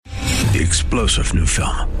The explosive new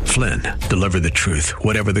film, Flynn, deliver the truth,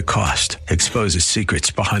 whatever the cost. Exposes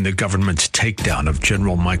secrets behind the government's takedown of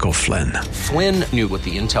General Michael Flynn. Flynn knew what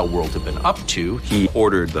the intel world had been up to. He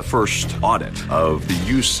ordered the first audit of the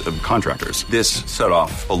use of contractors. This set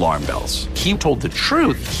off alarm bells. He told the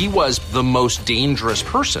truth. He was the most dangerous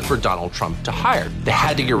person for Donald Trump to hire. They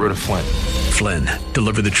had to get rid of Flynn. Flynn,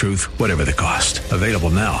 deliver the truth, whatever the cost. Available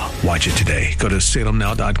now. Watch it today. Go to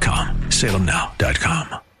salemnow.com.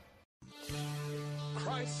 salemnow.com.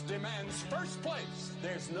 Christ demands first place.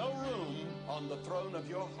 There's no room on the throne of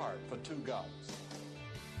your heart for two gods.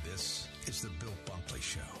 This is the Bill Bunkley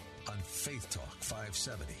Show on Faith Talk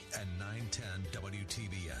 570 and 910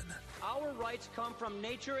 WTBN. Our rights come from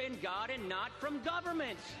nature and God and not from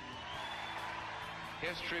government.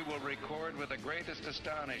 History will record with the greatest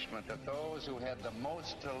astonishment that those who had the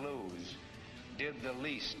most to lose did the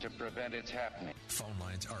least to prevent its happening. Phone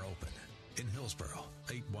lines are open. In Hillsborough,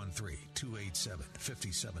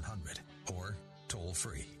 813-287-5700 or toll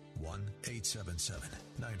free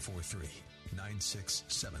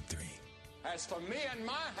 1-877-943-9673. As for me and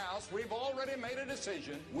my house, we've already made a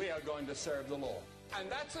decision. We are going to serve the Lord. And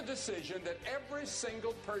that's a decision that every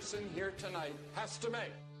single person here tonight has to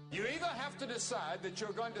make. You either have to decide that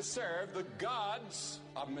you're going to serve the gods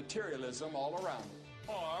of materialism all around you,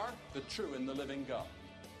 or the true and the living God.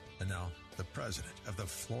 And now, the president of the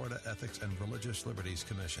Florida Ethics and Religious Liberties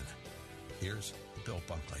Commission. Here's Bill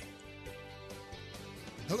Bunkley.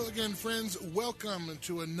 Hello again, friends. Welcome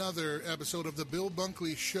to another episode of the Bill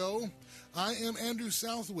Bunkley Show. I am Andrew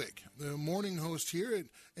Southwick, the morning host here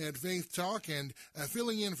at Faith Talk, and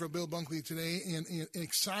filling in for Bill Bunkley today, and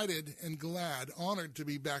excited and glad, honored to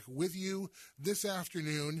be back with you this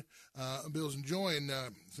afternoon. Bill's enjoying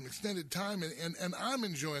some extended time, and I'm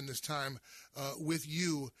enjoying this time with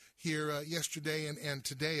you here yesterday and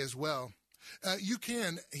today as well. You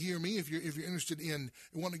can hear me if you're interested in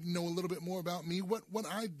want to know a little bit more about me. What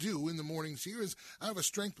I do in the mornings here is I have a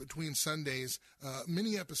Strength Between Sundays,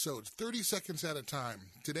 mini episodes, 30 seconds at a time.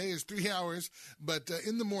 Today is 3 hours, but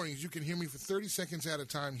in the mornings you can hear me for 30 seconds at a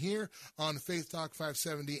time here on Faith Talk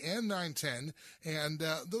 570 and 910, and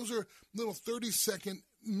those are little 30-second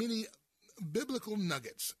mini biblical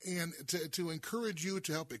nuggets, and to encourage you,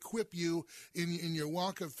 to help equip you in your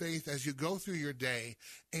walk of faith as you go through your day,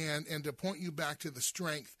 and to point you back to the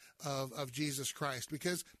strength of Jesus Christ,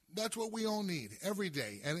 because that's what we all need every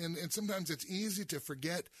day. And sometimes it's easy to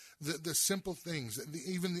forget the simple things,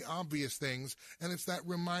 even the obvious things, and it's that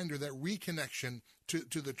reminder, that reconnection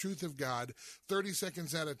to the truth of God, 30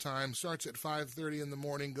 seconds at a time, starts at 5:30 in the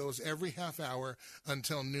morning, goes every half hour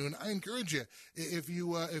until noon. I encourage you, if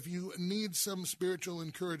you need some spiritual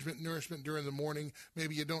encouragement, nourishment during the morning,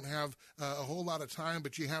 maybe you don't have a whole lot of time,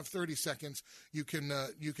 but you have 30 seconds, you can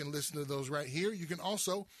listen to those right here. You can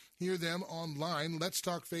also hear them online,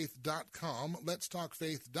 letstalkfaith.com,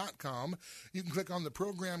 letstalkfaith.com. You can click on the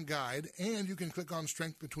program guide, and you can click on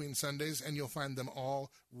Strength Between Sundays, and you'll find them all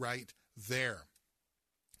right there.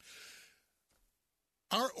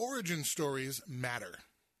 Our origin stories matter.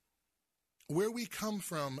 Where we come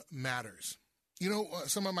from matters. You know,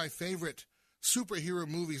 some of my favorite superhero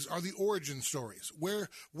movies are the origin stories, where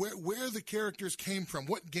the characters came from,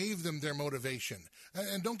 what gave them their motivation.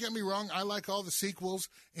 And don't get me wrong, I like all the sequels,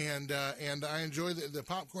 and I enjoy the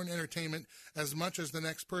popcorn entertainment as much as the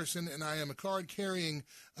next person, and I am a card-carrying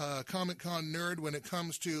Comic-Con nerd when it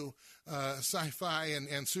comes to sci-fi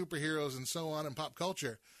and superheroes and so on and pop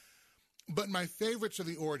culture. But my favorites are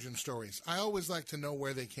the origin stories. I always like to know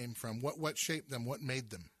where they came from, what shaped them, what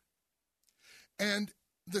made them. And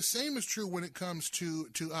the same is true when it comes to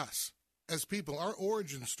us as people. Our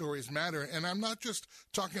origin stories matter, and I'm not just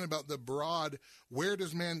talking about the broad, where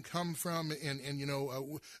does man come from, and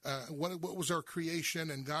what was our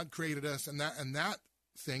creation, and God created us, and that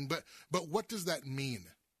thing, but what does that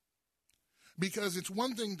mean? Because it's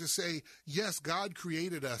one thing to say, yes, God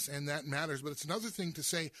created us, and that matters, but it's another thing to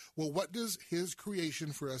say, well, what does his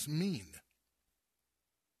creation for us mean?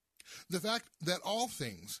 The fact that all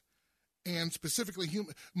things, and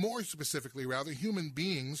more specifically, human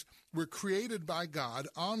beings, were created by God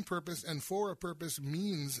on purpose and for a purpose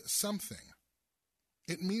means something.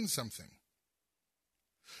 It means something.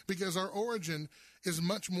 Because our origin is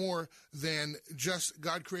much more than just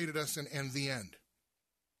God created us and the end.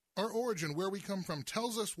 Our origin, where we come from,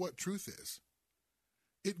 tells us what truth is.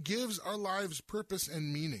 It gives our lives purpose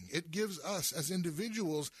and meaning. It gives us as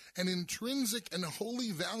individuals an intrinsic and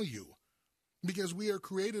holy value, because we are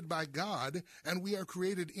created by God and we are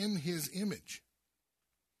created in his image.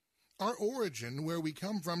 Our origin, where we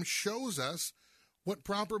come from, shows us what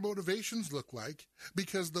proper motivations look like,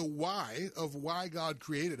 because the why of why God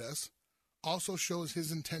created us also shows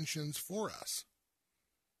his intentions for us.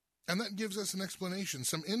 And that gives us an explanation,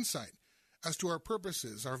 some insight as to our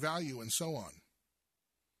purposes, our value, and so on.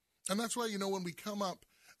 And that's why, when we come up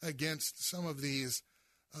against some of these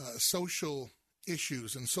social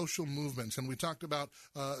issues and social movements, and we talked about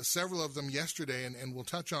several of them yesterday, and we'll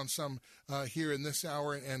touch on some here in this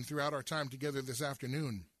hour and throughout our time together this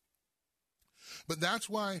afternoon. But that's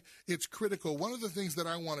why it's critical. One of the things that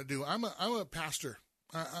I want to do, I'm a pastor,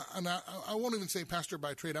 and I won't even say pastor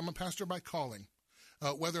by trade. I'm a pastor by calling.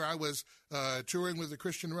 Whether I was touring with a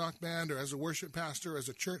Christian rock band or as a worship pastor, as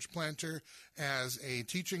a church planter, as a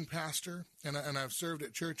teaching pastor, and I've served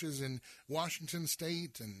at churches in Washington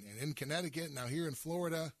State and in Connecticut, now here in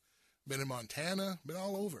Florida, been in Montana, been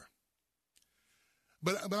all over.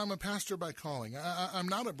 But I'm a pastor by calling. I'm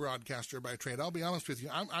not a broadcaster by trade. I'll be honest with you.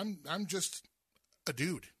 I'm just a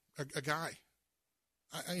dude, a guy.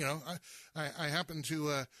 I happen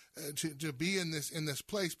to be in this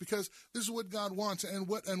place because this is what God wants, and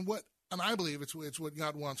I believe it's what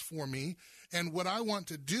God wants for me, and what I want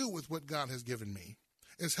to do with what God has given me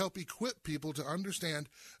is help equip people to understand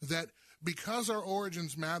that because our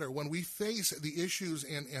origins matter, when we face the issues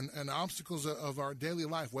and obstacles of our daily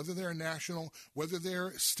life, whether they're national, whether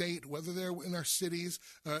they're state, whether they're in our cities,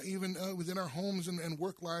 even within our homes and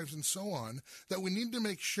work lives and so on, that we need to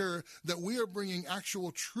make sure that we are bringing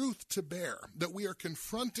actual truth to bear, that we are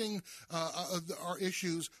confronting our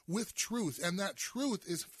issues with truth, and that truth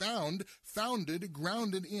is founded,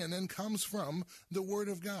 grounded in, and comes from the Word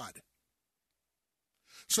of God.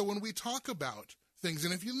 So when we talk about things,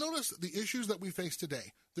 and if you notice the issues that we face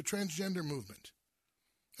today, the transgender movement,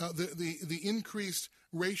 the increased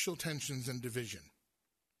racial tensions and division,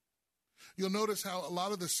 you'll notice how a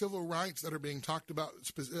lot of the civil rights that are being talked about,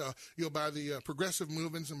 by the progressive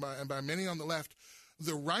movements and by many on the left,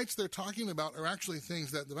 the rights they're talking about are actually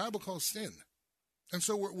things that the Bible calls sin. And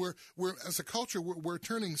so we're as a culture, we're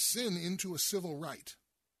turning sin into a civil right.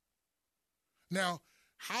 Now,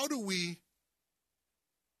 how do we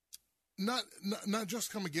not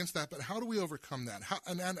just come against that, but how do we overcome that?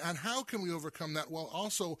 And how can we overcome that while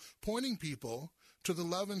also pointing people to the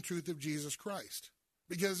love and truth of Jesus Christ?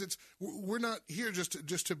 Because we're not here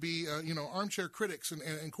just to be armchair critics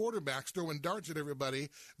and quarterbacks throwing darts at everybody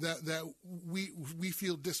that we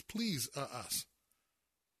feel displease us.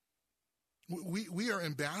 We are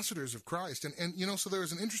ambassadors of Christ, and so there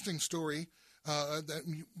was an interesting story that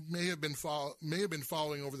you may have been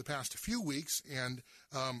following over the past few weeks, and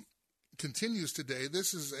continues today.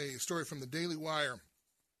 This is a story from the Daily Wire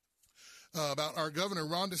about our governor,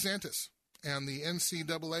 Ron DeSantis, and the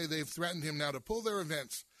NCAA. They've threatened him now to pull their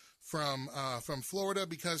events from Florida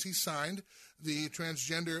because he signed the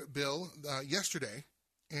transgender bill yesterday.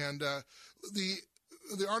 And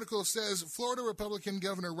the article says Florida Republican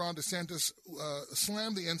Governor Ron DeSantis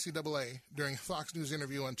slammed the NCAA during a Fox News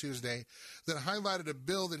interview on Tuesday that highlighted a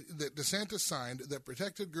bill that DeSantis signed that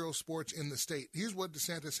protected girls' sports in the state. Here's what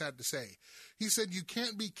DeSantis had to say. He said, "You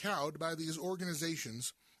can't be cowed by these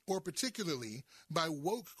organizations, or particularly by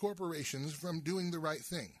woke corporations, from doing the right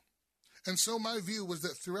thing. And so my view was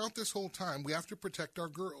that throughout this whole time, we have to protect our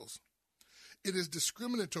girls. It is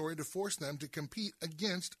discriminatory to force them to compete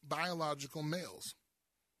against biological males."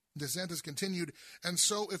 DeSantis continued, "And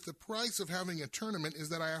so if the price of having a tournament is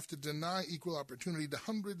that I have to deny equal opportunity to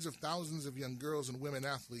hundreds of thousands of young girls and women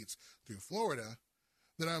athletes through Florida,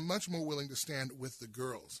 then I'm much more willing to stand with the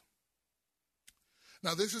girls."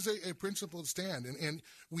 Now, this is a principled stand, and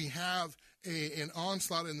we have an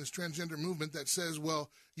onslaught in this transgender movement that says,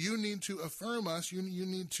 well, you need to affirm us, you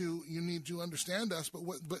need to understand us,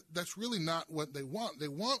 but that's really not what they want. They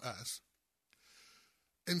want us,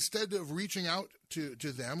 instead of reaching out to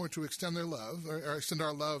them or to extend their love or extend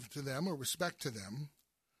our love to them or respect to them,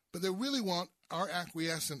 but they really want our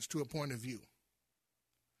acquiescence to a point of view.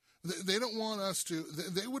 They don't want us to,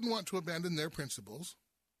 they wouldn't want to abandon their principles,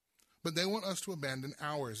 but they want us to abandon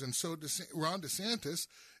ours. And so Ron DeSantis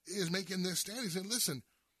is making this stand. He said, listen,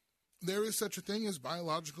 there is such a thing as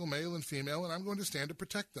biological male and female, and I'm going to stand to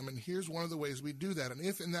protect them. And here's one of the ways we do that. And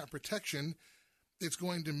if in that protection it's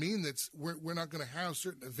going to mean that we're not going to have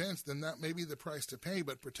certain events, then that may be the price to pay.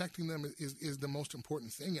 But protecting them is the most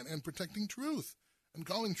important thing, and protecting truth and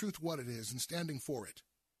calling truth what it is and standing for it.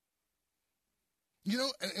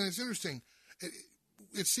 And it's interesting.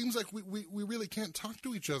 It seems like we really can't talk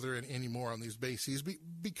to each other anymore on these bases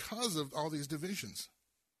because of all these divisions.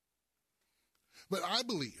 But I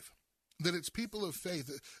believe that it's people of faith,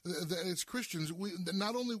 that it's Christians,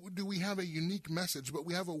 not only do we have a unique message, but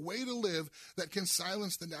we have a way to live that can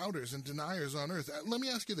silence the doubters and deniers on earth. Let me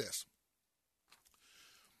ask you this.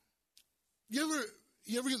 You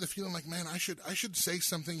you ever get the feeling like, man, I should say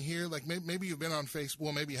something here? Like maybe you've been on Facebook.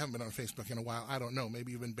 Well, maybe you haven't been on Facebook in a while. I don't know.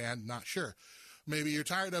 Maybe you've been banned. Not sure. Maybe you're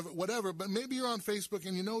tired of it, whatever. But maybe you're on Facebook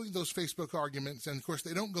and you know those Facebook arguments, and of course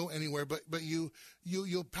they don't go anywhere. But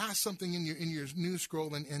you'll pass something in your news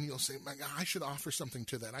scroll, and you'll say, my God, I should offer something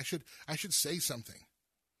to that. I should say something.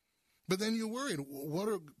 But then you're worried. What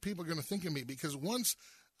are people going to think of me? Because once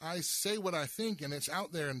I say what I think and it's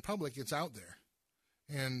out there in public, it's out there.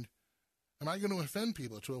 And am I going to offend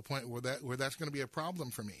people to a point where that's going to be a problem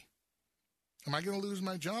for me? Am I going to lose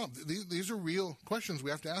my job? These are real questions we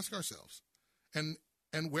have to ask ourselves. And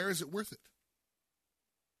where is it worth it?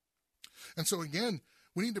 And so again,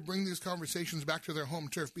 we need to bring these conversations back to their home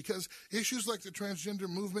turf, because issues like the transgender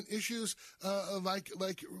movement, issues like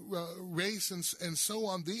race and so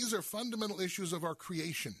on, these are fundamental issues of our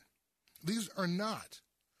creation. These are not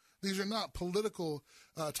political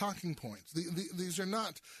talking points. These are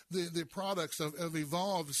not the products of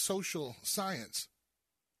evolved social science.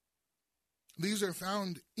 These are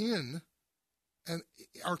found in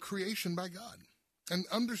our creation by God. And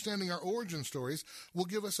understanding our origin stories will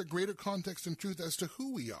give us a greater context and truth as to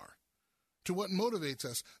who we are, to what motivates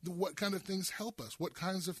us, what kind of things help us, what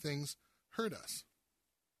kinds of things hurt us.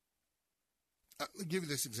 I'll give you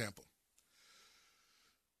this example.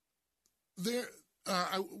 When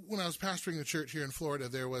I was pastoring a church here in Florida,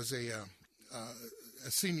 there was a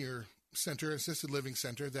senior center, assisted living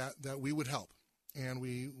center that we would help, and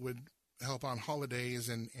we would help on holidays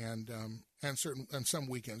and some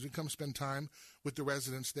weekends. We'd come spend time with the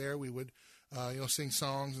residents there. We would sing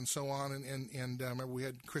songs and so on, and remember we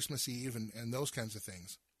had Christmas Eve and those kinds of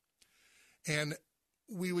things. And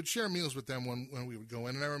we would share meals with them when we would go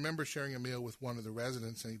in. And I remember sharing a meal with one of the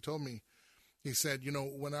residents, and he told me, he said,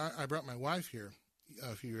 when I brought my wife here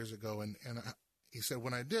a few years ago, and he said,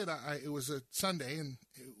 when I did, it was a Sunday, and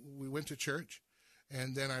we went to church,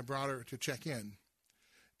 and then I brought her to check in.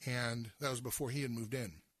 And that was before he had moved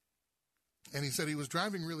in. And he said he was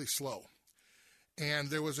driving really slow. And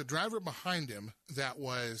there was a driver behind him that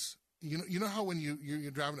was, you know how when you're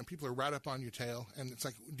driving and people are right up on your tail, and it's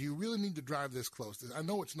like, do you really need to drive this close? I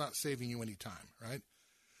know it's not saving you any time, right?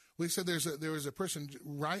 Well, he said there was a person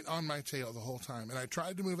right on my tail the whole time. And I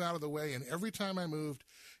tried to move out of the way, and every time I moved,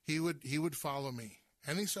 he would follow me.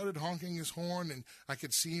 And he started honking his horn, and I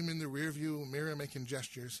could see him in the rearview mirror making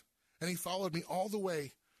gestures. And he followed me all the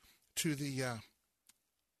way to the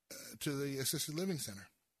assisted living center.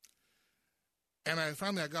 And I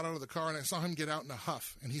got out of the car, and I saw him get out in a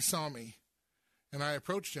huff, and he saw me. And I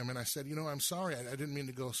approached him, and I said, I'm sorry, I didn't mean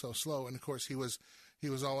to go so slow. And of course, he was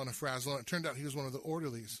all in a frazzle, and it turned out he was one of the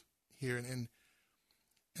orderlies here. And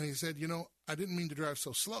he said, I didn't mean to drive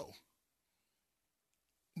so slow,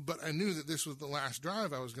 but I knew that this was the last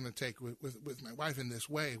drive I was going to take with my wife in this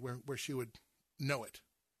way, where she would know it.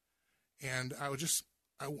 And I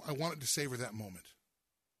wanted to savor that moment.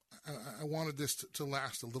 I wanted this to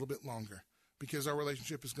last a little bit longer, because our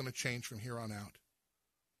relationship is going to change from here on out.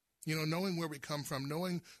 Knowing where we come from,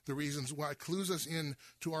 knowing the reasons why clues us in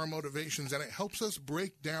to our motivations, and it helps us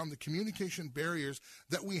break down the communication barriers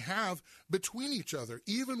that we have between each other,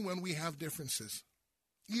 even when we have differences.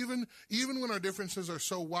 Even when our differences are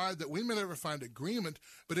so wide that we may never find agreement,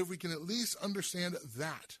 but if we can at least understand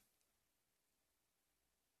that.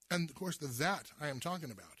 And of course, that I am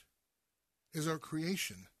talking about is our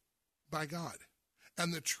creation by God,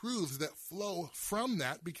 and the truths that flow from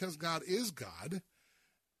that, because God is God,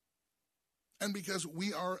 and because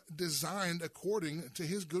we are designed according to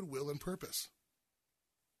his good will and purpose.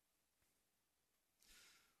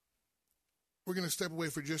 We're going to step away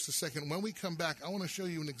for just a second. When we come back, I want to show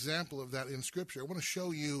you an example of that in Scripture. I want to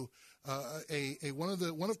show you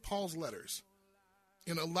one of Paul's letters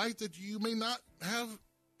in a light that you may not have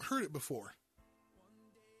heard it before.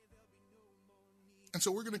 And so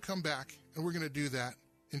we're going to come back, and we're going to do that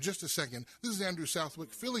in just a second. This is Andrew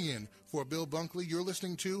Southwick filling in for Bill Bunkley. You're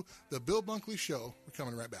listening to The Bill Bunkley Show. We're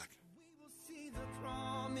coming right back. We will see the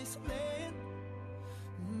promised land.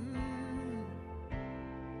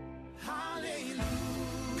 Hallelujah.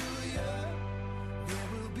 There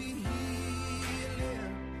will be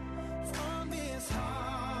healing from this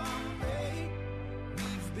heartache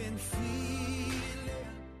we've been feeling.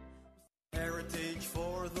 Heritage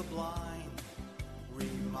for the blind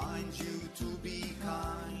reminds you to be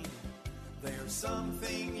kind. There's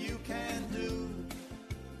something you can do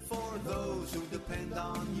for those who depend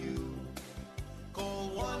on you. Call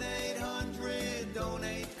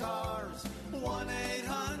 1-800-DONATE-CARS.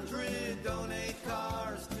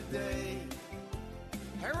 1-800-DONATE-CARS today.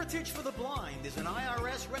 Heritage for the Blind is an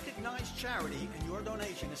IRS-recognized charity, and your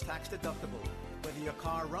donation is tax-deductible. Whether your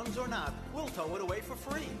car runs or not, we'll tow it away for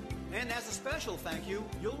free. And as a special thank you,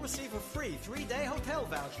 you'll receive a free 3-day hotel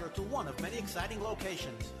voucher to one of many exciting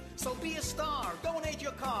locations. So be a star. Donate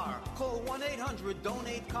your car. Call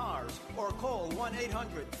 1-800-DONATE-CARS or call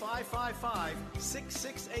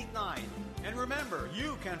 1-800-555-6689. And remember,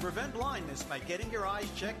 you can prevent blindness by getting your eyes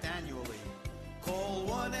checked annually. Call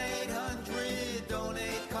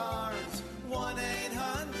 1-800-DONATE-CARS.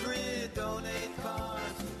 1-800-DONATE-CARS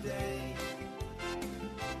today.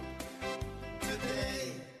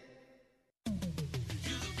 Today.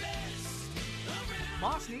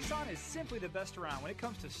 Moss Nissan is simply the best around when it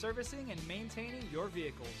comes to servicing and maintaining your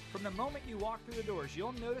vehicles. From the moment you walk through the doors,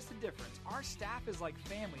 you'll notice the difference. Our staff is like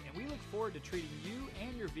family, and we look forward to treating you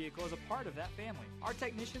and your vehicle as a part of that family. Our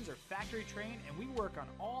technicians are factory trained, and we work on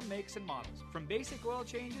all makes and models. From basic oil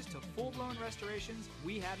changes to full-blown restorations,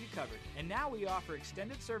 we have you covered. And now we offer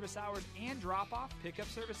extended service hours and drop-off pickup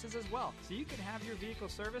services as well, so you can have your vehicle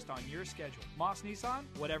serviced on your schedule. Moss Nissan,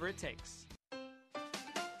 whatever it takes.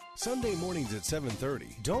 Sunday mornings at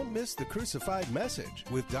 7:30. Don't miss the Crucified Message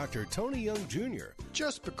with Dr. Tony Young Jr.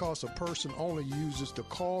 Just because a person only uses the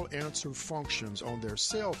call answer functions on their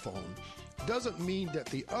cell phone doesn't mean that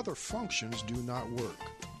the other functions do not work.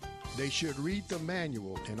 They should read the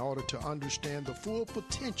manual in order to understand the full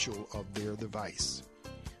potential of their device.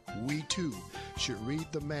 We too should read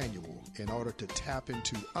the manual in order to tap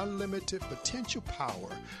into unlimited potential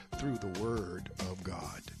power through the Word of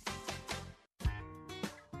God.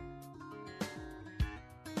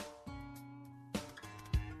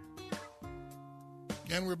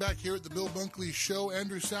 And we're back here at the Bill Bunkley Show.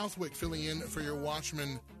 Andrew Southwick filling in for your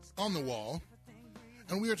Watchman on the Wall.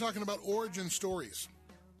 And we are talking about origin stories.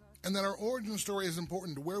 And that our origin story is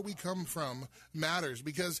important. Where we come from matters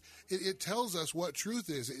because it tells us what truth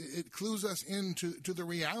is. It clues us into the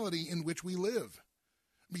reality in which we live.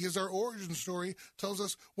 Because our origin story tells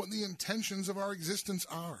us what the intentions of our existence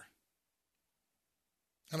are.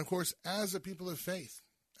 And of course, as a people of faith,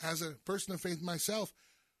 as a person of faith myself,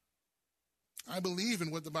 I believe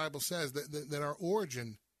in what the Bible says, that our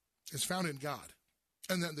origin is found in God,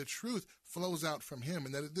 and that the truth flows out from Him,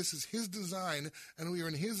 and that this is His design, and we are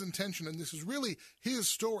in His intention, and this is really His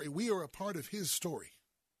story. We are a part of His story.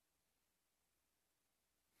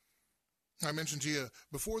 I mentioned to you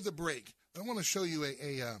before the break, I want to show you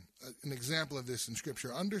an example of this in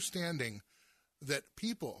Scripture, understanding that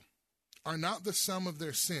people are not the sum of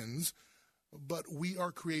their sins, but we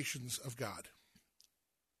are creations of God.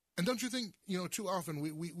 And don't you think, too often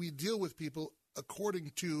we deal with people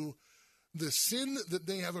according to the sin that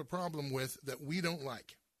they have a problem with that we don't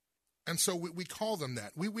like. And so we call them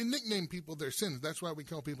that. We nickname people their sins. That's why we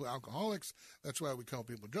call people alcoholics. That's why we call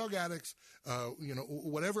people drug addicts,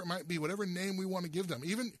 whatever it might be, whatever name we want to give them.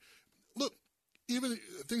 Even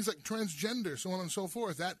things like transgender, so on and so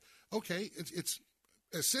forth, it's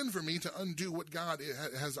a sin for me to undo what God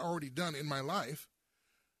has already done in my life.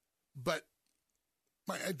 But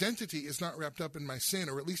my identity is not wrapped up in my sin,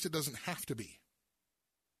 or at least it doesn't have to be.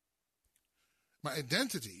 My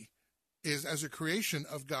identity is as a creation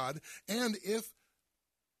of God, and if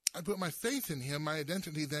I put my faith in Him, my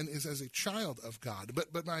identity then is as a child of God.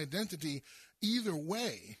 But my identity, either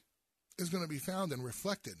way, is going to be found and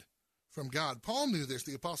reflected from God. Paul knew this,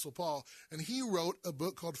 the Apostle Paul, and he wrote a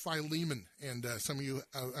book called Philemon. And some of you,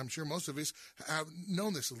 I'm sure most of us, have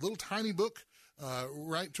known this, a little tiny book.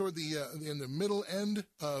 Right toward in the middle end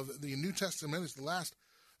of the New Testament. It's the last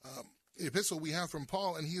epistle we have from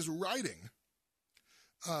Paul, and he is writing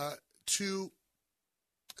to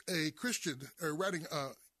a Christian, or writing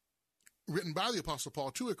written by the Apostle Paul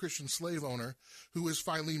to a Christian slave owner who is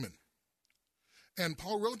Philemon. And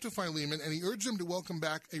Paul wrote to Philemon, and he urged him to welcome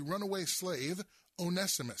back a runaway slave,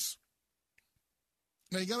 Onesimus.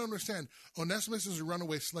 Now, you got to understand, Onesimus is a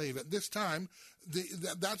runaway slave. At this time,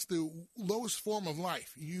 that's the lowest form of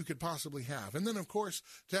life you could possibly have. And then, of course,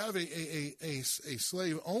 to have a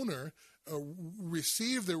slave owner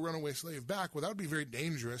receive their runaway slave back, well, that would be very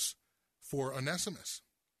dangerous for Onesimus.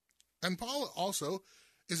 And Paul also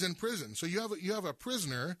is in prison. So you have a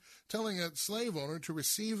prisoner telling a slave owner to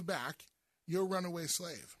receive back your runaway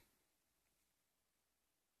slave.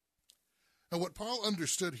 Now, what Paul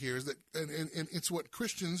understood here is that, and it's what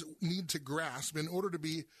Christians need to grasp in order to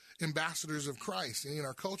be ambassadors of Christ in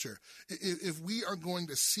our culture. If we are going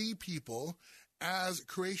to see people as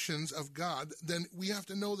creations of God, then we have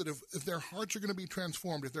to know that if their hearts are going to be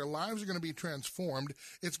transformed, if their lives are going to be transformed,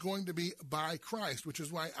 it's going to be by Christ, which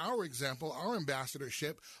is why our example, our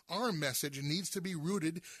ambassadorship, our message needs to be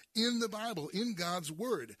rooted in the Bible, in God's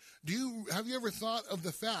Word. Have you ever thought of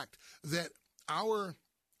the fact that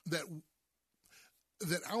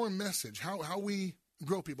that our message, how we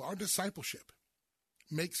grow people, our discipleship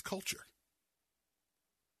makes culture.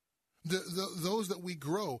 Those that we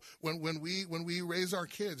grow when we raise our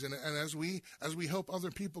kids and as we help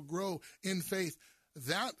other people grow in faith,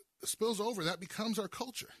 that spills over, that becomes our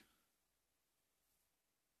culture.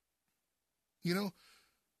 You know,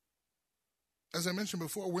 as I mentioned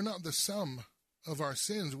before, we're not the sum of our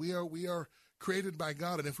sins. We are created by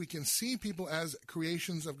God, and if we can see people as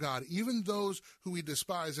creations of God, even those who we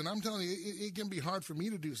despise, and I'm telling you, it can be hard for me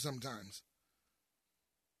to do sometimes.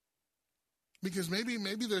 Because maybe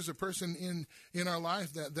there's a person in our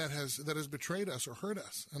life that has betrayed us or hurt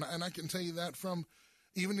us, and I can tell you that from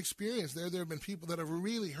even experience. There have been people that have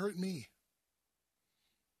really hurt me.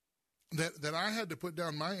 That I had to put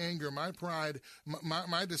down my anger, my pride,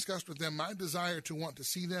 my disgust with them, my desire to want to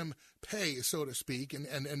see them pay, so to speak,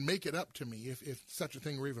 and make it up to me if such a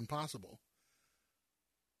thing were even possible.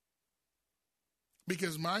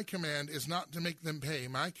 Because my command is not to make them pay.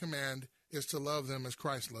 My command is to love them as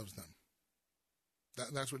Christ loves them.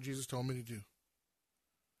 That's what Jesus told me to do.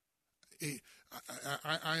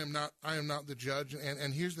 I am not the judge,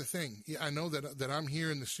 and here's the thing. I know that I'm here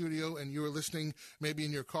in the studio and you're listening, maybe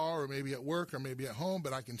in your car or maybe at work or maybe at home,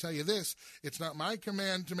 but I can tell you this: it's not my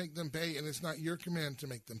command to make them pay, and it's not your command to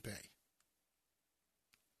make them pay.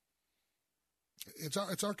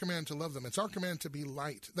 It's our command to love them. It's our command to be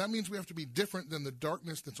light. That means we have to be different than the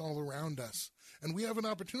darkness that's all around us. And we have an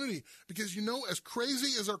opportunity because, you know, as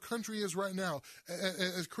crazy as our country is right now,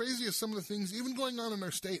 as crazy as some of the things even going on in our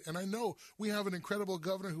state, and I know we have an incredible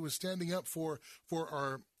governor who is standing up for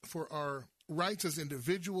our rights as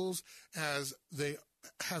individuals as they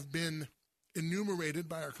have been enumerated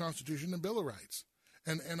by our Constitution and Bill of Rights.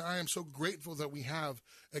 And I am so grateful that we have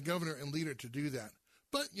a governor and leader to do that.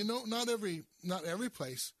 But, you know, not every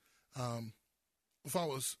place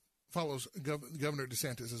follows Governor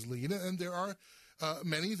DeSantis' lead, and there are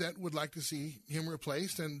many that would like to see him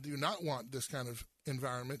replaced and do not want this kind of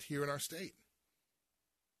environment here in our state.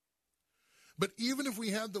 But even if we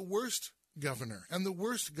had the worst governor and the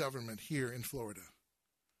worst government here in Florida,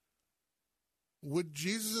 would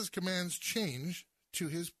Jesus' commands change to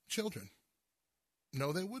his children?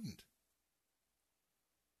 No, they wouldn't.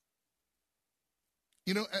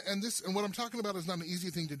 You know, and what I'm talking about is not an easy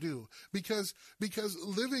thing to do because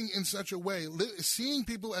living in such a way, seeing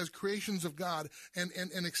people as creations of God and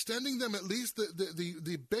extending them at least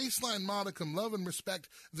the baseline modicum, love and respect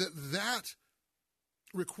that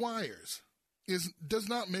requires does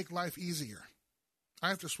not make life easier. I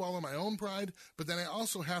have to swallow my own pride, but then I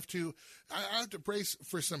also have to pray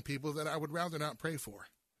for some people that I would rather not pray for.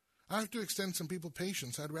 I have to extend some people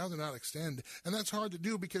patience I'd rather not extend. And that's hard to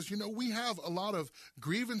do because, you know, we have a lot of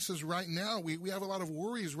grievances right now. We have a lot of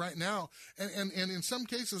worries right now. And in some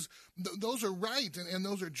cases, those are right and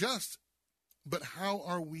those are just. But how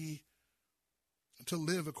are we to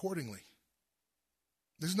live accordingly?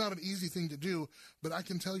 This is not an easy thing to do, but I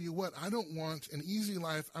can tell you what, I don't want an easy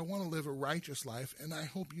life. I want to live a righteous life, and I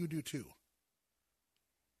hope you do too.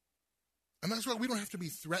 And that's why we don't have to be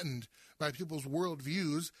threatened by people's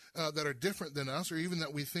worldviews that are different than us, or even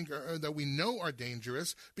that we think that we know are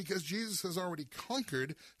dangerous, because Jesus has already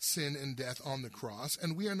conquered sin and death on the cross,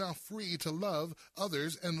 and we are now free to love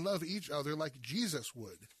others and love each other like Jesus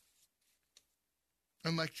would,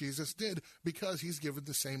 and like Jesus did, because he's given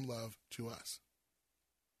the same love to us.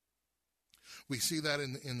 We see that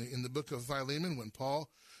in the book of Philemon when Paul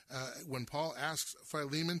asks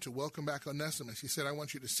Philemon to welcome back Onesimus. He said, I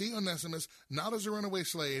want you to see Onesimus not as a runaway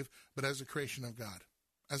slave, but as a creation of God,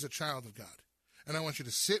 as a child of God. And I want you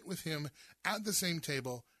to sit with him at the same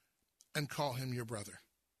table and call him your brother.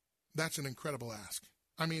 That's an incredible ask.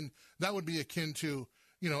 I mean, that would be akin to,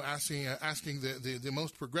 you know, asking the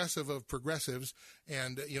most progressive of progressives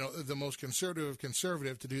and, you know, the most conservative of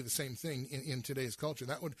conservative to do the same thing in today's culture.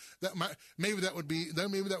 Maybe that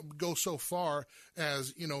would go so far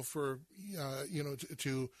as, you know, for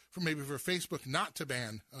Facebook not to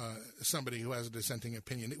ban somebody who has a dissenting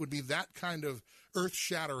opinion. It would be that kind of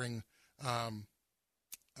earth-shattering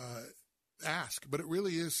ask, but it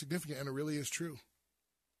really is significant and it really is true.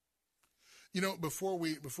 You know, before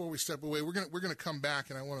we step away, we're gonna come back,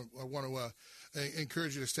 and I want to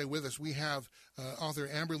encourage you to stay with us. We have author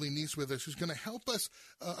Amberly Neese with us, who's going to help us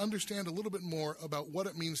understand a little bit more about what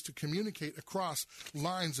it means to communicate across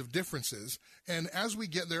lines of differences. And as we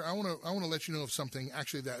get there, I want to let you know of something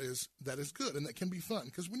actually that is good and that can be fun,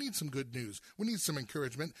 because we need some good news, we need some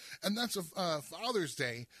encouragement, and that's a Father's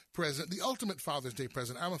Day present, the ultimate Father's Day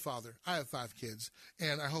present. I'm a father. I have 5 kids,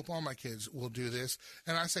 and I hope all my kids will do this.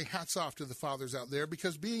 And I say hats off to the fathers out there,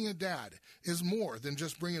 because being a dad is more than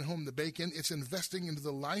just bringing home the bacon. It's in investing into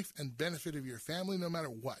the life and benefit of your family no matter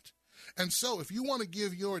what. And so, if you want to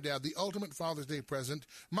give your dad the ultimate Father's Day present,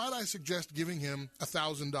 might I suggest giving him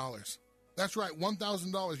 $1,000? That's right,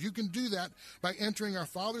 $1,000. You can do that by entering our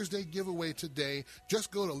Father's Day giveaway today. Just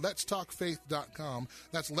go to letstalkfaith.com.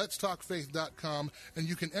 That's letstalkfaith.com, and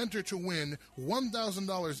you can enter to win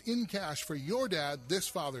 $1,000 in cash for your dad this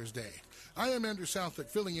Father's Day. I am Andrew Southwick,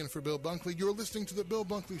 filling in for Bill Bunkley. You're listening to The Bill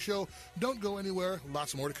Bunkley Show. Don't go anywhere.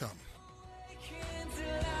 Lots more to come.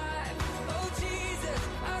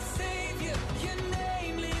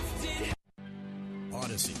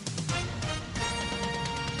 Odyssey.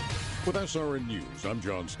 With SRN News, I'm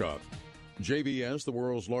John Scott. JBS, the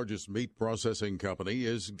world's largest meat processing company,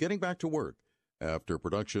 is getting back to work after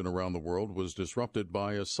production around the world was disrupted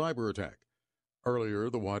by a cyber attack. Earlier,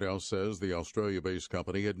 the White House says the Australia-based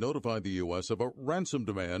company had notified the U.S. of a ransom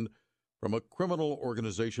demand from a criminal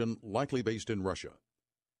organization likely based in Russia.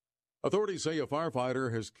 Authorities say a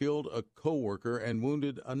firefighter has killed a co-worker and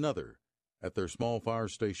wounded another at their small fire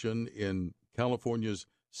station in California's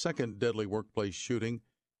second deadly workplace shooting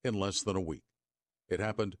in less than a week. It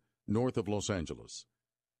happened north of Los Angeles.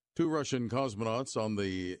 2 Russian cosmonauts on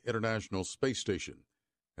the International Space Station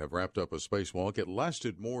have wrapped up a spacewalk. It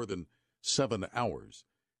lasted more than 7 hours.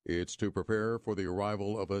 It's to prepare for the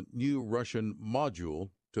arrival of a new Russian module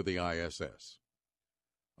to the ISS.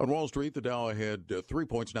 On Wall Street, the Dow ahead 3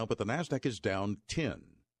 points now, but the Nasdaq is down 10.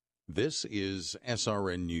 This is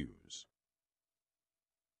SRN News.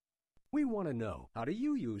 We want to know, how do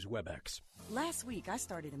you use WebEx? Last week, I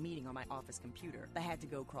started a meeting on my office computer, but had to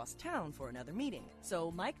go cross town for another meeting.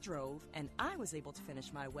 So Mike drove, and I was able to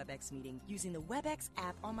finish my WebEx meeting using the WebEx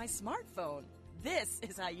app on my smartphone. This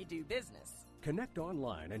is how you do business. Connect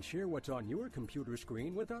online and share what's on your computer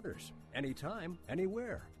screen with others. Anytime,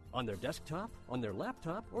 anywhere. On their desktop, on their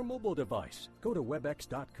laptop, or mobile device. Go to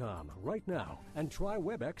WebEx.com right now and try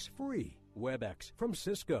WebEx free. WebEx from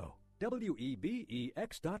Cisco.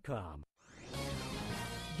 WEBEX.com.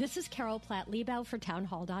 This is Carol Platt-Liebau for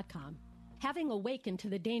townhall.com. Having awakened to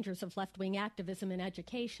the dangers of left-wing activism in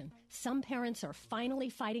education, some parents are finally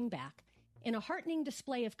fighting back. In a heartening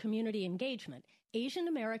display of community engagement, Asian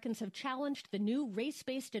Americans have challenged the new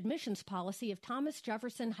race-based admissions policy of Thomas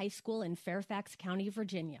Jefferson High School in Fairfax County,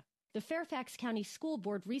 Virginia. The Fairfax County School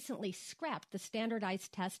Board recently scrapped the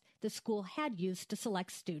standardized test the school had used to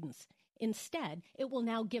select students. Instead, it will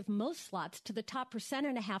now give most slots to the top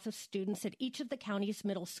 1.5% of students at each of the county's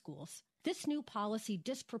middle schools. This new policy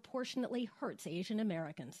disproportionately hurts Asian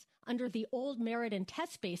Americans. Under the old merit and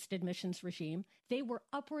test-based admissions regime, they were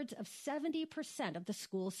upwards of 70% of the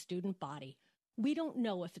school's student body. We don't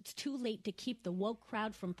know if it's too late to keep the woke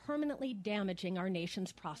crowd from permanently damaging our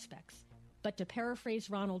nation's prospects. But to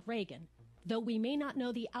paraphrase Ronald Reagan, though we may not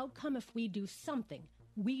know the outcome if we do something,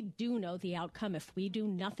 we do know the outcome if we do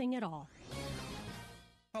nothing at all.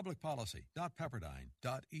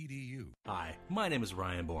 Publicpolicy.pepperdine.edu. Hi, my name is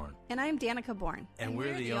Ryan Bourne. And I'm Danica Bourne. And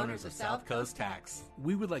we're the owners of South Coast Tax.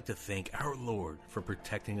 We would like to thank our Lord for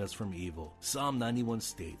protecting us from evil. Psalm 91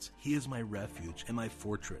 states, He is my refuge and my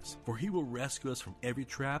fortress, for He will rescue us from every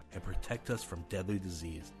trap and protect us from deadly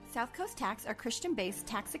disease. South Coast Tax are Christian-based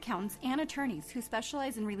tax accountants and attorneys who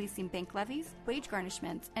specialize in releasing bank levies, wage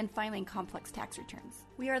garnishments, and filing complex tax returns.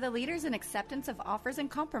 We are the leaders in acceptance of offers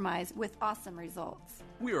and compromise with awesome results.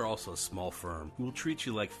 We are also a small firm who will treat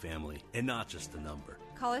you like family and not just a number.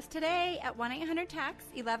 Call us today at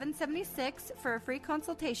 1-800-TAX-1176 for a free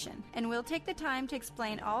consultation, and we'll take the time to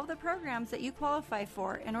explain all of the programs that you qualify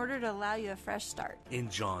for in order to allow you a fresh start.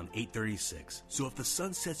 In John 8:36, so if the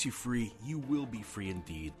Son sets you free, you will be free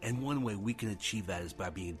indeed. And one way we can achieve that is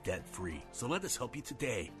by being debt-free. So let us help you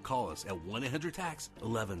today. Call us at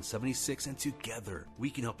 1-800-TAX-1176, and together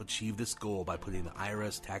we can help achieve this goal by putting the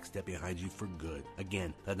IRS tax debt behind you for good.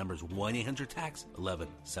 Again, that number is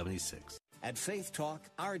 1-800-TAX-1176. At Faith Talk,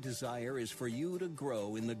 our desire is for you to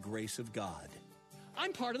grow in the grace of God.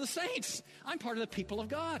 I'm part of the saints. I'm part of the people of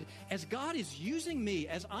God. As God is using me,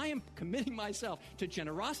 as I am committing myself to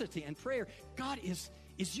generosity and prayer, God is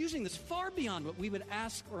using this far beyond what we would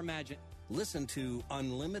ask or imagine. Listen to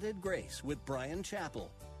Unlimited Grace with Brian Chappell,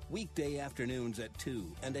 weekday afternoons at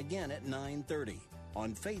 2 and again at 9:30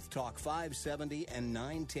 on Faith Talk 570 and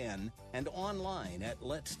 910 and online at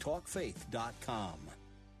letstalkfaith.com.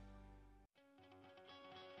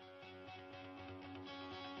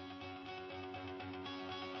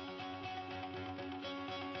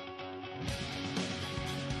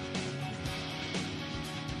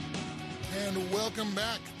 And welcome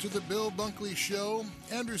back to the Bill Bunkley Show.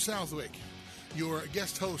 Andrew Southwick, your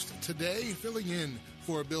guest host today, filling in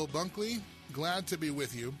for Bill Bunkley. Glad to be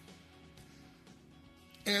with you.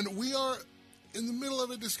 And we are in the middle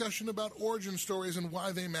of a discussion about origin stories and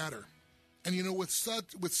why they matter. And with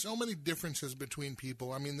so many differences between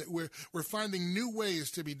people, I mean, we're finding new ways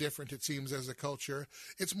to be different, it seems, as a culture.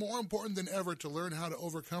 It's more important than ever to learn how to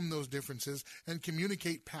overcome those differences and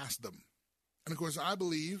communicate past them. And of course, I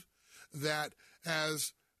believe that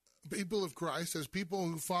as people of Christ, as people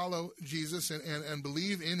who follow Jesus and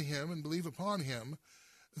believe in him and believe upon him,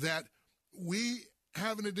 that we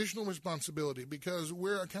have an additional responsibility because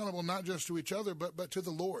we're accountable not just to each other, but to the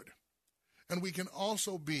Lord. And we can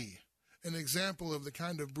also be an example of the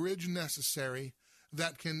kind of bridge necessary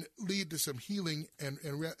that can lead to some healing and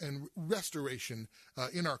restoration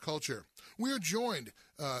in our culture. We are joined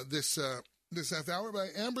this half hour by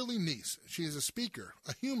Amberly Neese. She is a speaker,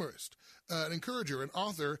 a humorist, an encourager, an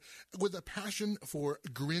author with a passion for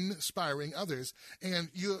grin-spiring others. And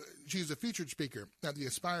she's a featured speaker at the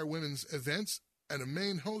Aspire Women's events and a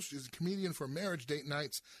main host. She's a comedian for marriage date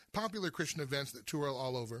nights, popular Christian events that tour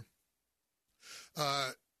all over.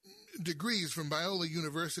 Degrees from Biola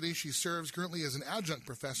University. She serves currently as an adjunct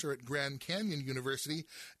professor at Grand Canyon University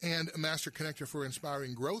and a master connector for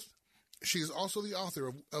inspiring growth. She is also the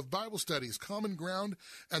author of Bible studies, Common Ground,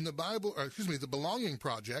 and the Belonging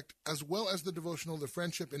Project, as well as the devotional, The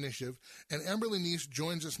Friendship Initiative. And Amberly Neese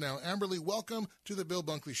joins us now. Amberly, welcome to the Bill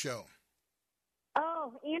Bunkley Show.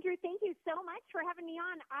 Oh, Andrew, thank you so much for having me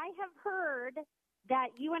on. I have heard that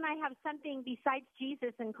you and I have something besides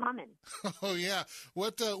Jesus in common. Oh, yeah.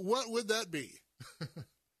 What would that be?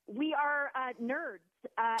 We are nerds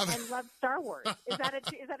and love Star Wars. Is that a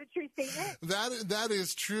true statement? That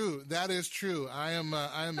is true. That is true. I am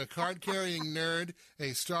a card carrying nerd,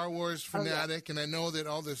 a Star Wars fanatic, and I know that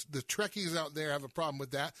all the Trekkies out there have a problem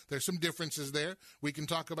with that. There's some differences there. We can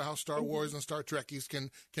talk about how Star Wars and Star Trekkies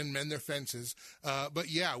can mend their fences. But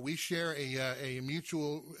yeah, we share a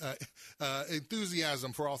mutual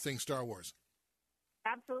enthusiasm for all things Star Wars.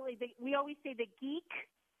 Absolutely. We always say the geek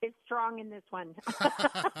is strong in this one.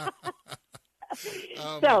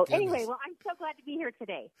 So anyway, well, I'm so glad to be here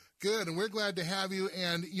today. Good, and we're glad to have you.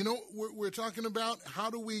 And, we're talking about how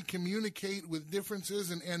do we communicate with differences,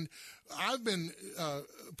 and I've been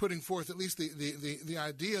putting forth at least the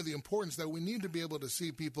idea, the importance that we need to be able to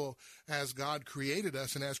see people as God created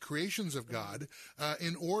us and as creations of God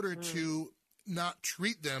in order to not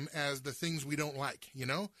treat them as the things we don't like,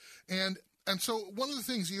 And so one of the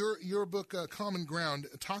things your book, Common Ground,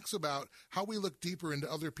 talks about how we look deeper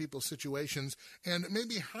into other people's situations, and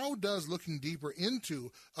maybe how does looking deeper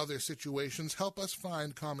into other situations help us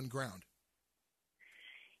find common ground?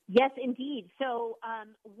 Yes, indeed. So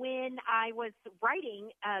when I was writing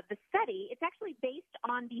the study, it's actually based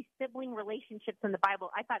on these sibling relationships in the Bible.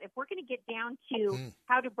 I thought if we're going to get down to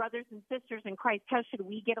how do brothers and sisters in Christ, how should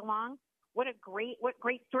we get along? What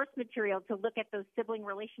great source material to look at those sibling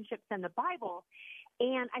relationships in the Bible.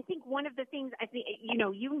 And I think one of the things,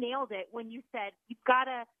 you nailed it when you said we've got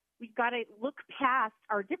to look past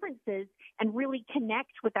our differences and really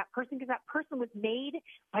connect with that person, because that person was made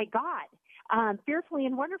by God, fearfully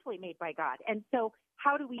and wonderfully made by God. And so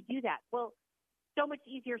how do we do that? Well, so much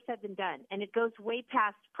easier said than done. And it goes way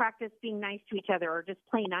past practice being nice to each other or just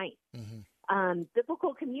play nice. Mm-hmm.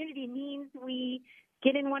 Biblical community means we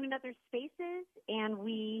get in one another's spaces and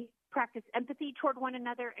we practice empathy toward one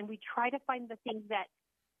another, and we try to find the things that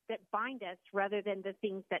bind us rather than the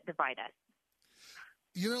things that divide us.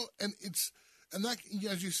 And that,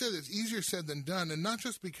 as you said, it's easier said than done, and not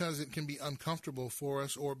just because it can be uncomfortable for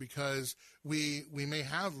us or because we may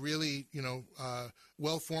have really,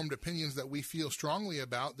 well-formed opinions that we feel strongly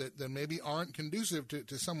about that maybe aren't conducive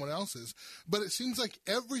to someone else's. But it seems like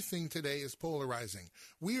everything today is polarizing.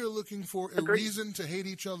 We are looking for a reason to hate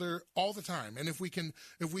each other all the time. And if we can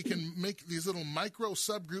make these little micro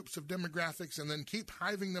subgroups of demographics and then keep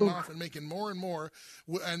hiving them off and making more and more,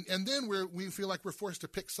 and then we feel like we're forced to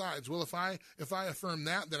pick sides. Well, if I affirm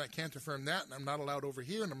that, then I can't affirm that, and I'm not allowed over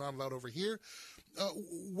here, and I'm not allowed over here.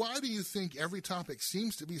 Why do you think every topic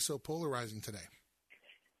seems to be so polarizing today?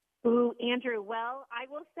 Ooh, Andrew, well, I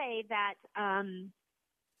will say that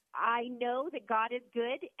I know that God is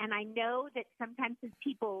good, and I know that sometimes his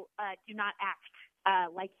people do not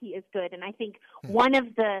act like he is good. And I think one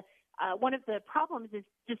of the problems has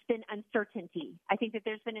just been uncertainty. I think that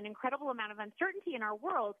there's been an incredible amount of uncertainty in our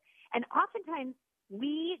world, and oftentimes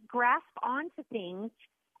we grasp onto things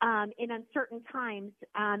in uncertain times,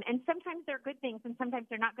 and sometimes they're good things, and sometimes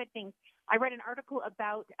they're not good things. I read an article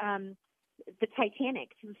about the Titanic,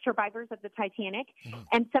 the survivors of the Titanic,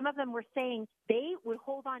 and some of them were saying they would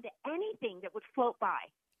hold on to anything that would float by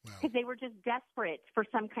because they were just desperate for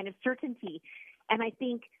some kind of certainty. And I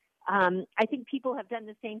think people have done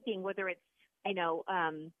the same thing, whether it's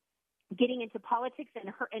getting into politics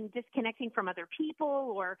and disconnecting from other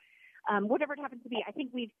people or whatever it happens to be. I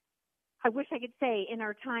think I wish I could say in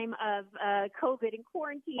our time of COVID and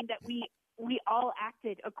quarantine that we all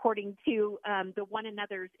acted according to the one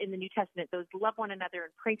another's in the New Testament, those love one another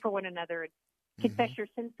and pray for one another and confess your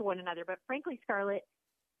sins to one another. But frankly, Scarlett,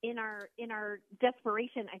 in our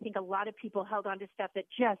desperation, I think a lot of people held on to stuff that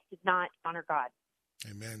just did not honor God.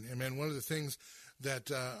 Amen. Amen. One of the things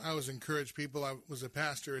that I always encourage people, I was a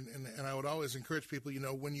pastor, and I would always encourage people,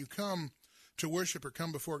 when you come to worship or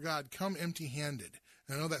come before God, come empty-handed.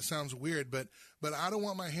 And I know that sounds weird, but I don't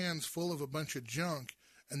want my hands full of a bunch of junk,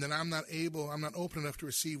 and then I'm not open enough to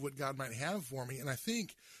receive what God might have for me. And I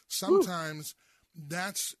think sometimes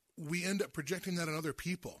we end up projecting that on other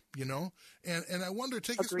people, And I wonder,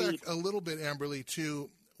 take us back a little bit, Amberly, to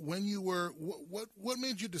when you were, what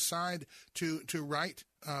made you decide to write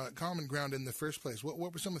Common Ground in the first place? What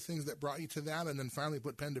were some of the things that brought you to that, and then finally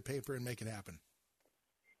put pen to paper and make it happen?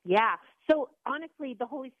 Yeah. So honestly, the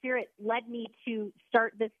Holy Spirit led me to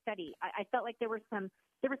start this study. I felt like there was some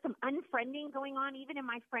unfriending going on, even in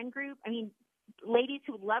my friend group. I mean, ladies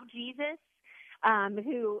who love Jesus,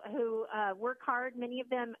 who work hard, many of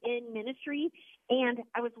them in ministry, and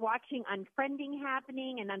I was watching unfriending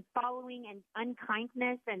happening and unfollowing and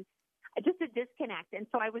unkindness and just a disconnect. And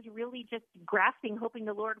so I was really just grasping, hoping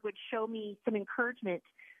the Lord would show me some encouragement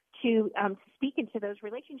to speak into those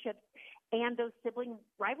relationships, and those sibling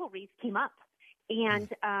rivalries came up. And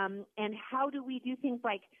how do we do things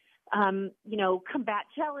like, combat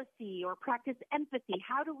jealousy or practice empathy?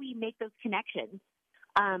 How do we make those connections?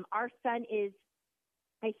 Our son is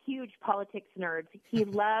a huge politics nerd. He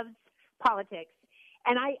loves politics,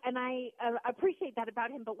 and I appreciate that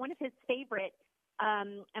about him. But one of his favorite,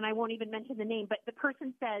 and I won't even mention the name, but the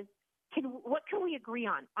person says, what can we agree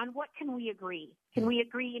on? On what can we agree? Can we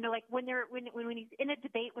agree? Like when he's in a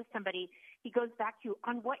debate with somebody, he goes back to,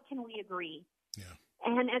 on what can we agree? Yeah.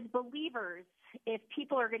 And as believers, if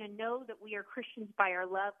people are going to know that we are Christians by our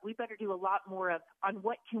love, we better do a lot more of on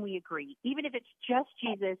what can we agree? Even if it's just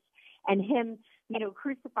Jesus and him,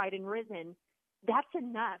 crucified and risen, that's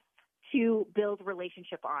enough to build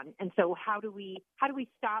relationship on. And so how do we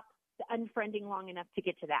stop the unfriending long enough to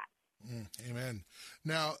get to that? Amen.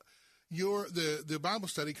 Now, the Bible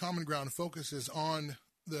study, Common Ground, focuses on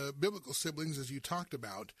the biblical siblings, as you talked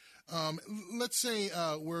about. Let's say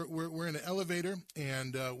we're in an elevator,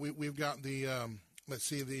 and we've got the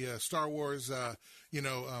Star Wars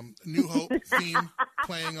New Hope theme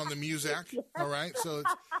playing on the music. All right, so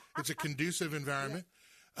it's a conducive environment.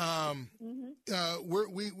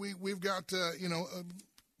 We've got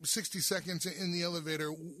 60 seconds in the elevator.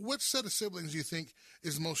 What set of siblings do you think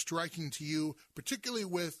is most striking to you, particularly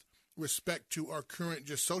with respect to our current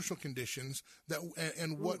just social conditions,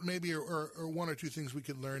 and what maybe are one or two things we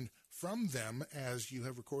could learn from them as you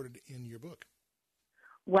have recorded in your book?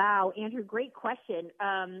 Wow, Andrew, great question.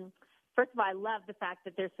 First of all, I love the fact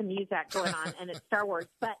that there's some music going on and it's Star Wars,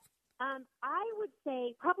 but I would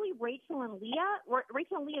say probably Rachel and Leah.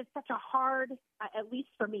 Rachel and Leah is such a hard, at least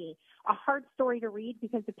for me, a hard story to read,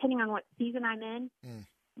 because depending on what season I'm in,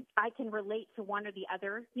 I can relate to one or the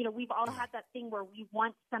other. We've all had that thing where we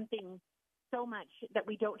want something so much that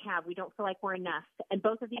we don't have. We don't feel like we're enough. And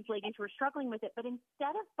both of these ladies were struggling with it. But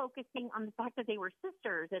instead of focusing on the fact that they were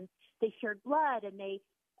sisters and they shared blood and they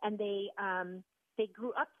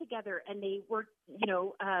grew up together and they were,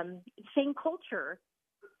 same culture,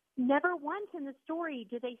 never once in the story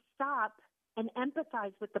did they stop and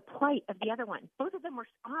empathize with the plight of the other one. Both of them were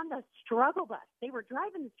on the struggle bus. They were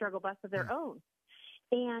driving the struggle bus of their own.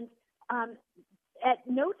 And at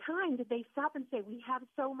no time did they stop and say, we have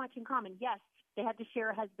so much in common. Yes, they had to share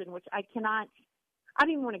a husband, which I don't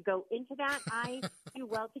even want to go into that. I do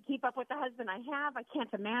well to keep up with the husband I have. I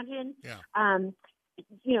can't imagine,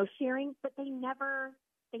 sharing, but they never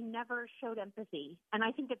showed empathy. And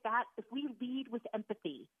I think that if we lead with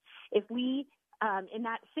empathy, if we, in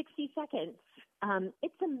that 60 seconds,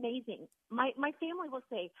 it's amazing. My family will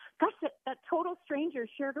say, gosh, that total stranger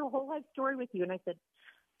shared her whole life story with you. And I said,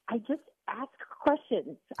 I just ask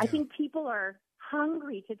questions. Yeah. I think people are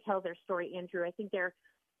hungry to tell their story, Andrew. I think they're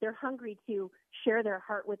hungry to share their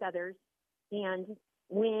heart with others. And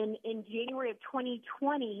when in January of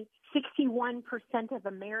 2020, 61% of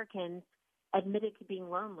Americans admitted to being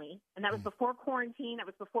lonely, and that was before quarantine, that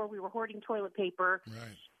was before we were hoarding toilet paper.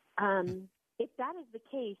 Right. If that is the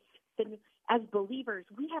case, then as believers,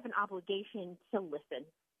 we have an obligation to listen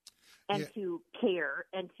and to care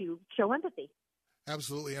and to show empathy.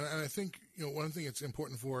 Absolutely. And I think, one thing it's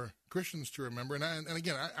important for Christians to remember, and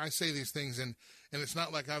again, I say these things, and it's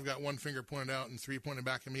not like I've got one finger pointed out and three pointed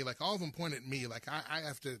back at me. Like, all of them point at me. Like, I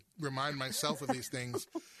have to remind myself of these things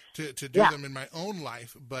to do them in my own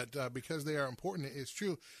life. But because they are important, it's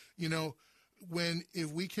true.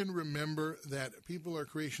 If we can remember that people are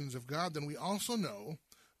creations of God, then we also know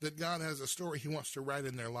that God has a story he wants to write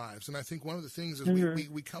in their lives. And I think one of the things is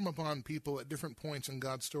we come upon people at different points in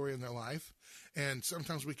God's story in their life, and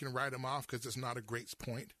sometimes we can write them off because it's not a great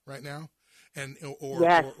point right now, and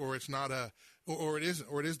or it's not or it is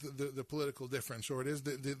the political difference, or it is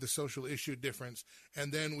the social issue difference,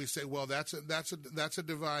 and then we say, well, that's a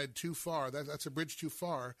divide too far, that's a bridge too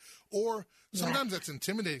far, or sometimes that's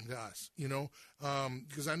intimidating to us,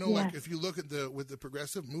 because I know like if you look at with the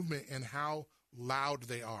progressive movement and how loud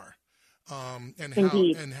they are,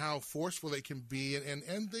 and how forceful they can be,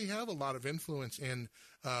 and they have a lot of influence in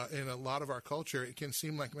a lot of our culture. It can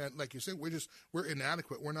seem like, man, like you said, we're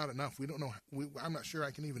inadequate. We're not enough. We don't know. I'm not sure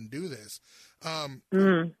I can even do this. How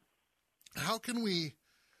can we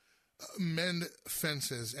mend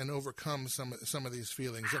fences and overcome some of these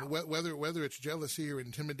feelings, and whether it's jealousy or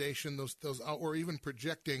intimidation, those or even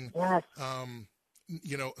projecting,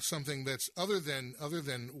 something that's other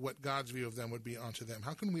than what God's view of them would be onto them?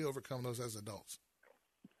 How can we overcome those as adults?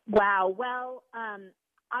 Wow. Well,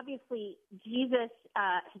 obviously, Jesus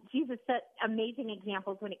set amazing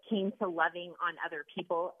examples when it came to loving on other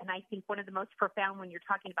people. And I think one of the most profound when you're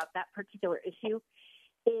talking about that particular issue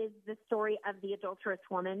is the story of the adulterous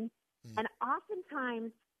woman. And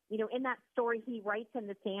oftentimes, in that story, he writes in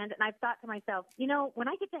the sand. And I've thought to myself, when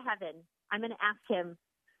I get to heaven, I'm going to ask him,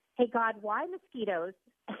 hey, God, why mosquitoes?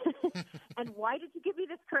 And why did you give me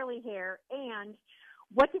this curly hair? And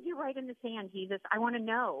what did you write in the sand, Jesus? I want to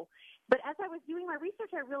know. But as I was doing my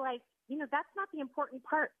research, I realized, that's not the important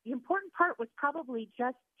part. The important part was probably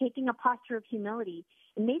just taking a posture of humility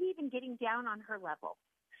and maybe even getting down on her level.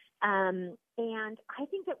 And I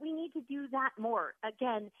think that we need to do that more.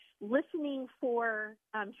 Again, listening for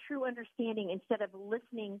true understanding instead of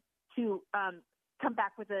listening to come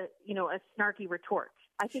back with a snarky retort.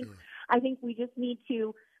 I think we just need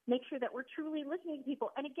to make sure that we're truly listening to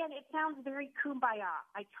people. And again, it sounds very kumbaya.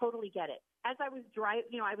 I totally get it. As I was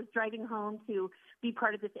driving home to be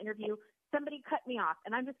part of this interview, somebody cut me off,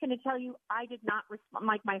 and I'm just going to tell you, I did not respond.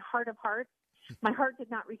 Like, my heart of hearts, my heart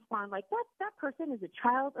did not respond like, what? That person is a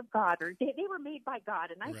child of God, or they were made by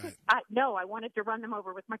God. And I wanted to run them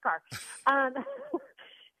over with my car.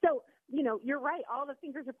 So, you're right. All the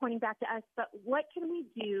fingers are pointing back to us. But what can we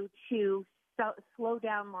do to slow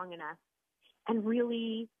down long enough and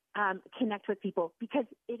really connect with people? Because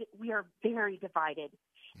we are very divided.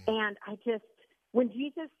 And when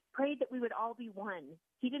Jesus prayed that we would all be one,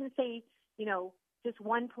 he didn't say, just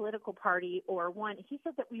one political party or one. He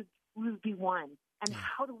said that we would be one. And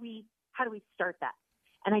how do we start that?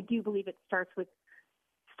 And I do believe it starts with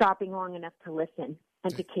stopping long enough to listen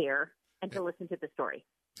and to care and to listen to the story.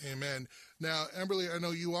 Amen. Now, Amberly, I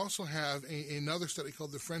know you also have another study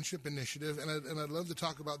called the Friendship Initiative, and I'd love to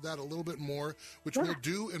talk about that a little bit more, which we'll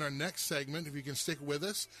do in our next segment, if you can stick with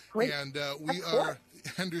us. Great. And we are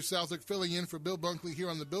Andrew Southwick filling in for Bill Bunkley here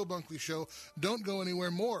on The Bill Bunkley Show. Don't go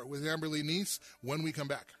anywhere. More with Amberly Neese when we come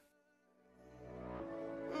back.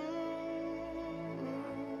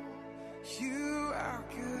 You are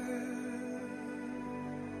good.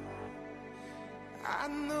 I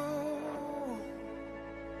know.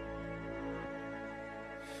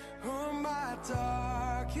 On my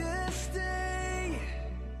darkest day.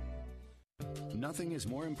 Nothing is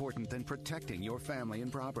more important than protecting your family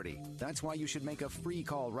and property. That's why you should make a free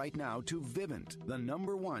call right now to Vivint, the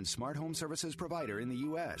 #1 smart home services provider in the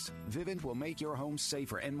U.S. Vivint will make your home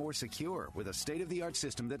safer and more secure with a state-of-the-art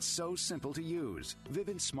system that's so simple to use.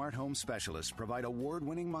 Vivint smart home specialists provide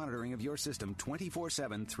award-winning monitoring of your system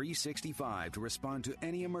 24/7, 365 to respond to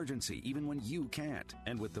any emergency, even when you can't.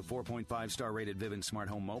 And with the 4.5-star rated Vivint smart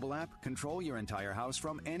home mobile app, control your entire house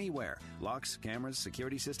from anywhere. Locks, cameras,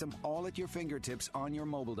 security system, all at your fingertips on your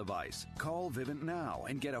mobile device. Call Vivint now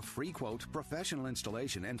and get a free quote, professional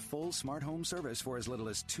installation, and full smart home service for as little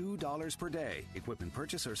as $2 per day. Equipment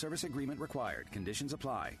purchase or service agreement required. Conditions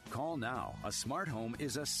apply. Call now. A smart home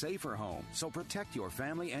is a safer home. So protect your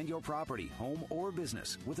family and your property, home or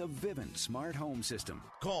business, with a Vivint smart home system.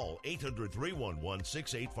 Call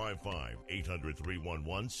 800-311-6855.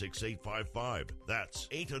 800-311-6855. That's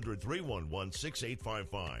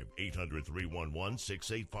 800-311-6855.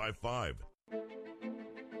 800-311-6855.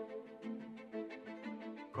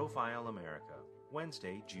 Profile America,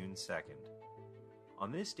 Wednesday, June 2nd.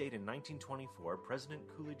 On this date in 1924, President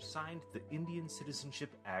Coolidge signed the Indian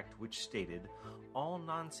Citizenship Act, which stated, "All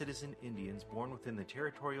non-citizen Indians born within the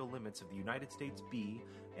territorial limits of the United States be,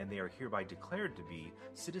 and they are hereby declared to be,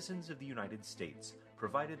 citizens of the United States,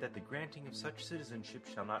 provided that the granting of such citizenship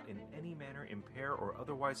shall not in any manner impair or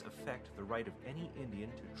otherwise affect the right of any Indian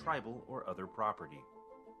to tribal or other property."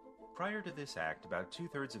 Prior to this act, about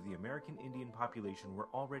two-thirds of the American Indian population were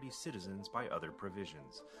already citizens by other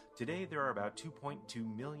provisions. Today, there are about 2.2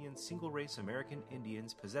 million single-race American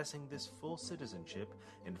Indians possessing this full citizenship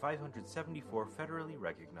and 574 federally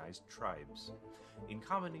recognized tribes. In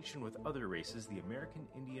combination with other races, the American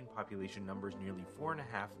Indian population numbers nearly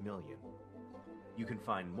 4.5 million. You can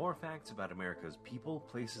find more facts about America's people,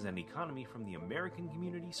 places, and economy from the American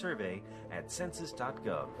Community Survey at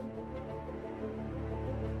census.gov.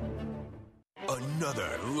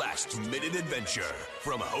 Another last-minute adventure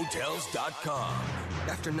from Hotels.com.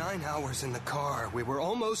 After 9 hours in the car, we were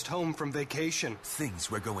almost home from vacation.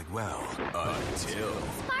 Things were going well until...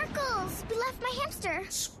 Sparkles! We left my hamster.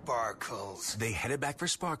 Sparkles. They headed back for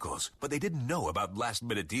Sparkles, but they didn't know about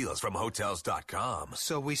last-minute deals from Hotels.com.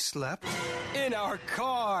 So we slept in our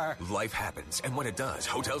car. Life happens, and when it does,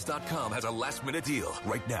 Hotels.com has a last-minute deal.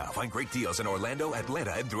 Right now, find great deals in Orlando,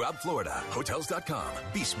 Atlanta, and throughout Florida. Hotels.com.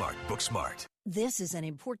 Be smart. Book smart. This is an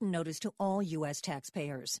important notice to all U.S.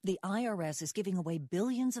 taxpayers. The IRS is giving away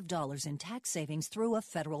billions of dollars in tax savings through a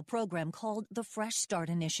federal program called the Fresh Start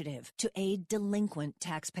Initiative to aid delinquent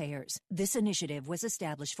taxpayers. This initiative was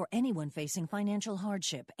established for anyone facing financial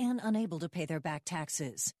hardship and unable to pay their back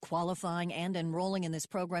taxes. Qualifying and enrolling in this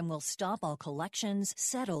program will stop all collections,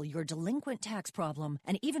 settle your delinquent tax problem,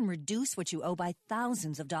 and even reduce what you owe by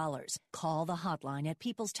thousands of dollars. Call the hotline at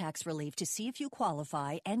People's Tax Relief to see if you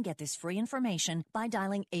qualify and get this free information by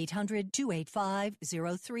dialing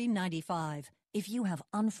 800-285-0395. If you have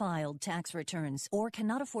unfiled tax returns or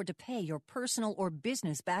cannot afford to pay your personal or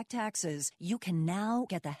business back taxes, you can now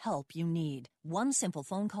get the help you need. One simple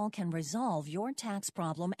phone call can resolve your tax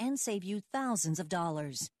problem and save you thousands of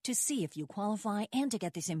dollars. To see if you qualify and to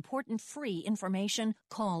get this important free information,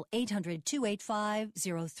 call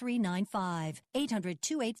 800-285-0395.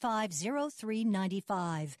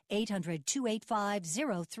 800-285-0395.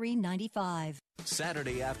 800-285-0395.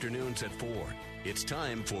 Saturday afternoons at 4. It's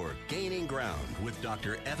time for Gaining Ground with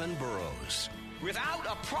Dr. Evan Burrows. Without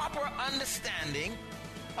a proper understanding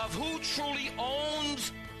of who truly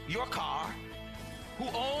owns your car, who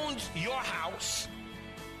owns your house,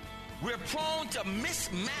 we're prone to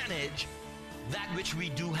mismanage that which we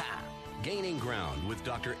do have. Gaining Ground with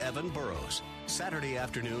Dr. Evan Burrows. Saturday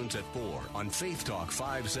afternoons at 4 on Faith Talk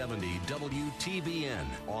 570 WTBN.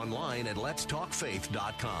 Online at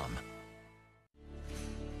letstalkfaith.com.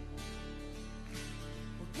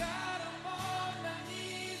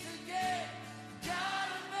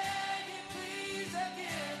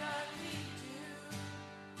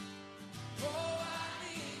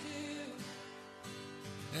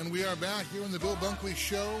 And we are back here on the Bill Bunkley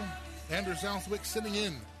Show. Andrew Southwick sitting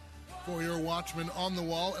in for your Watchman on the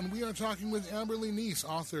Wall. And we are talking with Amberly Neese,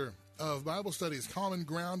 author of Bible Studies, Common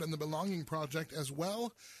Ground, and the Belonging Project, as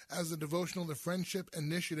well as the devotional The Friendship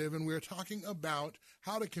Initiative. And we're talking about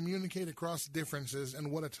how to communicate across differences and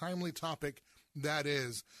what a timely topic that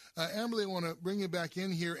is. Amberly, I want to bring you back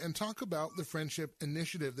in here and talk about the Friendship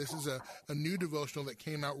Initiative. This is a new devotional that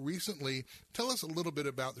came out recently. Tell us a little bit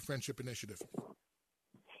about the Friendship Initiative.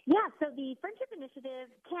 Yeah, so the Friendship Initiative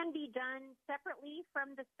can be done separately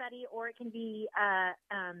from the study, or it can be, a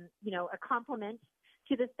complement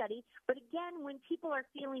to the study. But again, when people are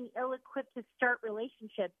feeling ill-equipped to start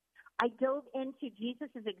relationships, I dove into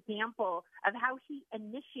Jesus' example of how he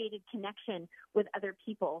initiated connection with other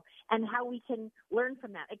people and how we can learn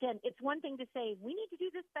from that. Again, it's one thing to say, we need to do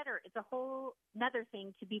this better. It's a whole another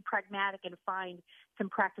thing to be pragmatic and find some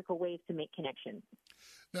practical ways to make connections.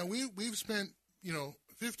 Now, we've spent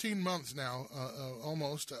 15 months now,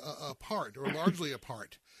 almost apart, or largely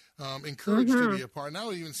apart, encouraged to be apart. And I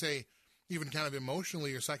would even say, even kind of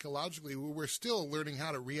emotionally or psychologically, we're still learning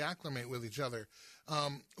how to reacclimate with each other.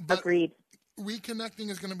 But Agreed. Reconnecting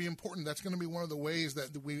is going to be important. That's going to be one of the ways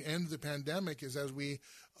that we end the pandemic, is as we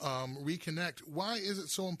reconnect. Why is it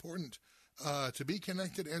so important to be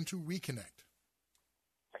connected and to reconnect?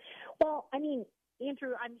 Well, I mean,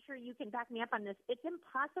 Andrew, I'm sure you can back me up on this. It's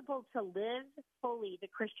impossible to live fully the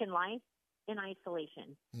Christian life in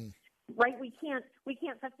isolation, right? We can't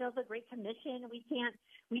fulfill the Great Commission. We can't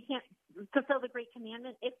fulfill the Great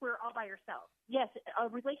Commandment if we're all by ourselves. Yes, a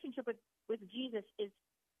relationship with Jesus is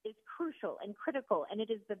crucial and critical, and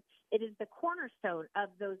it is the cornerstone of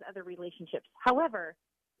those other relationships. However,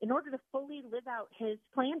 in order to fully live out his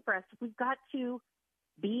plan for us, we've got to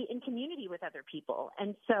be in community with other people.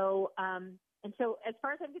 And so as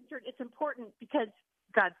far as I'm concerned, it's important because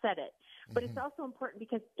God said it, but it's also important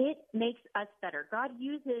because it makes us better. God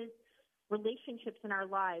uses relationships in our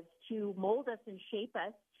lives to mold us and shape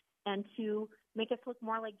us and to make us look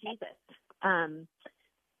more like Jesus.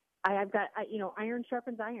 I've got, iron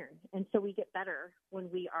sharpens iron. And so we get better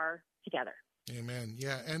when we are together. Amen.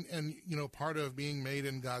 Yeah. And part of being made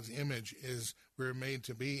in God's image is we're made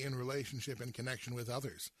to be in relationship and connection with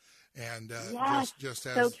others. And just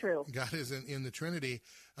as so true. God is in the Trinity,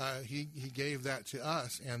 he gave that to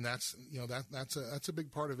us. And that's a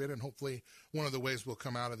big part of it. And hopefully one of the ways we'll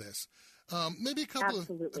come out of this. Maybe a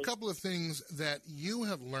couple of things that you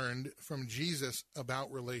have learned from Jesus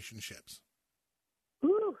about relationships.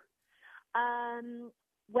 Ooh.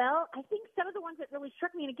 Well, I think some of the ones that really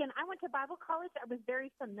struck me, and again, I went to Bible college. I was very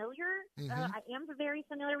familiar. I am very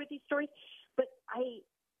familiar with these stories, but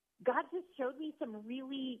God just showed me some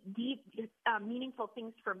really deep, meaningful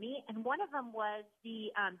things for me. And one of them was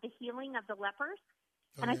the healing of the lepers.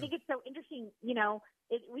 And I think it's so interesting,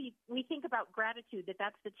 we think about gratitude,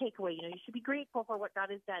 that's the takeaway. You should be grateful for what God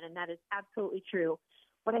has done, and that is absolutely true.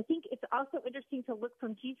 But I think it's also interesting to look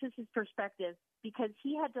from Jesus' perspective because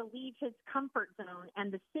he had to leave his comfort zone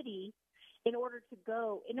and the city in order to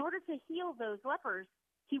heal those lepers.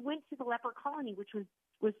 He went to the leper colony, which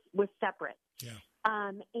was separate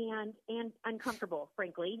and uncomfortable,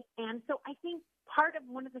 frankly. And so I think part of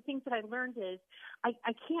one of the things that I learned is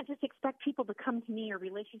I can't just expect people to come to me or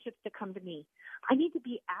relationships to come to me. I need to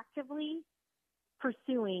be actively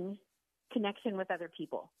pursuing connection with other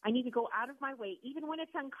people. I need to go out of my way, even when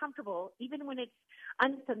it's uncomfortable, even when it's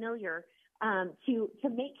unfamiliar, to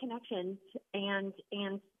make connections and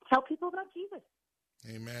tell people about Jesus.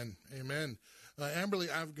 Amen. Amen. Amberly,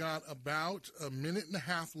 I've got about a minute and a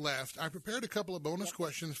half left. I prepared a couple of bonus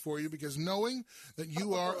questions for you because knowing that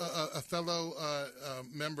you are a fellow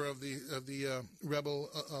member of the Rebel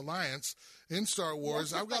Alliance in Star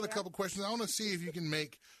Wars, I've got a couple questions. I want to see if you can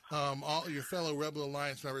make all your fellow Rebel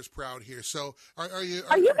Alliance members proud here. So, are you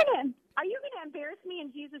going to embarrass me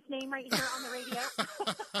in Jesus' name right here on the radio?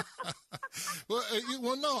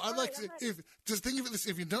 Well, no. I'd like to. Just think of it this: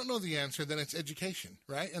 if you don't know the answer, then it's education,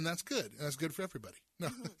 right? And that's good. And that's good for everybody. No.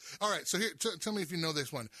 All right. So here, tell me if you know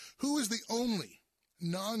this one. Who is the only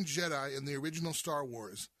non-Jedi in the original Star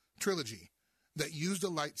Wars trilogy that used a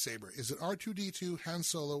lightsaber? Is it R2-D2, Han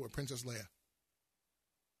Solo, or Princess Leia?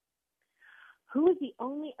 Who is the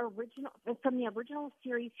only from the original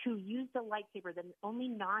series who used a lightsaber, the only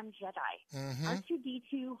non-Jedi?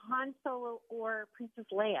 R2-D2, Han Solo, or Princess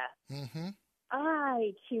Leia?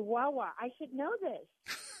 Chihuahua. I should know this.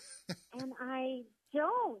 And I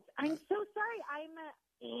don't. I'm so sorry.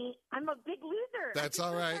 I'm a big loser. That's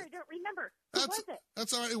all right. Sorry, I don't remember. Who was it?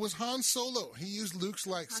 That's all right. It was Han Solo. He used Luke's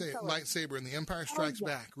lightsaber in The Empire Strikes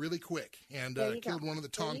Back really quick and killed one of the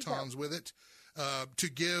Tauntauns with it. To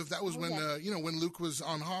give, that was when when Luke was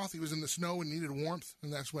on Hoth, he was in the snow and needed warmth,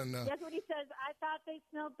 and that's when. That's what he says. I thought they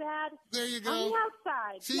smelled bad. There you go. On the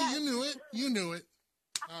outside. See, you knew it. You knew it.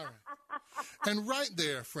 All right. And right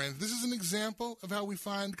there, friends, this is an example of how we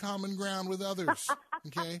find common ground with others.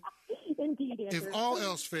 Okay. Indeed, Andrew. If all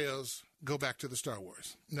else fails, go back to the Star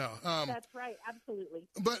Wars. No. That's right. Absolutely.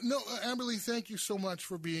 But no, Amberly, thank you so much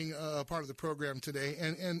for being a part of the program today.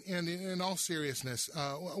 And in all seriousness,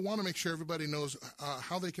 I want to make sure everybody knows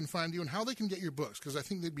how they can find you and how they can get your books, because I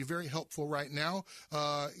think they'd be very helpful right now.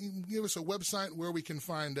 Give us a website where we can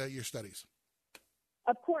find your studies.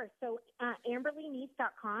 Of course. So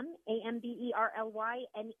AmberlyNeese.com,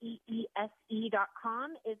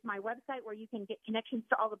 AmberlyNeese.com is my website where you can get connections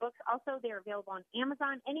to all the books. Also, they're available on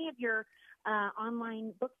Amazon, any of your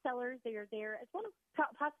online booksellers. They are there, as well as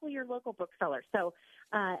possibly your local bookseller. So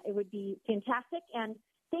it would be fantastic. And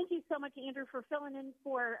thank you so much, Andrew, for filling in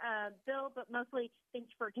for Bill, but mostly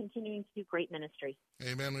thanks for continuing to do great ministry.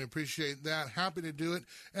 Amen. We appreciate that. Happy to do it.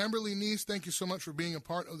 Amberly Neese, thank you so much for being a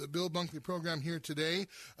part of the Bill Bunkley program here today.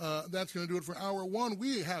 That's going to do it for Hour 1.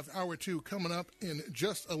 We have Hour 2 coming up in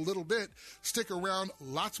just a little bit. Stick around.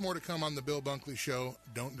 Lots more to come on the Bill Bunkley Show.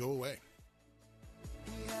 Don't go away.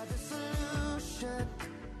 You had the solution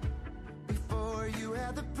before you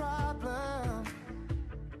had the problem.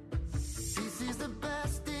 He sees the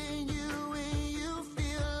best in you when you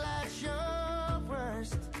feel like your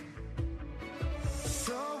worst.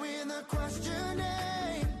 So in the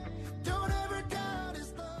questioning, don't ever doubt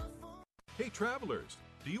his love for... Hey travelers,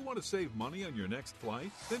 do you want to save money on your next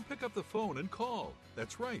flight? Then pick up the phone and call.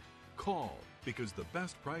 That's right, call, because the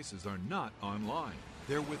best prices are not online.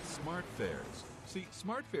 They're with SmartFares. See,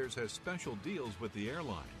 SmartFares has special deals with the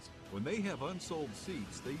airlines. When they have unsold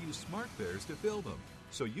seats, they use SmartFares to fill them.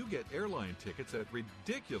 so you get airline tickets at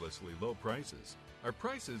ridiculously low prices. Our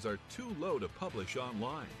prices are too low to publish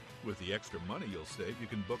online. With the extra money you'll save, you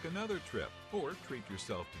can book another trip or treat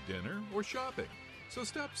yourself to dinner or shopping. So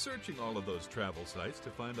stop searching all of those travel sites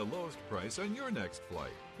to find the lowest price on your next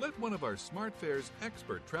flight. Let one of our SmartFares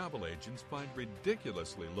expert travel agents find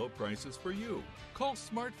ridiculously low prices for you. Call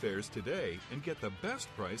SmartFares today and get the best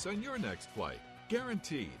price on your next flight.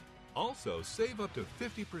 Guaranteed. Also, save up to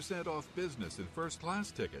 50% off business and first-class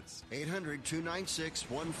tickets.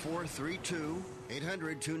 800-296-1432.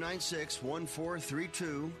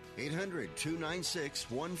 800-296-1432.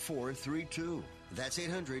 800-296-1432. That's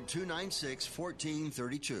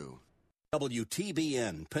 800-296-1432.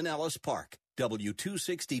 WTBN, Pinellas Park.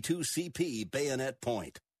 W262CP, Bayonet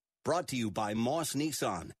Point. Brought to you by Moss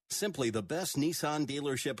Nissan. Simply the best Nissan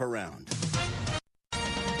dealership around.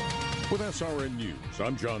 With SRN News,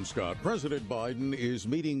 I'm John Scott. President Biden is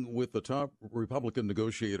meeting with the top Republican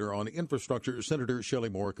negotiator on infrastructure, Senator Shelley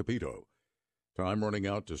Moore Capito. Time running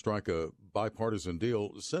out to strike a bipartisan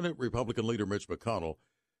deal. Senate Republican leader Mitch McConnell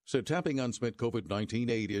said tapping unspent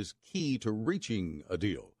COVID-19 aid is key to reaching a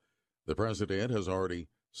deal. The president has already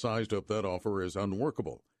sized up that offer as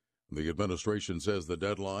unworkable. The administration says the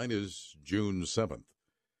deadline is June 7th.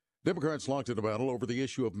 Democrats locked in a battle over the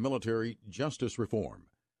issue of military justice reform.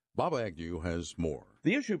 Bob Agnew has more.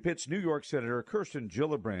 The issue pits New York Senator Kirsten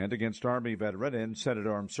Gillibrand against Army veteran and Senate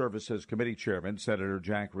Armed Services Committee Chairman Senator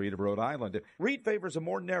Jack Reed of Rhode Island. Reed favors a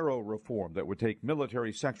more narrow reform that would take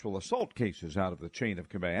military sexual assault cases out of the chain of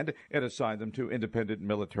command and assign them to independent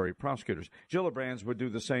military prosecutors. Gillibrand's would do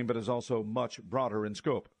the same, but is also much broader in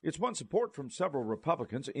scope. It's won support from several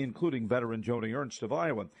Republicans, including veteran Joni Ernst of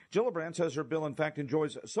Iowa. Gillibrand says her bill, in fact,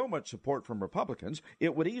 enjoys so much support from Republicans,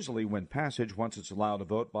 it would easily win passage once it's allowed a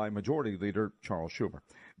vote by Majority Leader Charles Schumer.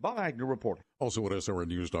 Bob Agnew reporting. Also at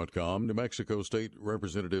SRNnews.com, New Mexico State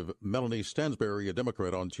Representative Melanie Stansberry, a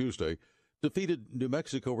Democrat, on Tuesday, defeated New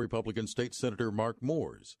Mexico Republican State Senator Mark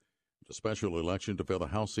Moores in a special election to fill the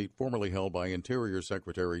House seat formerly held by Interior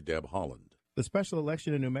Secretary Deb Haaland. The special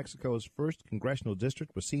election in New Mexico's 1st congressional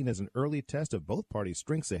district was seen as an early test of both parties'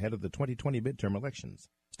 strengths ahead of the 2020 midterm elections.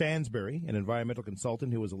 Stansberry, an environmental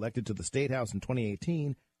consultant who was elected to the State House in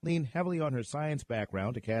 2018, leaned heavily on her science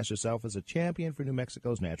background to cast herself as a champion for New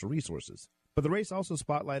Mexico's natural resources. But the race also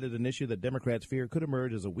spotlighted an issue that Democrats fear could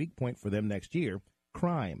emerge as a weak point for them next year: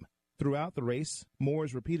 crime. Throughout the race,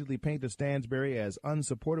 Moores repeatedly painted Stansberry as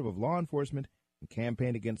unsupportive of law enforcement and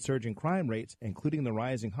campaigned against surging crime rates, including the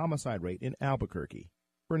rising homicide rate in Albuquerque.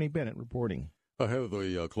 Bernie Bennett reporting. Ahead of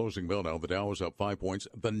the closing bell now, the Dow is up 5 points,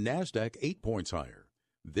 the NASDAQ 8 points higher.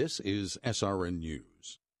 This is SRN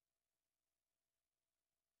News.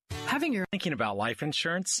 Having your thinking about life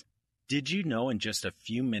insurance? Did you know in just a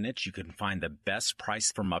few minutes you can find the best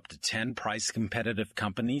price from up to 10 price competitive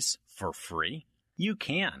companies for free? You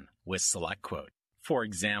can with SelectQuote. For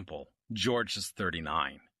example, George is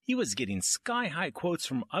 39. He was getting sky-high quotes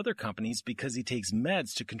from other companies because he takes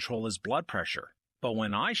meds to control his blood pressure. But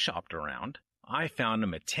when I shopped around, I found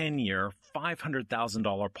him a 10-year,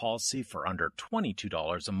 $500,000 policy for under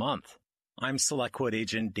 $22 a month. I'm SelectQuote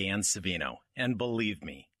agent Dan Savino, and believe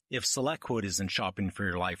me, if SelectQuote isn't shopping for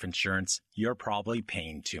your life insurance, you're probably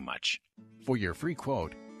paying too much. For your free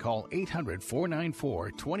quote, call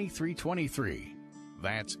 800-494-2323.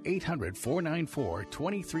 That's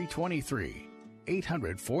 800-494-2323.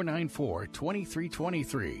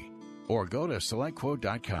 800-494-2323. Or go to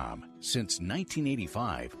SelectQuote.com. Since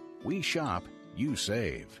 1985, we shop, you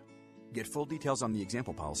save. Get full details on the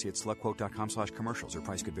example policy at SelectQuote.com/commercials. Or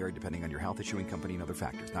price could vary depending on your health, issuing company, and other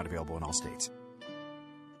factors. Not available in all states.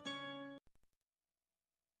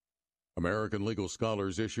 American legal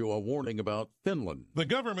scholars issue a warning about Finland. The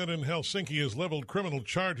government in Helsinki has leveled criminal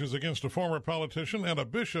charges against a former politician and a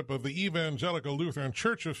bishop of the Evangelical Lutheran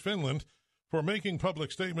Church of Finland for making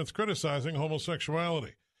public statements criticizing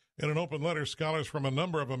homosexuality. In an open letter, scholars from a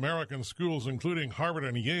number of American schools, including Harvard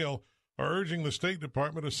and Yale, are urging the State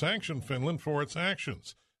Department to sanction Finland for its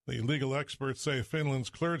actions. The legal experts say Finland's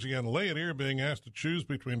clergy and laity are being asked to choose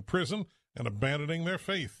between prison and abandoning their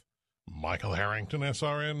faith. Michael Harrington,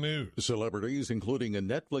 SRN News. Celebrities, including a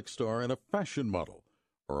Netflix star and a fashion model,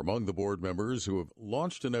 are among the board members who have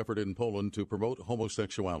launched an effort in Poland to promote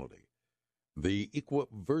homosexuality. The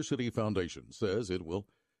Equiversity Foundation says it will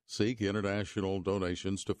seek international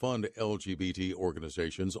donations to fund LGBT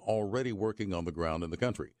organizations already working on the ground in the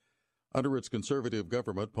country. Under its conservative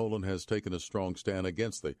government, Poland has taken a strong stand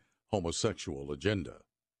against the homosexual agenda.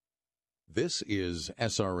 This is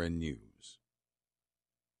SRN News.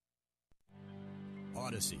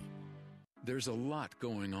 Odyssey. There's a lot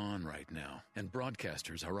going on right now, and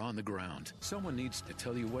broadcasters are on the ground. Someone needs to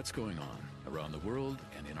tell you what's going on around the world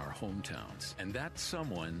and in our hometowns. And that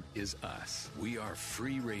someone is us. We are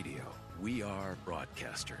free radio. We are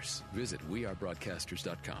broadcasters. Visit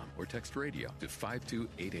wearebroadcasters.com or text radio to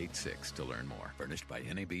 52886 to learn more. Furnished by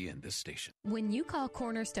NAB and this station. When you call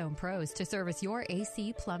Cornerstone Pros to service your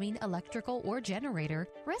AC, plumbing, electrical, or generator,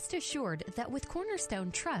 rest assured that with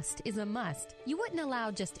Cornerstone, trust is a must. You wouldn't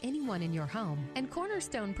allow just anyone in your home, and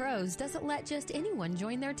Cornerstone Pros doesn't let just anyone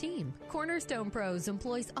join their team. Cornerstone Pros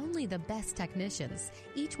employs only the best technicians.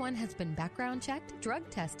 Each one has been background checked, drug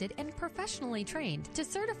tested, and professionally trained to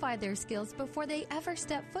certify their skills before they ever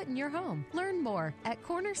step foot in your home. Learn more at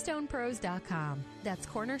cornerstonepros.com. That's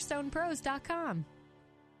cornerstonepros.com.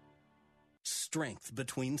 Strength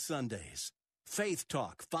between Sundays. Faith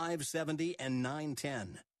Talk 570 and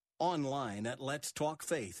 910. Online at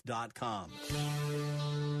letstalkfaith.com.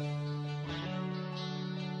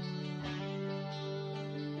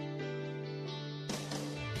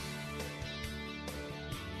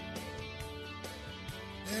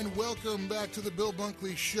 And welcome back to the Bill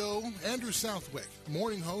Bunkley Show. Andrew Southwick,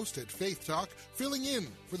 morning host at Faith Talk, filling in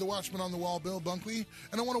for the Watchman on the Wall, Bill Bunkley.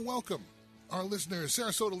 And I want to welcome our listeners,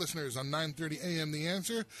 Sarasota listeners on 930 AM The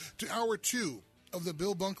Answer, to Hour 2 of the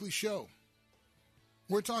Bill Bunkley Show.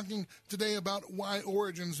 We're talking today about why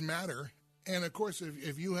origins matter. And, of course,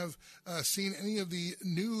 if you have seen any of the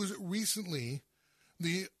news recently,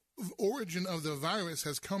 the origin of the virus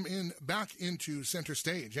has come back into center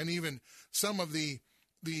stage. And even some of the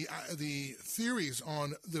theories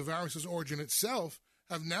on the virus's origin itself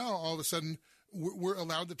have now all of a sudden we're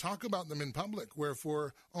allowed to talk about them in public, where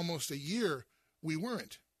for almost a year we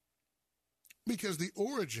weren't, because the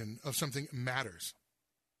origin of something matters.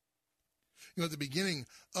 You know, at the beginning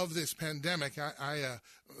of this pandemic,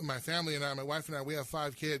 my family and I, my wife and I, we have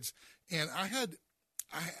 5 kids, and I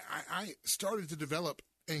started to develop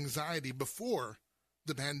anxiety before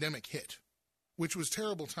the pandemic hit, which was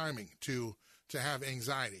terrible timing to have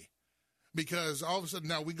anxiety, because all of a sudden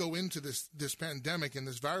now we go into this pandemic and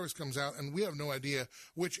this virus comes out and we have no idea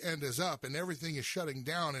which end is up, and everything is shutting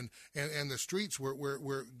down, and the streets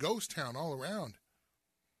were ghost town all around.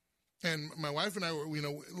 And my wife and I were,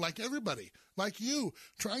 like everybody, like you,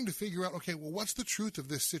 trying to figure out, okay, well, what's the truth of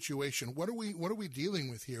this situation? What are we dealing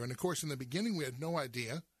with here? And of course, in the beginning, we had no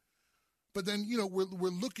idea. But then, we're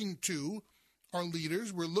looking to our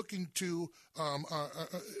leaders, we're looking to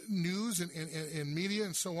news and media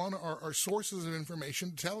and so on, our sources of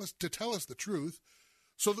information to tell us the truth,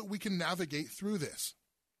 so that we can navigate through this.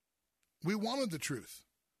 We wanted the truth.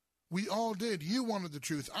 We all did. You wanted the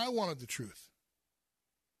truth. I wanted the truth.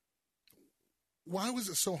 Why was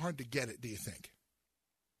it so hard to get it, do you think?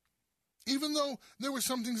 Even though there were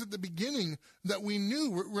some things at the beginning that we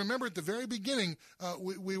knew. Remember, at the very beginning,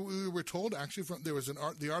 we were told, actually, there was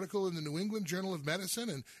the article in the New England Journal of Medicine,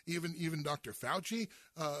 and even Dr. Fauci,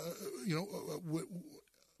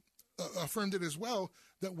 affirmed it as well,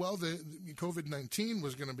 that, the COVID-19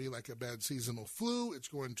 was going to be like a bad seasonal flu. It's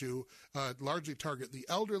going to largely target the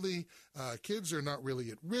elderly. Kids are not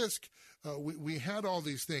really at risk. We had all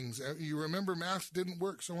these things. You remember masks didn't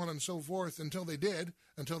work, so on and so forth, until they did,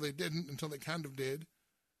 until they didn't, until they kind of did.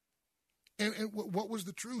 And what was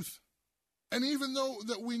the truth? And even though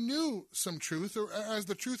that we knew some truth, or as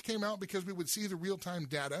the truth came out, because we would see the real-time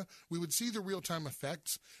data, we would see the real-time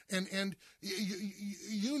effects, and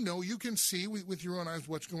you can see with your own eyes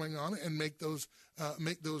what's going on and make those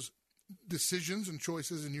decisions and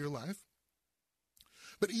choices in your life.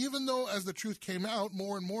 But even though as the truth came out,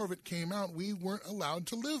 more and more of it came out, we weren't allowed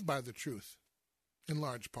to live by the truth, in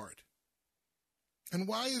large part. And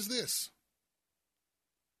why is this?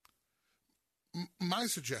 My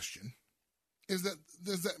suggestion is that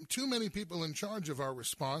there's too many people in charge of our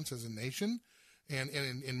response as a nation, and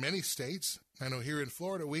in many states. I know here in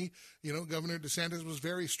Florida, Governor DeSantis was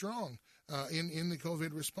very strong in the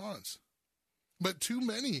COVID response. But too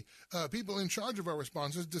many people in charge of our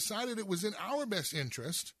responses decided it was in our best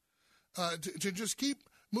interest to just keep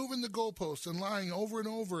moving the goalposts and lying over and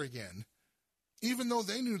over again, even though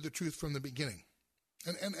they knew the truth from the beginning.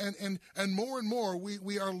 And more and more,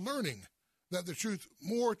 we are learning that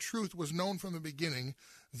more truth was known from the beginning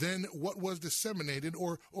than what was disseminated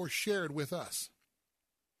or shared with us.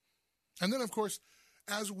 And then, of course,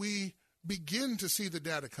 as we begin to see the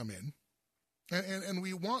data come in, and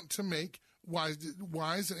we want to make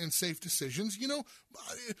wise and safe decisions,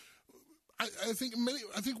 I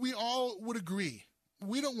think we all would agree.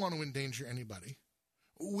 We don't want to endanger anybody.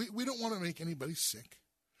 We don't want to make anybody sick.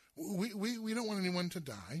 We don't want anyone to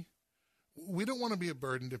die. We don't want to be a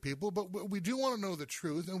burden to people, but we do want to know the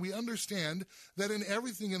truth, and we understand that in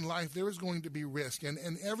everything in life there is going to be risk, and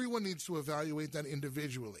everyone needs to evaluate that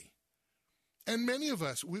individually. And many of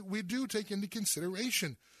us, we do take into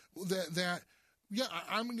consideration that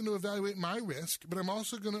I'm going to evaluate my risk, but I'm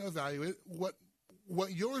also going to evaluate what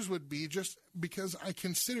yours would be just because I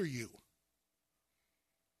consider you.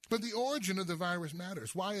 But the origin of the virus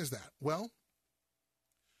matters. Why is that? Well,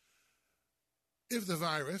 if the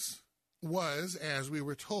virus was, as we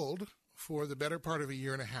were told for the better part of a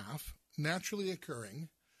year and a half, naturally occurring,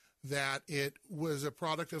 that it was a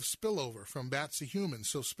product of spillover from bats to humans.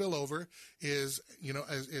 So spillover is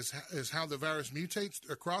how the virus mutates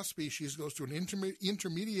across species, goes to an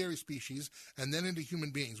intermediary species, and then into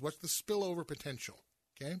human beings. What's the spillover potential?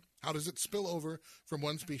 Okay? How does it spill over from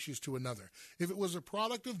one species to another? If it was a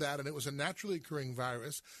product of that and it was a naturally occurring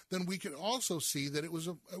virus, then we could also see that it was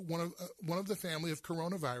one of the family of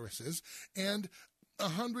coronaviruses, and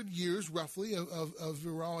 100 years roughly of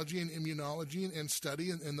virology and immunology and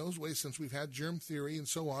study in those ways, since we've had germ theory and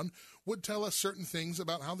so on, would tell us certain things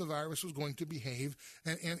about how the virus was going to behave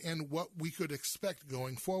and what we could expect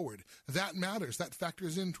going forward. That matters. That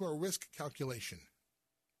factors into our risk calculation.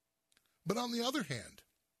 But on the other hand,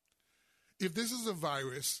 if this is a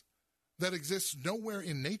virus that exists nowhere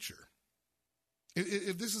in nature,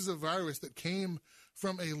 if this is a virus that came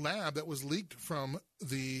from a lab that was leaked from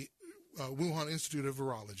the Wuhan Institute of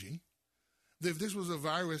Virology, if this was a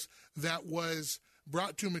virus that was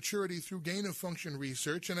brought to maturity through gain-of-function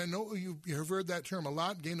research, and I know you've heard that term a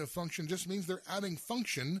lot, gain-of-function just means they're adding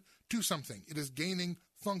function to something. It is gaining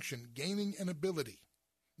function, gaining an ability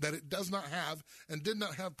that it does not have and did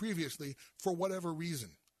not have previously for whatever reason.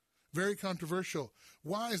 Very controversial.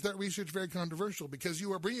 Why is that research very controversial? Because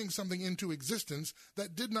you are bringing something into existence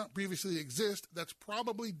that did not previously exist that's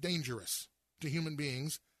probably dangerous to human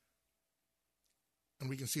beings. And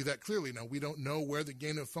we can see that clearly now. We don't know where the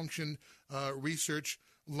gain-of-function research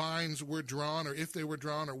lines were drawn, or if they were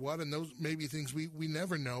drawn, or what, and those may be things we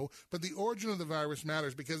never know. But the origin of the virus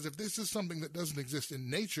matters, because if this is something that doesn't exist in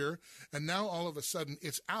nature, and now all of a sudden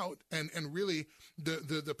it's out, and really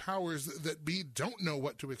the powers that be don't know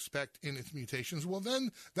what to expect in its mutations, well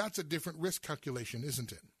then that's a different risk calculation,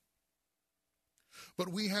 isn't it? But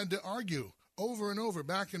we had to argue over and over,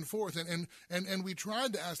 back and forth, and we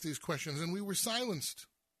tried to ask these questions, and we were silenced.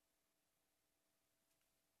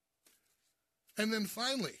 And then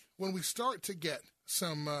finally, when we start to get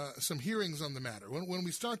some hearings on the matter, when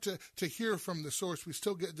we start to hear from the source, we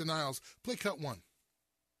still get denials. Play cut one.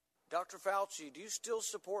 Dr. Fauci, do you still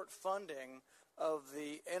support funding of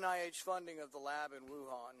the NIH funding of the lab in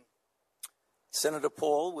Wuhan? Senator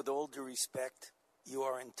Paul, with all due respect, you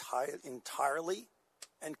are entirely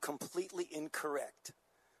and completely incorrect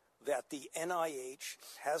that the NIH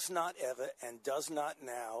has not ever and does not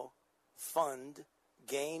now fund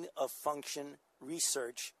gain-of-function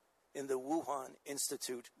research in the Wuhan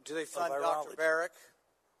Institute of Virology. Do they fund Dr. Barrick?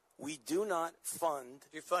 We do not fund.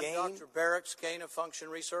 Do you fund Dr. Barrick's gain-of-function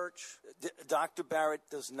research? Dr. Barrett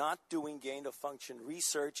does not doing gain-of-function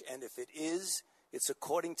research, and if it is, it's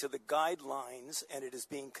according to the guidelines, and it is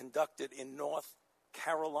being conducted in North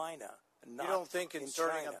Carolina, not you don't think in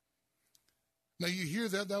inserting China. Now you hear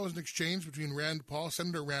that was an exchange between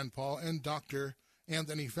Senator Rand Paul, and Dr.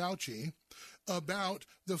 Anthony Fauci about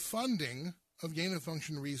the funding of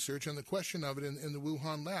gain-of-function research and the question of it in the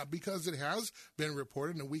Wuhan lab, because it has been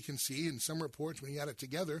reported, and we can see in some reports when you add it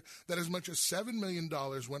together, that as much as $7 million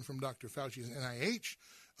went from Dr. Fauci's NIH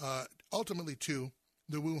ultimately to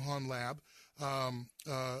the Wuhan lab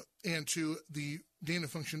and to the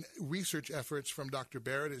gain-of-function research efforts from Dr.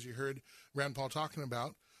 Barrett, as you heard Rand Paul talking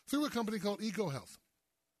about, through a company called EcoHealth.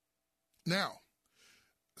 Now,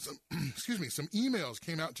 some emails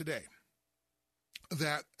came out today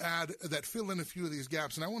that fill in a few of these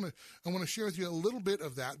gaps, and I want to share with you a little bit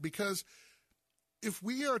of that, because if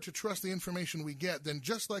we are to trust the information we get, then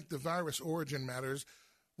just like the virus origin matters,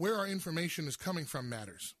 where our information is coming from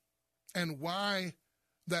matters, and why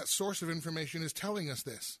that source of information is telling us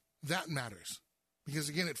this, that matters, because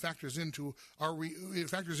again it factors into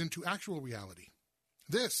actual reality.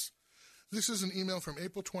 This is an email from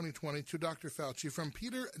April 2020 to Dr. Fauci from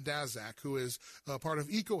Peter Daszak, who is part of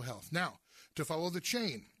EcoHealth. Now, to follow the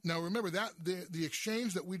chain. Now, remember that the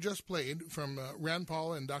exchange that we just played from Rand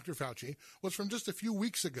Paul and Dr. Fauci was from just a few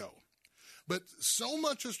weeks ago. But so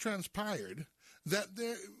much has transpired that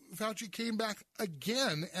Fauci came back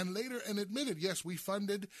again and later and admitted, yes, we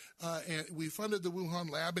funded the Wuhan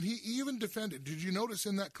lab, and he even defended. Did you notice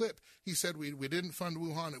in that clip? He said we didn't fund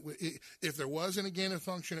Wuhan. If there was any gain of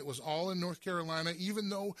function, it was all in North Carolina. Even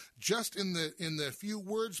though just in the few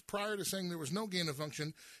words prior to saying there was no gain of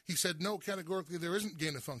function, he said no, categorically there isn't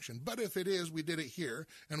gain of function. But if it is, we did it here,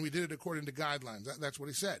 and we did it according to guidelines. That's what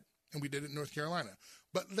he said. And we did it in North Carolina.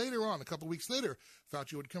 But later on, a couple of weeks later,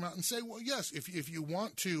 Fauci would come out and say, well, yes, if you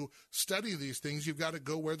want to study these things, you've got to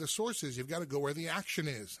go where the source is. You've got to go where the action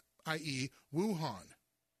is, i.e. Wuhan.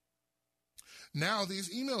 Now these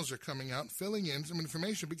emails are coming out, filling in some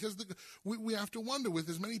information, because we have to wonder, with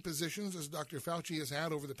as many positions as Dr. Fauci has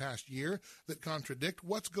had over the past year that contradict,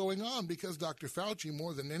 what's going on, because Dr. Fauci,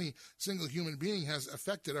 more than any single human being, has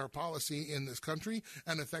affected our policy in this country,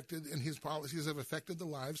 and his policies have affected the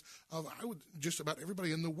lives of just about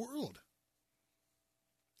everybody in the world,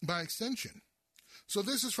 by extension. So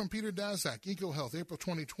this is from Peter Daszak, EcoHealth, April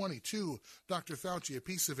 2022. Dr. Fauci, a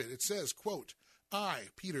piece of it. It says, quote, I,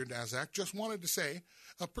 Peter Daszak, just wanted to say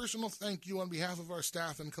a personal thank you on behalf of our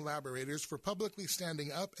staff and collaborators for publicly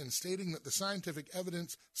standing up and stating that the scientific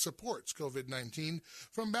evidence supports COVID-19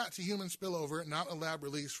 from bat to human spillover, not a lab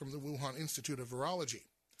release from the Wuhan Institute of Virology.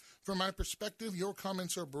 From my perspective, your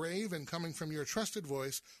comments are brave, and coming from your trusted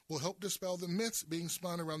voice will help dispel the myths being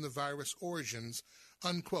spun around the virus origins,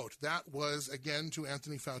 unquote. That was, again, to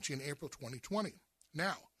Anthony Fauci in April 2020.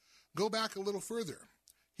 Now, go back a little further.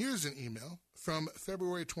 Here's an email from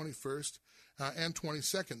February 21st and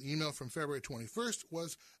 22nd. The email from February 21st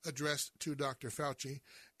was addressed to Dr. Fauci,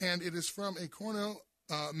 and it is from a Cornell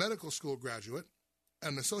Medical School graduate,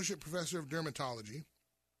 an associate professor of dermatology.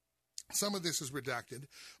 Some of this is redacted,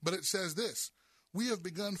 but it says this. We have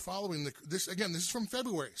begun following this. Again, this is from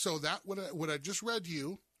February. So that what I just read to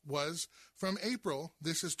you was from April.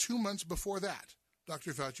 This is 2 months before that.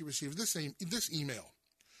 Dr. Fauci received this email.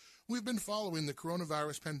 We've been following the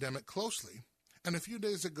coronavirus pandemic closely, and a few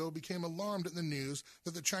days ago became alarmed at the news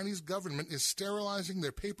that the Chinese government is sterilizing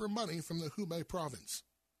their paper money from the Hubei province.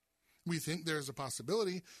 We think there is a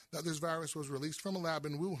possibility that this virus was released from a lab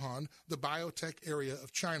in Wuhan, the biotech area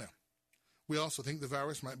of China. We also think the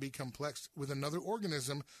virus might be complexed with another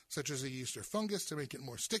organism, such as a yeast or fungus, to make it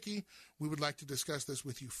more sticky. We would like to discuss this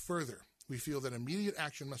with you further. We feel that immediate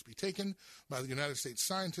action must be taken by the United States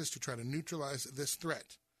scientists to try to neutralize this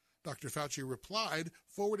threat. Dr. Fauci replied,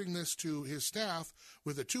 forwarding this to his staff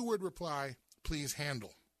with a 2-word reply, please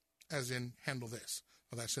handle, as in handle this.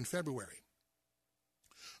 Well, that's in February.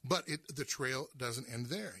 But the trail doesn't end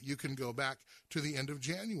there. You can go back to the end of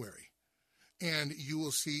January, and you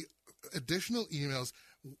will see additional emails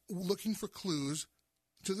looking for clues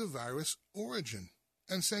to the virus origin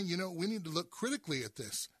and saying, we need to look critically at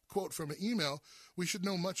this. Quote from an email, we should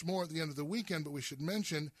know much more at the end of the weekend, but we should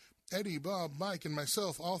mention Eddie, Bob, Mike, and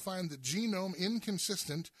myself all find the genome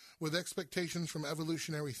inconsistent with expectations from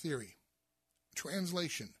evolutionary theory.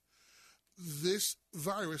 Translation. This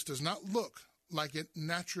virus does not look like it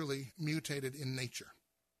naturally mutated in nature.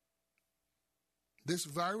 This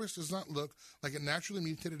virus does not look like it naturally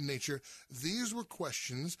mutated in nature. These were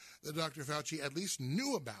questions that Dr. Fauci at least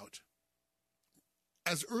knew about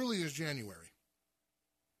as early as January.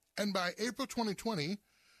 And by April 2020,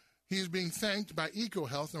 he is being thanked by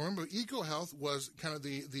EcoHealth. Now remember, EcoHealth was kind of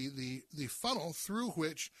the funnel through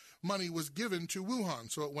which money was given to Wuhan.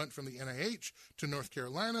 So it went from the NIH to North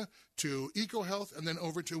Carolina to EcoHealth and then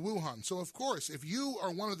over to Wuhan. So of course, if you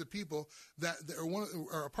are one of the people that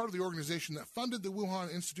are a part of the organization that funded the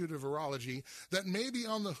Wuhan Institute of Virology, that may be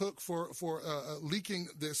on the hook for leaking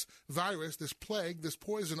this virus, this plague, this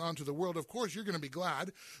poison onto the world, of course you're going to be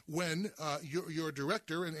glad when your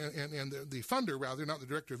director and the funder, rather, not the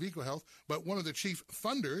director of EcoHealth, but one of the chief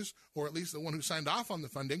funders, or at least the one who signed off on the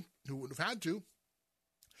funding, who would have had to,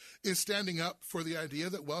 is standing up for the idea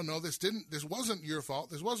that, well, no, this wasn't your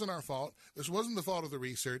fault, this wasn't our fault, this wasn't the fault of the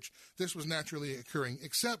research, this was naturally occurring,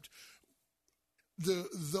 except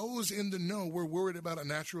those in the know were worried about a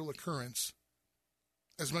natural occurrence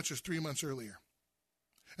as much as 3 months earlier.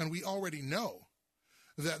 And we already know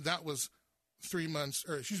that was 2 months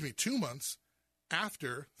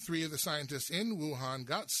after 3 of the scientists in Wuhan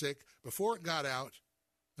got sick, before it got out,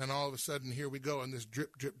 and all of a sudden, here we go, and this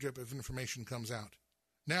drip, drip, drip of information comes out.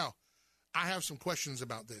 Now, I have some questions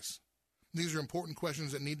about this. These are important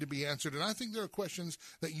questions that need to be answered, and I think there are questions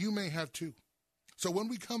that you may have too. So when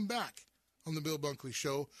we come back on the Bill Bunkley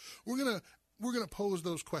Show, we're going to we're going to pose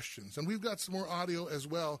those questions. And we've got some more audio as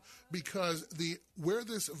well, because where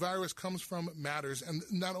this virus comes from matters, and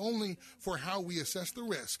not only for how we assess the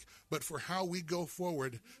risk, but for how we go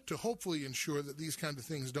forward to hopefully ensure that these kind of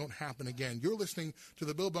things don't happen again. You're listening to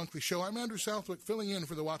The Bill Bunkley Show. I'm Andrew Southwick, filling in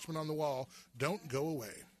for the Watchman on the Wall. Don't go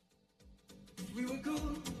away. We were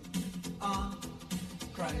good on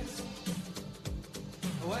Christ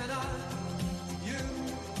when you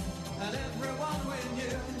and everyone we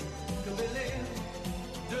knew could believe,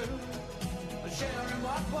 do, and share in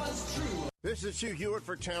what was true. This is Hugh Hewitt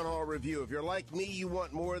for Town Hall Review. If you're like me, you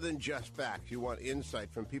want more than just facts. You want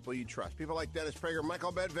insight from people you trust. People like Dennis Prager,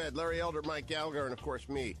 Michael Bedved, Larry Elder, Mike Gallagher, and of course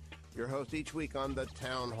me, your host each week on the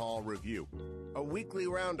Town Hall Review, a weekly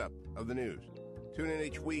roundup of the news. Tune in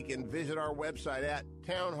each week and visit our website at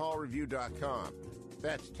townhallreview.com.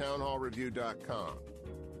 That's townhallreview.com.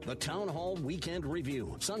 The Town Hall Weekend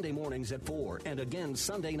Review, Sunday mornings at 4 and again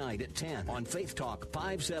Sunday night at 10 on Faith Talk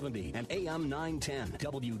 570 and AM 910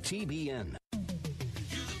 WTBN.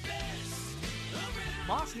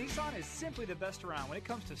 Moss Nissan is simply the best around when it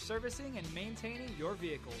comes to servicing and maintaining your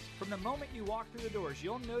vehicles. From the moment you walk through the doors,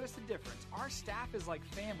 you'll notice the difference. Our staff is like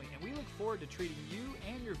family, and we look forward to treating you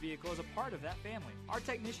and your vehicle as a part of that family. Our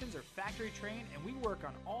technicians are factory trained, and we work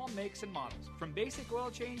on all makes and models. From basic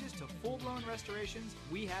oil changes to full-blown restorations,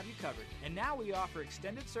 we have you covered. And now we offer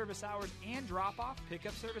extended service hours and drop-off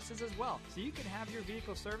pickup services as well, so you can have your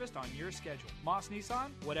vehicle serviced on your schedule. Moss Nissan,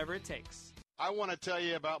 whatever it takes. I want to tell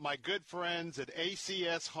you about my good friends at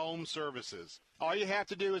ACS Home Services. All you have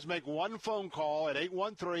to do is make one phone call at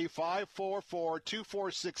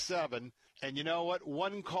 813-544-2467, and you know what?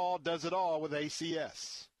 One call does it all with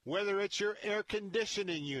ACS. Whether it's your air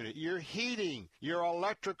conditioning unit, your heating, your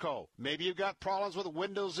electrical, maybe you've got problems with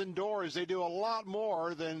windows and doors. They do a lot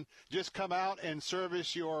more than just come out and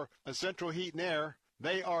service your central heat and air.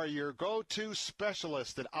 They are your go-to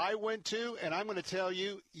specialist that I went to, and I'm going to tell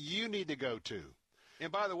you, you need to go to.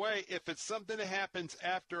 And by the way, if it's something that happens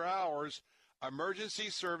after hours, emergency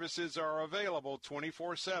services are available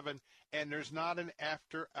 24/7, and there's not an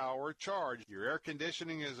after-hour charge. Your air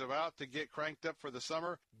conditioning is about to get cranked up for the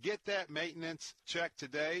summer. Get that maintenance check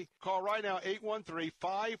today. Call right now,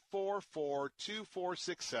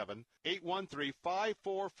 813-544-2467,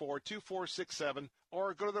 813-544-2467,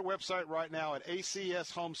 or go to their website right now at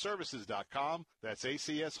acshomeservices.com. That's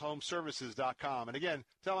acshomeservices.com. And again,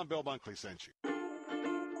 tell them Bill Bunkley sent you.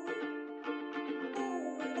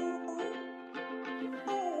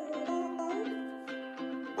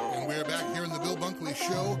 And we're back here in the Bill Bunkley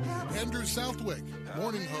Show. Andrew Southwick,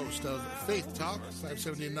 morning host of Faith Talk,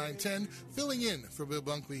 570 and 910, filling in for Bill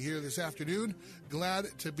Bunkley here this afternoon.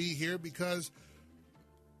 Glad to be here because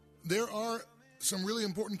there are some really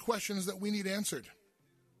important questions that we need answered.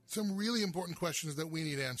 Some really important questions that we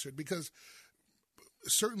need answered, because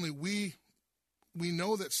certainly we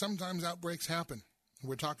know that sometimes outbreaks happen.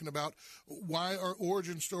 We're talking about why our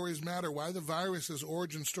origin stories matter, why the virus's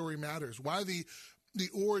origin story matters, why the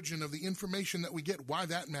origin of the information that we get, why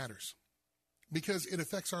that matters. Because it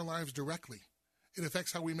affects our lives directly. It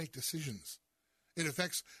affects how we make decisions. It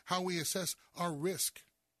affects how we assess our risk.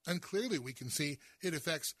 And clearly we can see it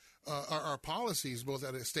affects our policies both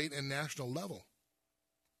at a state and national level.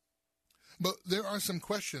 But there are some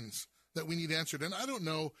questions that we need answered, and I don't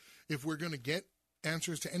know if we're going to get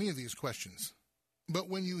answers to any of these questions. But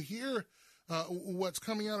when you hear what's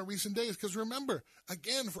coming out of recent days, because remember,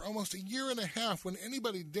 again, for almost a year and a half, when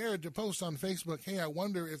anybody dared to post on Facebook, hey, I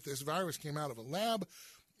wonder if this virus came out of a lab,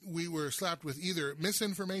 we were slapped with either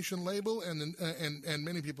misinformation label, and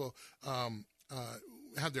many people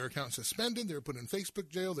had their account suspended, they were put in Facebook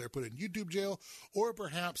jail, they were put in YouTube jail, or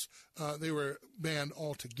perhaps they were banned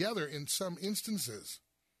altogether in some instances.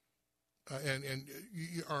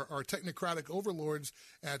 Our technocratic overlords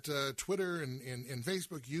at Twitter and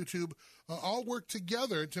Facebook, YouTube, all work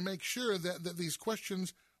together to make sure that these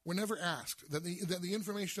questions were never asked, that the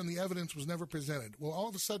information and the evidence was never presented. Well, all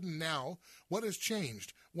of a sudden now, what has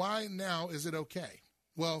changed? Why now is it okay?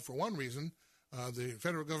 Well, for one reason, the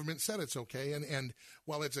federal government said it's okay, and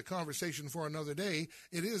while it's a conversation for another day,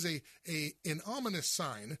 it is an ominous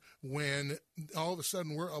sign when all of a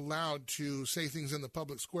sudden we're allowed to say things in the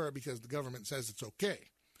public square because the government says it's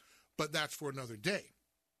okay. But that's for another day.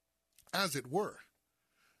 As it were,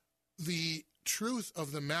 the truth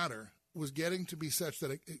of the matter was getting to be such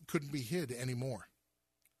that it couldn't be hid anymore.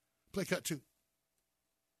 Play cut 2.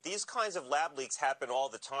 These kinds of lab leaks happen all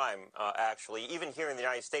the time, actually. Even here in the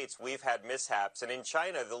United States, we've had mishaps. And in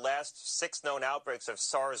China, the last 6 known outbreaks of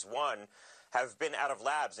SARS-1 have been out of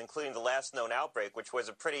labs, including the last known outbreak, which was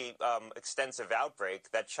a pretty extensive outbreak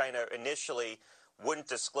that China initially wouldn't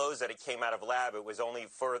disclose that it came out of a lab. It was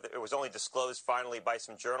only disclosed finally by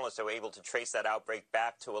some journalists that were able to trace that outbreak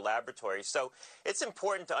back to a laboratory. So it's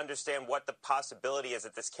important to understand what the possibility is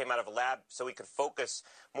that this came out of a lab, so we could focus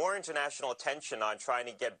more international attention on trying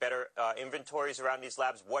to get better inventories around these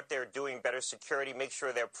labs, what they're doing, better security, make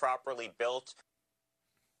sure they're properly built.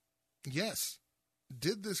 Yes.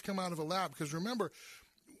 Did this come out of a lab? Because remember,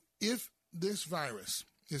 if this virus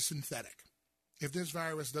is synthetic, if this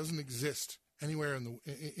virus doesn't exist anywhere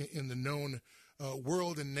in the known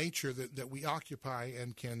world and nature that we occupy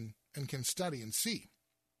and can study and see,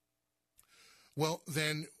 well,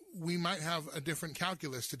 then we might have a different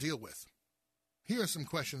calculus to deal with. Here are some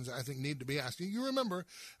questions I think need to be asked. You remember,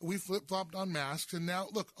 we flip-flopped on masks, and now,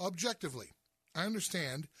 look, objectively, I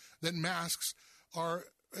understand that masks are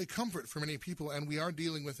a comfort for many people, and we are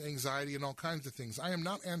dealing with anxiety and all kinds of things. I am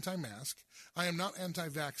not anti-mask. I am not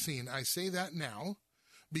anti-vaccine. I say that now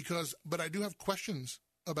but I do have questions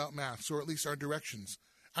about masks, or at least our directions.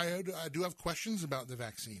 I do have questions about the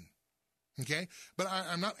vaccine. Okay? But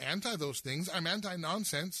I'm not anti those things. I'm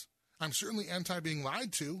anti-nonsense. I'm certainly anti-being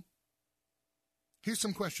lied to. Here's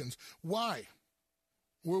some questions. Why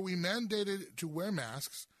were we mandated to wear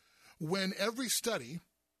masks when every study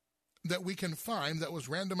that we can find that was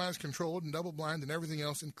randomized, controlled, and double-blind and everything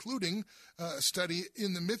else, including a study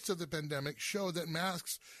in the midst of the pandemic, showed that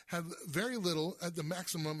masks had very little, at the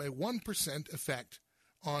maximum, a 1% effect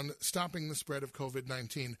on stopping the spread of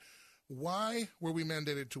COVID-19. Why were we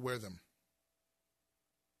mandated to wear them?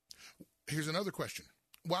 Here's another question.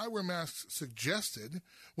 Why were masks suggested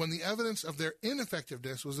when the evidence of their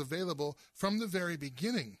ineffectiveness was available from the very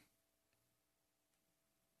beginning?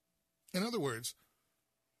 In other words,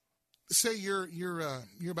 say you're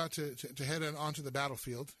about to head onto the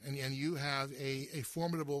battlefield, and you have a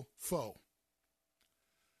formidable foe,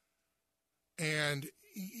 and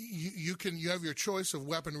you have your choice of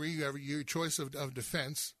weaponry, you have your choice of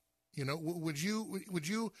defense. You know, would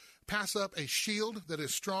you pass up a shield that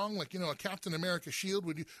is strong, like, a Captain America shield?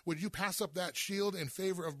 Would you pass up that shield in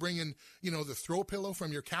favor of bringing, the throw pillow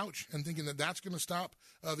from your couch and thinking that that's going to stop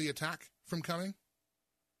the attack from coming?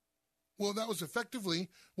 Well, that was effectively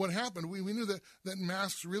what happened. We knew that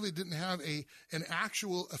masks really didn't have an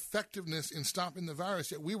actual effectiveness in stopping the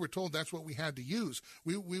virus, yet we were told that's what we had to use.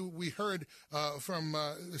 We heard from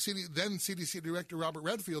then CDC Director Robert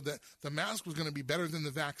Redfield that the mask was going to be better than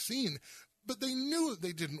the vaccine, but they knew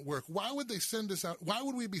they didn't work. Why would they send us out? Why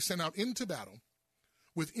would we be sent out into battle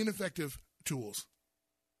with ineffective tools?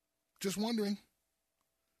 Just wondering.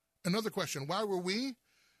 Another question, why were we,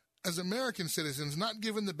 as American citizens, not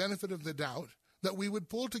given the benefit of the doubt that we would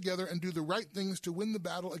pull together and do the right things to win the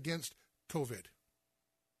battle against COVID?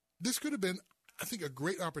 This could have been, I think, a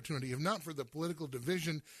great opportunity, if not for the political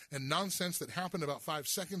division and nonsense that happened about 5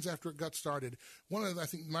 seconds after it got started. One of, I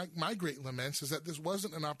think, my great laments is that this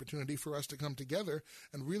wasn't an opportunity for us to come together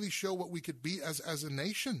and really show what we could be as a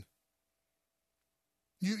nation.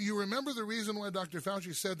 You remember the reason why Dr.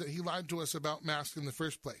 Fauci said that he lied to us about masks in the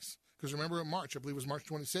first place? Because remember in March, I believe it was March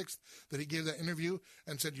 26th, that he gave that interview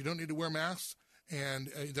and said you don't need to wear masks, and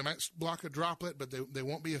they might block a droplet, but they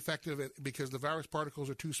won't be effective because the virus particles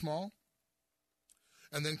are too small.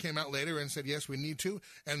 And then came out later and said, yes, we need to.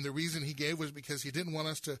 And the reason he gave was because he didn't want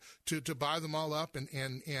us to buy them all up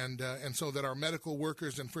and so that our medical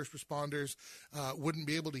workers and first responders wouldn't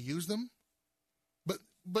be able to use them.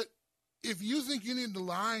 But if you think you need to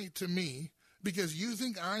lie to me because you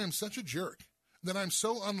think I am such a jerk, that I'm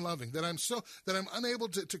so unloving, that I'm unable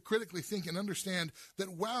to critically think and understand that,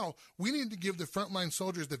 wow, we need to give the frontline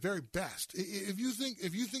soldiers the very best. If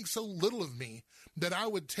you think so little of me that I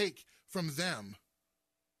would take from them.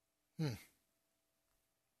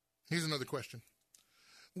 Here's another question.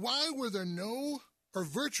 Why were there no, or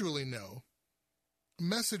virtually no,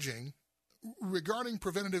 messaging regarding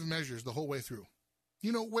preventative measures the whole way through?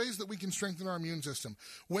 Ways that we can strengthen our immune system,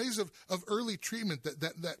 ways of early treatment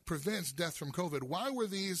that prevents death from COVID. Why were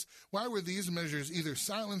these measures either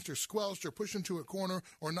silenced or squelched or pushed into a corner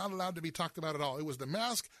or not allowed to be talked about at all? It was the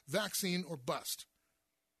mask, vaccine, or bust.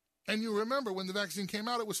 And you remember when the vaccine came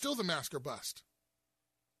out, it was still the mask or bust.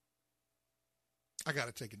 I got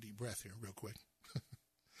to take a deep breath here real quick.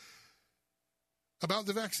 About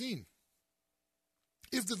the vaccine.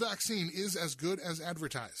 If the vaccine is as good as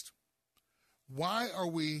advertised, why are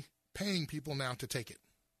we paying people now to take it?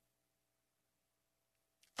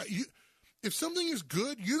 If something is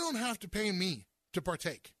good, you don't have to pay me to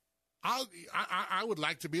partake. I would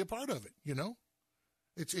like to be a part of it.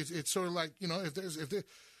 It's sort of like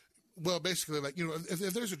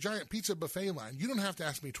if there's a giant pizza buffet line, you don't have to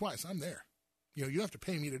ask me twice. I'm there. You don't have to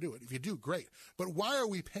pay me to do it. If you do, great. But why are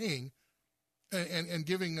we paying and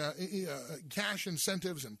giving cash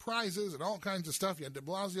incentives and prizes and all kinds of stuff. You had de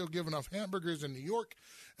Blasio giving off hamburgers in New York.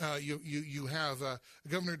 You have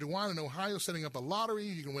Governor DeWine in Ohio setting up a lottery.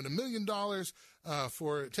 You can win $1 million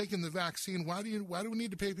for taking the vaccine. Why do we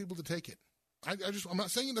need to pay people to take it? I'm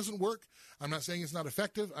not saying it doesn't work. I'm not saying it's not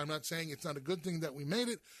effective. I'm not saying it's not a good thing that we made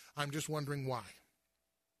it. I'm just wondering why.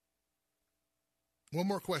 One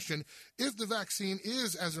more question. If the vaccine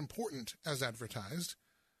is as important as advertised,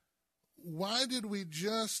 why did we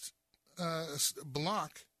just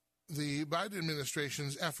block the Biden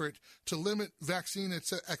administration's effort to limit vaccine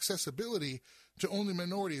accessibility to only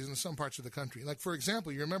minorities in some parts of the country? Like, for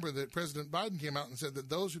example, you remember that President Biden came out and said that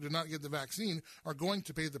those who did not get the vaccine are going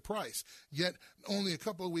to pay the price. Yet, only a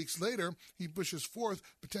couple of weeks later, he pushes forth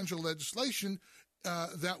potential legislation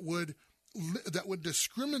that would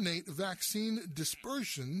discriminate vaccine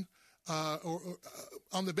dispersion or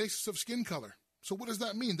on the basis of skin color. So what does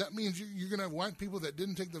that mean? That means you're going to have white people that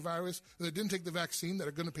didn't take the vaccine that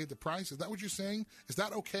are going to pay the price? Is that what you're saying? Is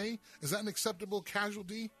that okay? Is that an acceptable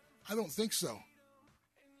casualty? I don't think so.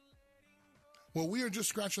 Well, we are just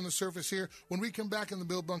scratching the surface here. When we come back in the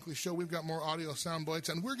Bill Bunkley Show, we've got more audio sound bites,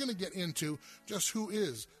 and we're going to get into just who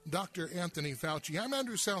is Dr. Anthony Fauci. I'm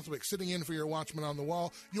Andrew Southwick, sitting in for your Watchman on the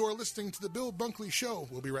Wall. You are listening to the Bill Bunkley Show.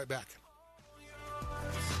 We'll be right back.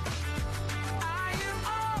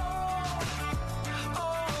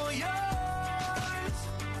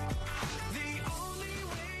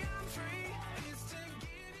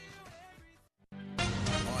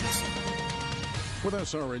 With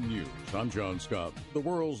SRN News, I'm John Scott. The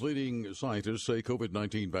world's leading scientists say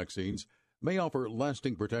COVID-19 vaccines may offer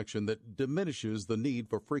lasting protection that diminishes the need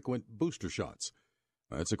for frequent booster shots.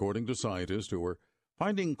 That's according to scientists who are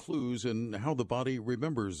finding clues in how the body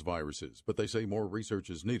remembers viruses, but they say more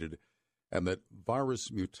research is needed and that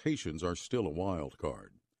virus mutations are still a wild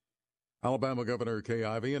card. Alabama Governor Kay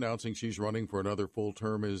Ivey announcing she's running for another full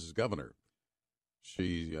term as governor.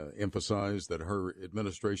 She emphasized that her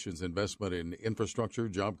administration's investment in infrastructure,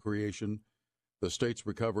 job creation, the state's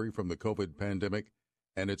recovery from the COVID pandemic,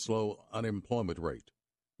 and its low unemployment rate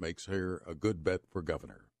makes her a good bet for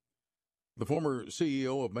governor. The former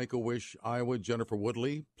CEO of Make-A-Wish Iowa, Jennifer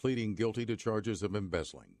Woodley, pleading guilty to charges of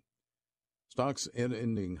embezzling. Stocks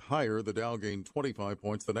ending higher. The Dow gained 25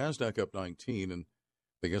 points, the Nasdaq up 19, and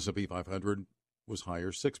the S&P 500 was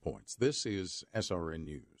higher 6 points. This is SRN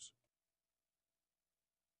News.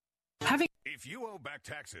 If you owe back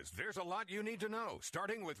taxes, there's a lot you need to know,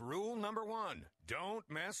 starting with rule number 1. Don't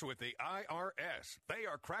mess with the IRS. They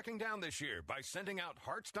are cracking down this year by sending out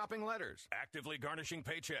heart-stopping letters, actively garnishing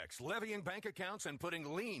paychecks, levying bank accounts, and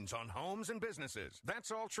putting liens on homes and businesses.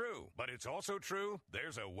 That's all true, but it's also true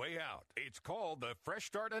there's a way out. It's called the Fresh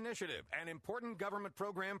Start Initiative, an important government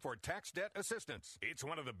program for tax debt assistance. It's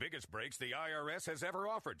one of the biggest breaks the IRS has ever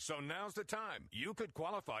offered, so now's the time. You could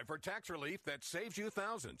qualify for tax relief that saves you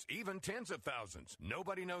thousands, even tens of thousands.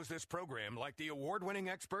 Nobody knows this program like the award-winning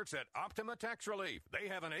experts at Optima Tax Relief. They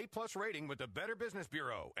have an A+ rating with the Better Business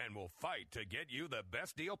Bureau and will fight to get you the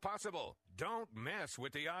best deal possible. Don't mess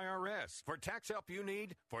with the IRS. For tax help you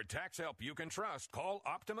need, for tax help you can trust, call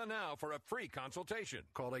Optima now for a free consultation.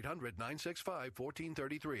 Call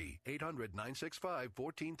 800-965-1433.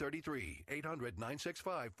 800-965-1433.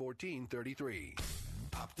 800-965-1433.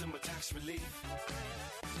 Optima Tax Relief.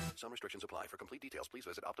 Some restrictions apply. For complete details, please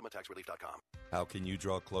visit OptimaTaxRelief.com. How can you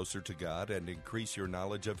draw closer to God and increase your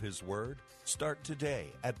knowledge of His Word? Start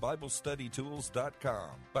today at BibleStudyTools.com.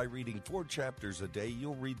 By reading 4 chapters a day,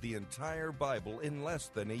 you'll read the entire Bible in less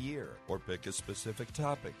than a year. Or pick a specific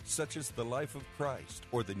topic, such as the life of Christ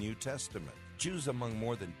or the New Testament. Choose among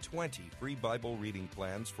more than 20 free Bible reading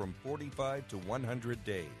plans from 45 to 100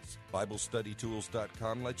 days.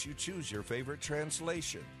 BibleStudyTools.com lets you choose your favorite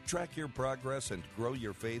translation. Track your progress and grow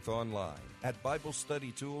your faith online at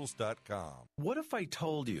BibleStudyTools.com. What if I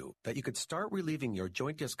told you that you could start relieving your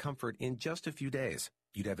joint discomfort in just a few days?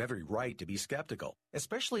 You'd have every right to be skeptical,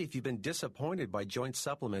 especially if you've been disappointed by joint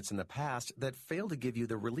supplements in the past that fail to give you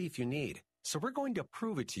the relief you need. So we're going to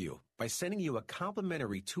prove it to you by sending you a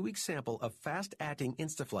complimentary 2-week sample of fast-acting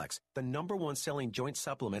Instaflex, the #1 selling joint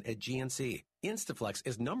supplement at GNC. Instaflex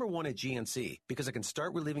is #1 at GNC because it can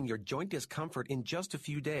start relieving your joint discomfort in just a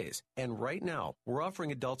few days. And right now, we're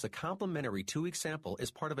offering adults a complimentary 2-week sample as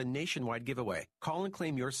part of a nationwide giveaway. Call and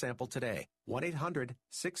claim your sample today.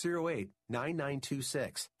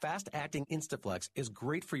 1-800-608-9926. Fast-acting Instaflex is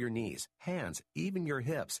great for your knees, hands, even your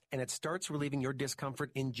hips, and it starts relieving your discomfort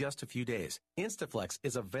in just a few days. Instaflex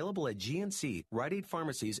is available at GNC, Rite Aid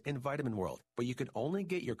Pharmacies, and Vitamin World, but you can only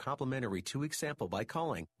get your complimentary 2-week sample by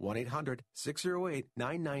calling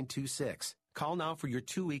 1-800-608-9926. Call now for your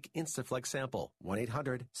 2-week Instaflex sample.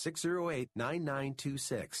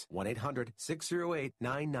 1-800-608-9926.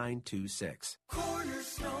 1-800-608-9926.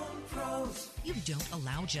 Cornerstone Pros. You don't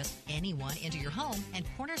allow just anyone into your home, and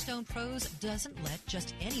Cornerstone Pros doesn't let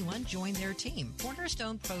just anyone join their team.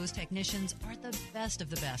 Cornerstone Pros technicians are the best of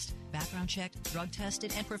the best. Background checked, drug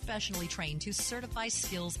tested, and professionally trained to certify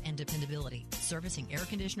skills and dependability. Servicing air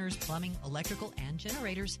conditioners, plumbing, electrical, and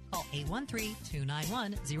generators. Call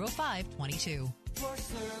 813-291-0522. For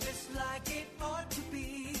service like it ought to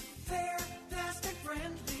be, fair, fast, and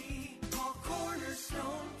friendly. Call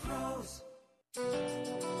Cornerstone Pros.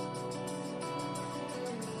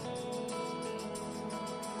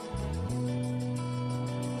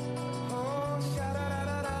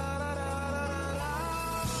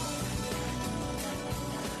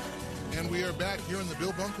 And we are back here on the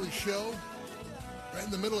Bill Bunkley Show, right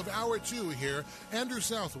in the middle of hour 2 here. Andrew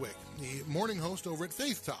Southwick, the morning host over at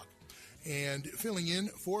Faith Talk, and filling in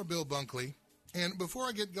for Bill Bunkley. And before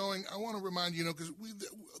I get going, I want to remind you, because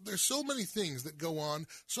there's so many things that go on,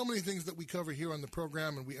 so many things that we cover here on the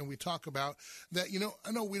program and we talk about that,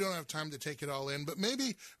 I know we don't have time to take it all in, but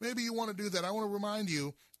maybe you want to do that. I want to remind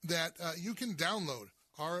you that you can download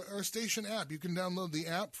our station app. You can download the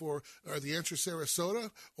app for The Answer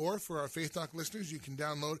Sarasota, or for our Faith Talk listeners, you can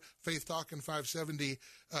download Faith Talk and 570,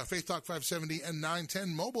 Faith Talk 570 and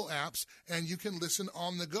 910 mobile apps, and you can listen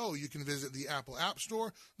on the go. You can visit the Apple App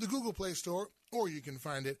Store, the Google Play Store, or you can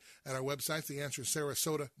find it at our website,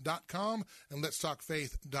 theanswersarasota.com and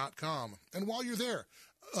letstalkfaith.com. And while you're there,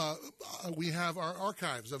 we have our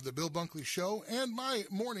archives of the Bill Bunkley Show and my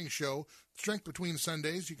morning show, Strength Between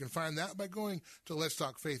Sundays. You can find that by going to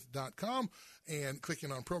letstalkfaith.com and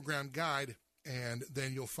clicking on Program Guide, and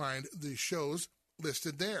then you'll find the shows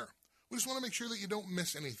listed there. We just want to make sure that you don't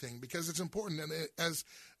miss anything, because it's important. And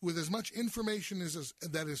with as much information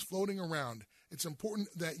that is floating around, it's important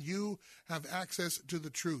that you have access to the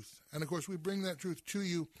truth. And, of course, we bring that truth to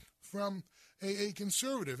you from a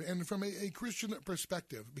conservative and from a Christian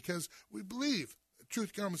perspective, because we believe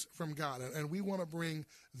truth comes from God, and we want to bring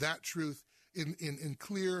that truth in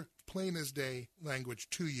clear, plain as day language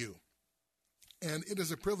to you. And it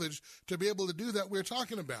is a privilege to be able to do that. We're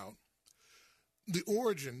talking about the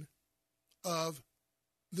origin of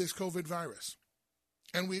this COVID virus.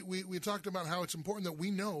 And we talked about how it's important that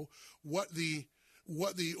we know what the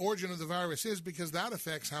origin of the virus is, because that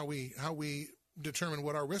affects how we determine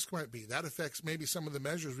what our risk might be. That affects maybe some of the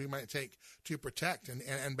measures we might take to protect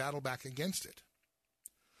and battle back against it.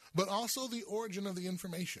 But also the origin of the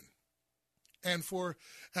information. And for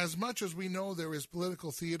as much as we know there is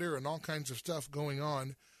political theater and all kinds of stuff going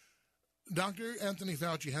on, Dr. Anthony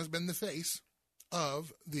Fauci has been the face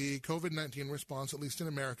of the COVID-19 response, at least in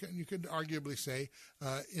America, and you could arguably say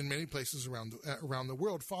in many places around the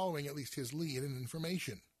world, following at least his lead in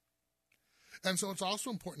information. And so it's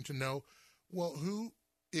also important to know, well, who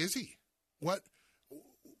is he?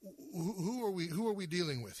 Who are we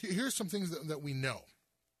dealing with? Here's some things that we know.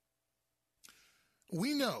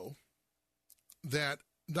 We know that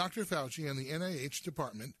Dr. Fauci and the NIH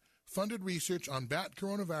department funded research on bat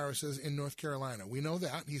coronaviruses in North Carolina. We know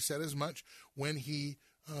that. He said as much when he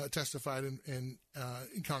testified in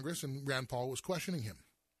Congress and Rand Paul was questioning him.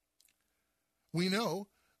 We know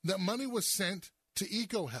that money was sent to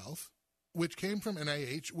EcoHealth, which came from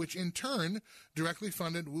NIH, which in turn directly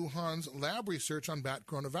funded Wuhan's lab research on bat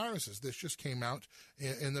coronaviruses. This just came out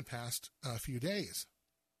in the past few days.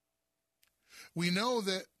 We know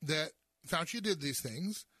that Fauci did these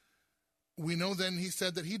things. We know then he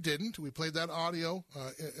said that he didn't. We played that audio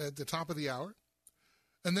at the top of the hour.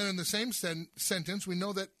 And then in the same sentence, we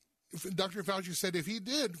know that Dr. Fauci said if he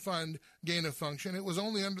did fund gain of function, it was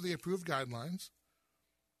only under the approved guidelines.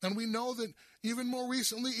 And we know that even more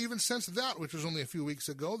recently, even since that, which was only a few weeks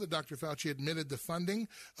ago, that Dr. Fauci admitted the funding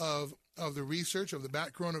of the research of the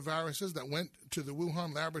bat coronaviruses that went to the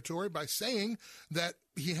Wuhan laboratory by saying that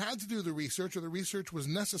he had to do the research, or the research was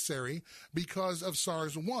necessary because of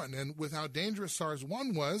SARS-1. And with how dangerous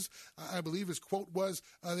SARS-1 was, I believe his quote was,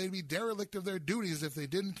 they'd be derelict of their duties if they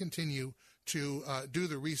didn't continue to do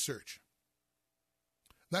the research.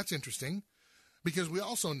 That's interesting, because we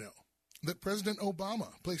also know that President Obama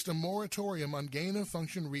placed a moratorium on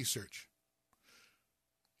gain-of-function research.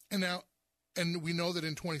 And we know that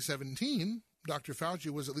in 2017, Dr.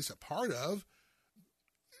 Fauci was at least a part of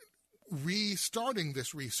restarting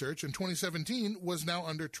this research, and 2017 was now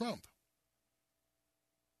under Trump.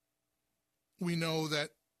 We know that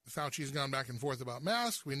Fauci's gone back and forth about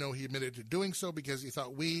masks. We know he admitted to doing so because he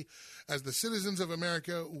thought we, as the citizens of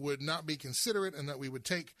America, would not be considerate, and that we would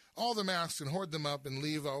take all the masks and hoard them up and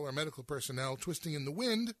leave all our medical personnel twisting in the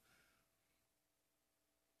wind.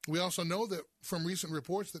 We also know that from recent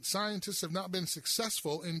reports that scientists have not been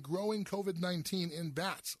successful in growing COVID-19 in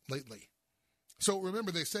bats lately. So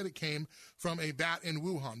remember, they said it came from a bat in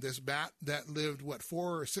Wuhan, this bat that lived,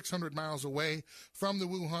 400 or 600 miles away from the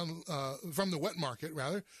Wuhan, from the wet market,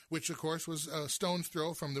 rather, which, of course, was a stone's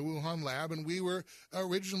throw from the Wuhan lab. And we were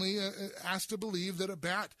originally asked to believe that a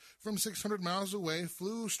bat from 600 miles away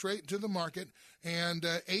flew straight to the market and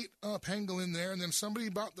ate a pangolin there. And then somebody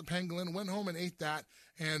bought the pangolin, went home and ate that.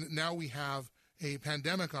 And now we have a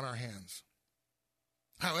pandemic on our hands.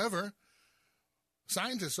 However,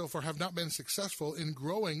 scientists so far have not been successful in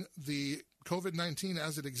growing the COVID-19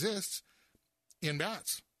 as it exists in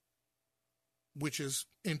bats, which is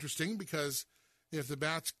interesting because if the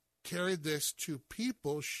bats carried this to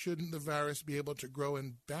people, shouldn't the virus be able to grow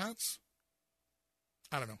in bats?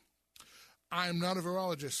 I don't know. I'm not a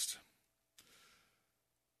virologist.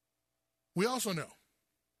 We also know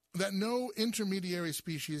that no intermediary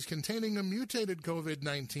species containing a mutated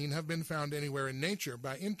COVID-19 have been found anywhere in nature.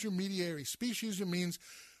 By intermediary species, it means,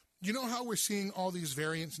 you know how we're seeing all these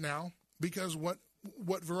variants now? Because what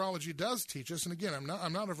virology does teach us, and again,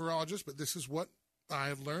 I'm not a virologist, but this is what I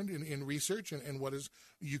have learned in research and what is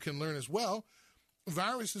you can learn as well.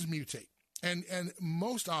 Viruses mutate. And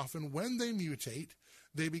most often when they mutate,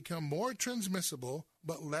 they become more transmissible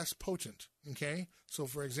but less potent. Okay, so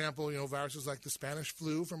for example, viruses like the Spanish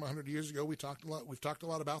flu from 100 years ago, we've talked a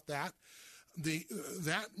lot about that.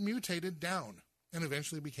 That mutated down and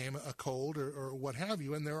eventually became a cold or what have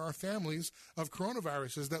you. And there are families of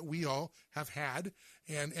coronaviruses that we all have had,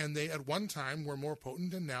 and they at one time were more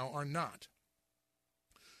potent and now are not.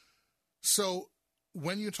 So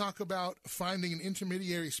when you talk about finding an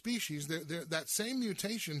intermediary species, that same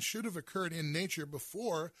mutation should have occurred in nature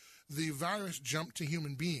before the virus jumped to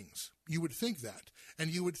human beings. You would think that. And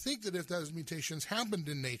you would think that if those mutations happened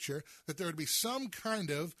in nature, that there would be some kind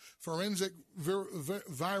of forensic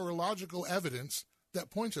virological evidence that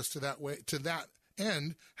points us to that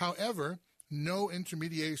end. However, no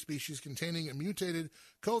intermediary species containing a mutated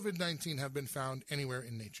COVID-19 have been found anywhere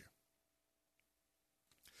in nature.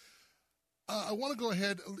 I want to go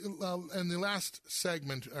ahead, in the last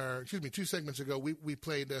segment, 2 segments ago, we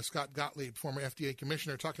played Scott Gottlieb, former FDA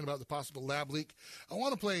commissioner, talking about the possible lab leak. I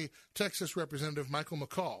want to play Texas Representative Michael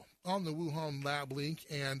McCaul on the Wuhan lab leak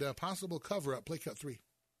and possible cover-up. Play cut 3.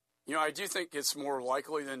 I do think it's more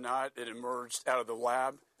likely than not it emerged out of the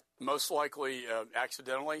lab, most likely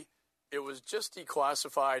accidentally. It was just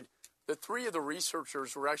declassified. The 3 of the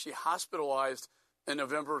researchers were actually hospitalized in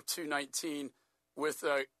November of 2019 with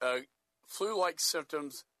flu-like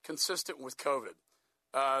symptoms consistent with COVID.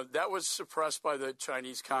 That was suppressed by the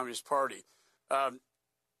Chinese Communist Party.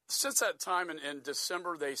 Since that time in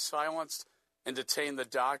December, they silenced and detained the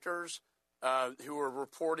doctors who were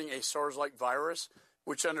reporting a SARS-like virus,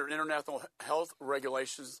 which under international health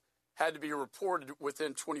regulations had to be reported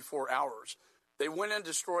within 24 hours. They went and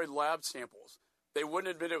destroyed lab samples. They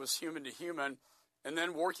wouldn't admit it was human to human, and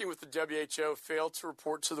then working with the WHO, failed to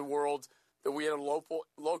report to the world that we had a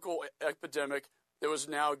local epidemic that was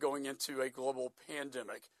now going into a global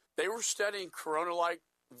pandemic. They were studying corona-like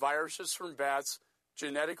viruses from bats,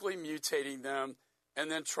 genetically mutating them, and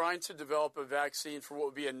then trying to develop a vaccine for what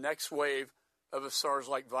would be a next wave of a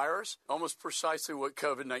SARS-like virus, almost precisely what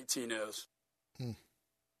COVID-19 is.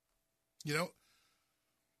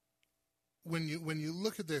 When you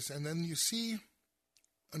look at this and then you see,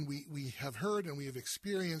 and we have heard and we have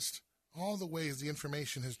experienced all the ways the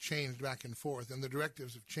information has changed back and forth, and the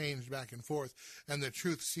directives have changed back and forth, and the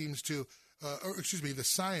truth seems to, the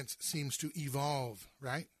science seems to evolve,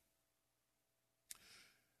 right?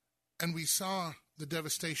 And we saw the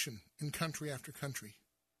devastation in country after country.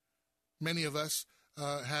 Many of us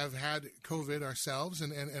have had COVID ourselves,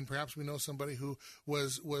 and perhaps we know somebody who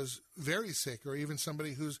was very sick, or even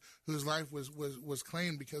somebody whose life was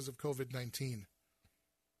claimed because of COVID-19.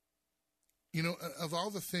 Of all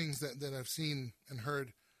the things that I've seen and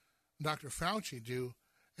heard Dr. Fauci do,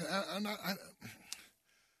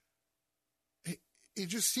 it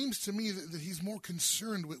just seems to me that he's more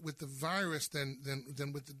concerned with the virus than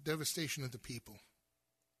with the devastation of the people.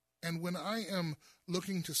 And when I am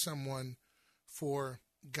looking to someone for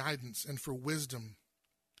guidance and for wisdom,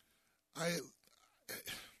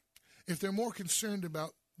 if they're more concerned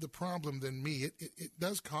about the problem than me, it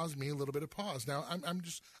does cause me a little bit of pause. Now,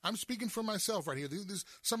 I'm speaking for myself right here. These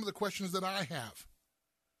some of the questions that I have,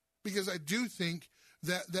 because I do think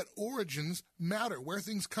that origins matter. Where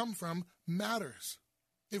things come from matters.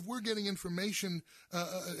 If we're getting information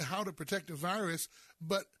how to protect a virus,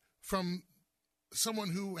 but from someone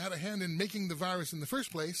who had a hand in making the virus in the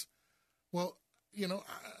first place, well,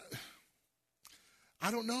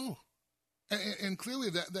 I don't know. And clearly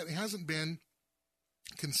that hasn't been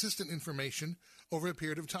consistent information over a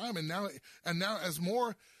period of time. And now as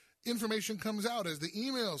more information comes out, as the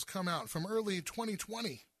emails come out from early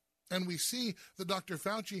 2020, and we see that Dr.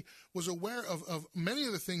 Fauci was aware of many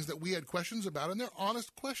of the things that we had questions about, and they're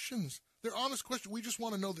honest questions. They're honest questions. We just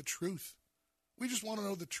want to know the truth. We just want to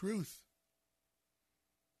know the truth.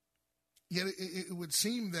 Yet it would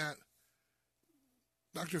seem that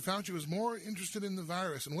Dr. Fauci was more interested in the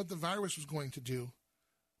virus and what the virus was going to do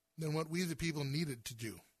than what we, the people, needed to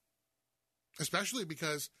do. Especially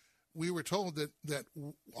because we were told that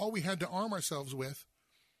all we had to arm ourselves with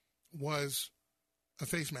was a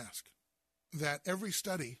face mask. That every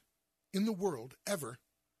study in the world ever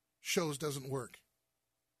shows doesn't work.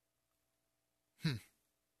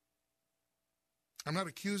 I'm not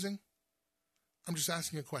accusing. I'm just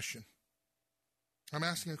asking a question. I'm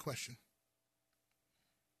asking a question.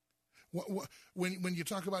 When you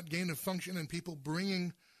talk about gain of function and people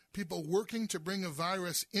working to bring a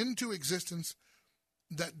virus into existence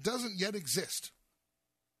that doesn't yet exist,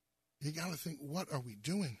 you got to think, what are we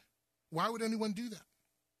doing? Why would anyone do that?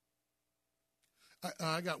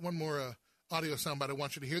 I got one more audio soundbite I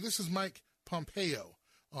want you to hear. This is Mike Pompeo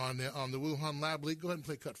on the Wuhan lab leak. Go ahead and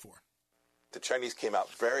play cut 4. The Chinese came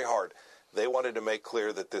out very hard. They wanted to make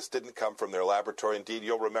clear that this didn't come from their laboratory. Indeed,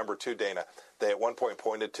 you'll remember too, Dana, they at one point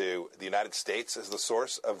pointed to the United States as the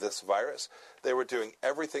source of this virus. They were doing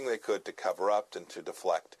everything they could to cover up and to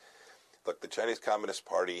deflect. Look, the Chinese Communist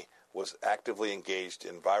Party was actively engaged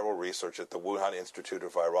in viral research at the Wuhan Institute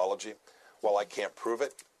of Virology. While I can't prove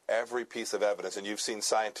it, every piece of evidence, and you've seen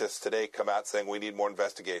scientists today come out saying we need more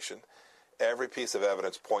investigation, every piece of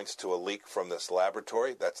evidence points to a leak from this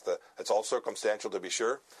laboratory. It's all circumstantial, to be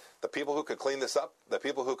sure. The people who could clean this up, the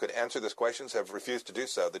people who could answer these questions have refused to do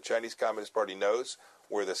so. The Chinese Communist Party knows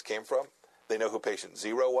where this came from. They know who patient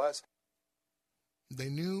 0 was. They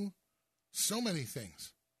knew so many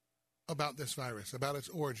things about this virus, about its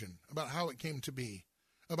origin, about how it came to be,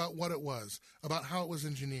 about what it was, about how it was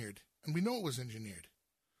engineered. And we know it was engineered.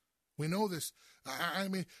 We know this. I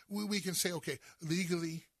mean, we can say, okay,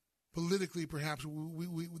 legally, politically, perhaps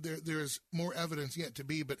there's more evidence yet to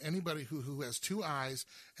be, but anybody who has 2 eyes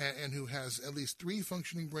and who has at least 3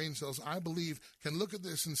 functioning brain cells, I believe, can look at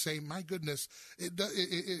this and say, my goodness,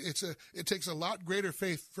 it takes a lot greater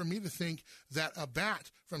faith for me to think that a bat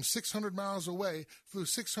from 600 miles away flew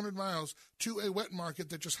 600 miles to a wet market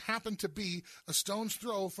that just happened to be a stone's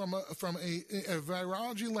throw from a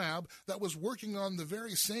virology lab that was working on the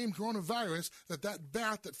very same coronavirus that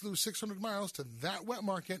bat that flew 600 miles to that wet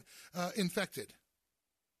market infected.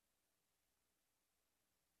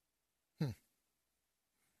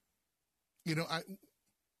 You know, I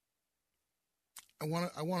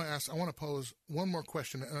want to pose one more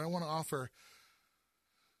question, and I want to offer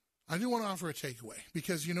a takeaway,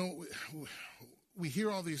 because, you know, we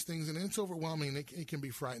hear all these things and it's overwhelming. It can be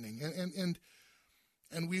frightening,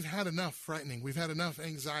 and we've had enough frightening. We've had enough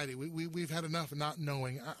anxiety. We've had enough not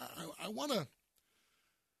knowing. I want to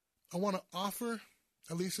offer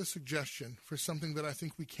at least a suggestion for something that I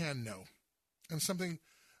think we can know, and something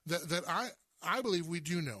that I believe we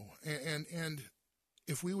do know. And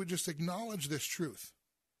if we would just acknowledge this truth,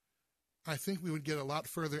 I think we would get a lot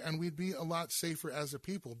further, and we'd be a lot safer as a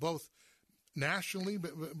people, both nationally,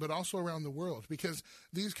 but also around the world. Because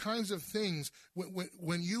these kinds of things,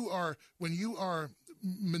 when you are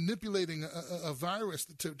manipulating a virus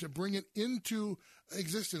to bring it into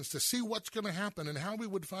existence, to see what's going to happen and how we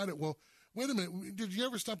would fight it, well, wait a minute, did you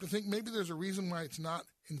ever stop to think maybe there's a reason why it's not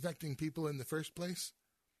infecting people in the first place?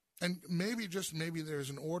 And maybe, just maybe,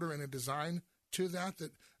 there's an order and a design to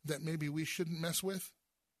that maybe we shouldn't mess with.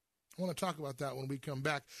 I want to talk about that when we come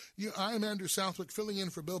back. I'm Andrew Southwick, filling in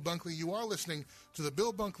for Bill Bunkley. You are listening to The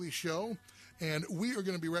Bill Bunkley Show, and we are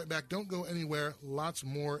going to be right back. Don't go anywhere. Lots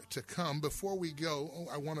more to come. Before we go,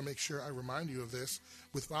 I want to make sure I remind you of this.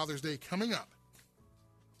 With Father's Day coming up,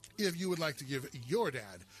 if you would like to give your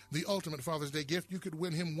dad the ultimate Father's Day gift, you could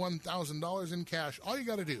win him $1,000 in cash. All you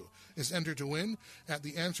got to do is enter to win at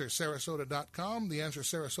theanswersarasota.com,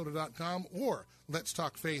 theanswersarasota.com, or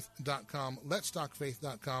letstalkfaith.com,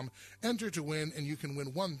 letstalkfaith.com. Enter to win, and you can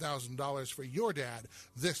win $1,000 for your dad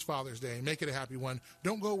this Father's Day. Make it a happy one.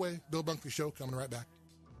 Don't go away. Bill Bunkley Show coming right back.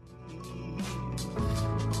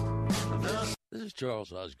 This is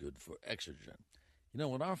Charles Osgood for Exergen. You know,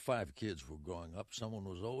 when our 5 kids were growing up, someone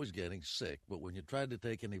was always getting sick, but when you tried to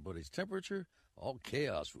take anybody's temperature, all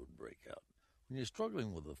chaos would break out. When you're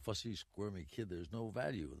struggling with a fussy, squirmy kid, there's no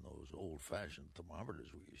value in those old-fashioned thermometers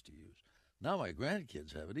we used to use. Now my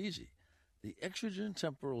grandkids have it easy. The Exogen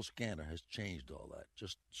temporal scanner has changed all that.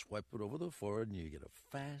 Just swipe it over the forehead and you get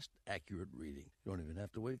a fast, accurate reading. You don't even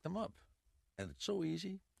have to wake them up. And it's so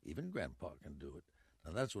easy, even Grandpa can do it.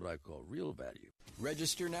 Now that's what I call real value.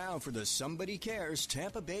 Register now for the Somebody Cares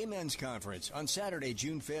Tampa Bay Men's Conference on Saturday,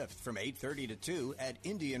 June 5th from 8:30 to 2 at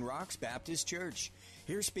Indian Rocks Baptist Church.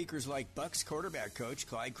 Hear speakers like Bucks quarterback coach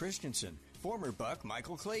Clyde Christensen, former Buck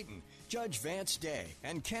Michael Clayton, Judge Vance Day,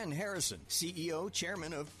 and Ken Harrison, CEO,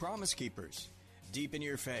 Chairman of Promise Keepers. Deepen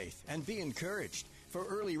your faith and be encouraged. For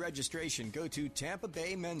early registration, go to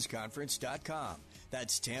TampaBayMen'sConference.com.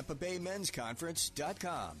 That's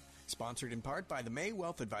TampaBayMen'sConference.com. Sponsored in part by the May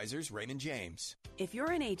Wealth Advisors, Raymond James. If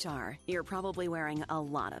you're in HR, you're probably wearing a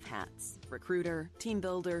lot of hats. Recruiter, team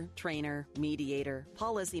builder, trainer, mediator,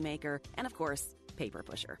 policymaker, and of course, paper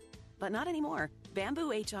pusher. But not anymore.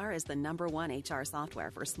 Bamboo HR is the #1 HR software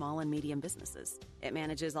for small and medium businesses. It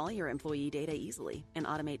manages all your employee data easily and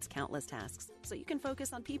automates countless tasks, so you can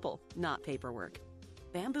focus on people, not paperwork.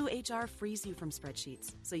 Bamboo HR frees you from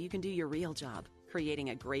spreadsheets, so you can do your real job, creating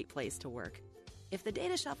a great place to work. If the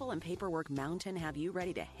data shuffle and paperwork mountain have you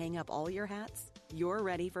ready to hang up all your hats, you're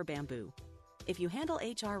ready for Bamboo. If you handle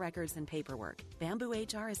HR records and paperwork, Bamboo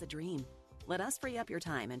HR is a dream. Let us free up your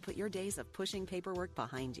time and put your days of pushing paperwork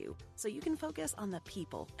behind you so you can focus on the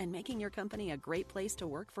people and making your company a great place to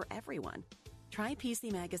work for everyone. Try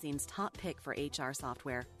PC Magazine's top pick for HR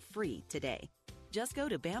software free today. Just go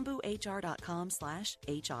to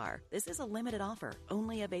bamboohr.com/HR. This is a limited offer,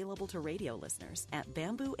 only available to radio listeners at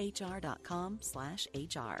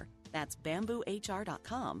bamboohr.com/HR. That's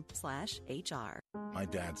bamboohr.com/HR. My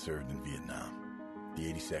dad served in Vietnam, the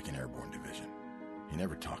 82nd Airborne Division. He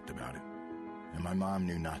never talked about it, and my mom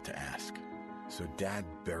knew not to ask. So Dad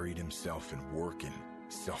buried himself in work and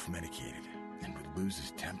self-medicated and would lose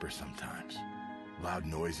his temper sometimes. Loud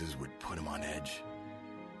noises would put him on edge.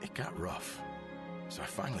 It got rough. So I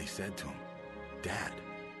finally said to him, Dad,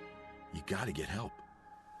 you gotta get help.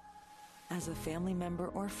 As a family member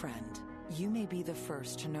or friend, you may be the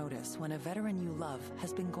first to notice when a veteran you love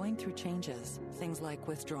has been going through changes. Things like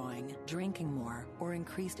withdrawing, drinking more, or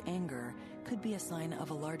increased anger could be a sign of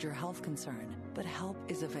a larger health concern, but help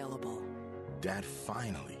is available. Dad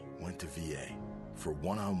finally went to VA for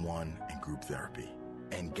one-on-one and group therapy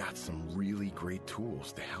and got some really great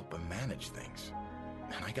tools to help him manage things.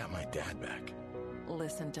 And I got my dad back.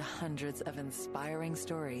 Listen to hundreds of inspiring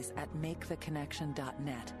stories at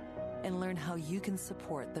maketheconnection.net and learn how you can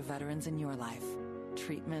support the veterans in your life.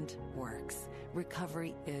 Treatment works.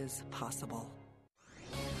 Recovery is possible.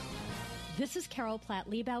 This is Carol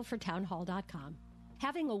Platt-Liebau for townhall.com.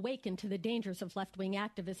 Having awakened to the dangers of left-wing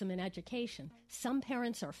activism in education, some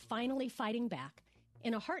parents are finally fighting back.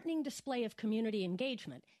 In a heartening display of community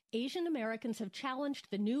engagement, Asian Americans have challenged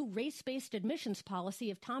the new race-based admissions policy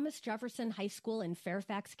of Thomas Jefferson High School in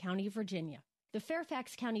Fairfax County, Virginia. The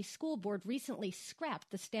Fairfax County School Board recently scrapped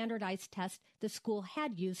the standardized test the school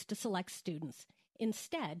had used to select students.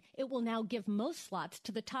 Instead, it will now give most slots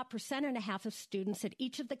to the top 1.5% of students at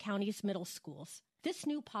each of the county's middle schools. This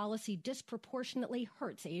new policy disproportionately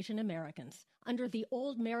hurts Asian Americans. Under the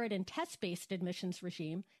old merit and test-based admissions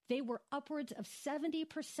regime, they were upwards of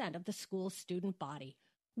 70% of the school's student body.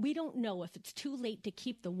 We don't know if it's too late to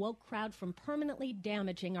keep the woke crowd from permanently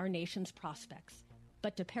damaging our nation's prospects.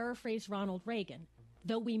 But to paraphrase Ronald Reagan,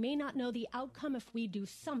 though we may not know the outcome if we do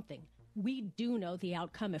something, we do know the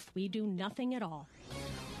outcome if we do nothing at all.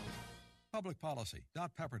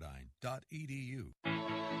 Publicpolicy.pepperdine.edu.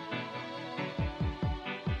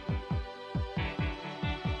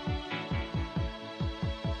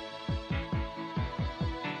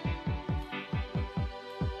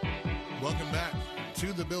 Welcome back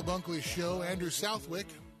to the Bill Bunkley Show. Andrew Southwick,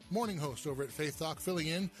 morning host over at Faith Talk, filling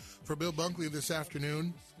in for Bill Bunkley this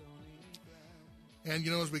afternoon. And,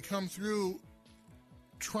 you know, as we come through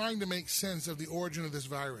trying to make sense of the origin of this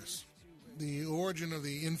virus, the origin of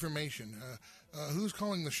the information, who's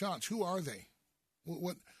calling the shots? Who are they?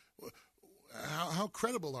 How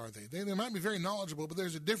credible are they? They might be very knowledgeable, but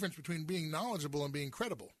there's a difference between being knowledgeable and being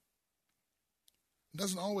credible. It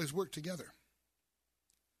doesn't always work together.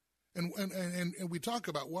 And we talk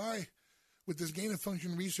about why, with this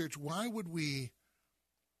gain-of-function research, why would we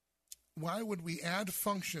add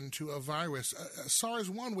function to a virus,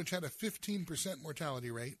 SARS-1, which had a 15% mortality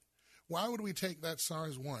rate? Why would we take that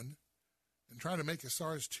SARS-1 and try to make a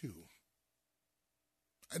SARS-2?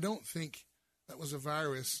 I don't think that was a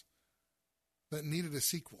virus that needed a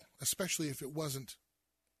sequel, especially if it wasn't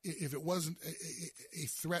a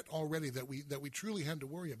threat already that we truly had to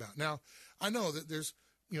worry about. Now, I know that there's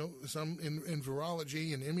some in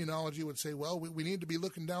virology and immunology would say, well, we need to be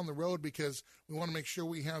looking down the road because we want to make sure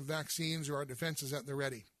we have vaccines or our defenses at the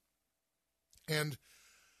ready. And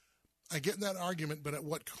I get that argument, but at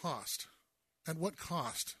what cost? At what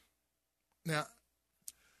cost? Now,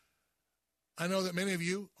 I know that many of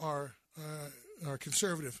you are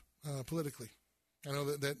conservative politically. I know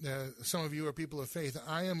that some of you are people of faith.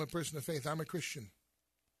 I am a person of faith. I'm a Christian.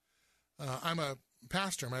 I'm a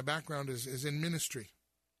pastor. My background is in ministry.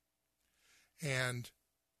 And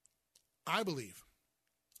I believe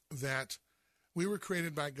that we were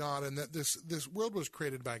created by God and that this world was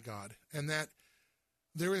created by God and that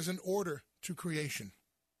there is an order to creation.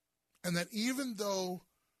 And that even though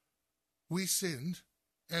we sinned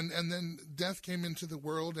and then death came into the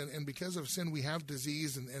world and because of sin we have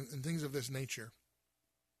disease and things of this nature,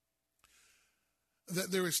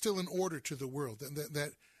 that there is still an order to the world and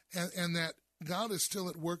that God is still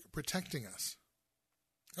at work protecting us.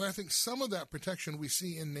 And I think some of that protection we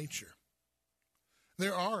see in nature.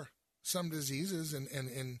 There are some diseases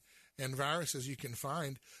and viruses you can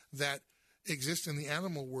find that exist in the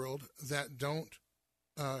animal world that don't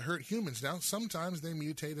hurt humans. Now, sometimes they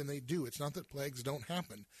mutate and they do. It's not that plagues don't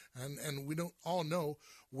happen. And we don't all know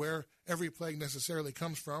where every plague necessarily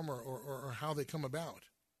comes from or how they come about.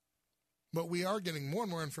 But we are getting more and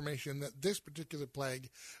more information that this particular plague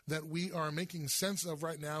that we are making sense of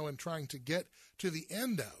right now and trying to get to the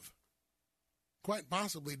end of, quite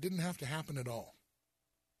possibly didn't have to happen at all.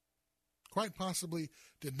 Quite possibly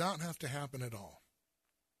did not have to happen at all.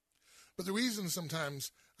 But the reason sometimes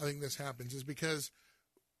I think this happens is because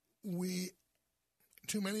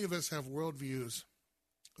too many of us have worldviews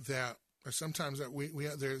that or sometimes that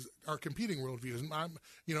there's our competing worldviews. And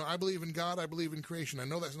I believe in God. I believe in creation. I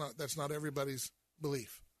know that's not everybody's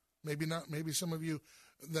belief. Maybe not. Maybe some of you,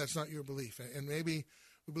 that's not your belief. And maybe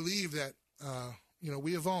we believe that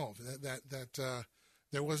we evolved. That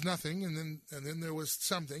there was nothing, and then there was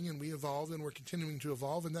something, and we evolved, and we're continuing to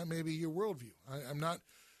evolve. And that may be your worldview. I'm not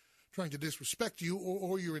trying to disrespect you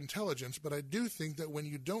or your intelligence, but I do think that when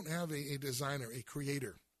you don't have a designer, a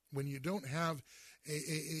creator, when you don't have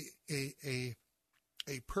a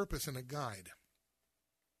purpose and a guide,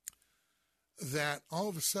 that all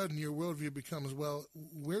of a sudden your worldview becomes, well,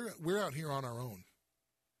 we're out here on our own.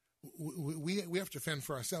 We have to fend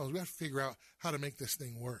for ourselves. We have to figure out how to make this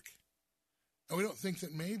thing work. And we don't think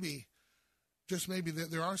that maybe that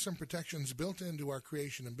there are some protections built into our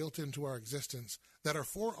creation and built into our existence that are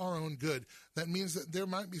for our own good. That means that there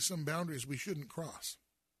might be some boundaries we shouldn't cross.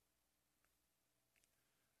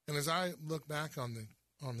 And as I look back on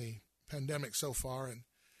the pandemic so far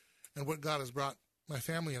and what God has brought my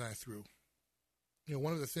family and I through,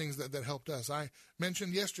 one of the things that helped us, I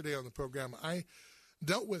mentioned yesterday on the program, I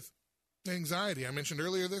dealt with anxiety. I mentioned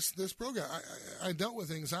earlier this program, I dealt with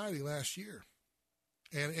anxiety last year.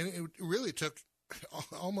 And it really took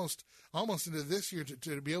almost into this year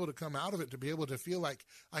to be able to come out of it, to be able to feel like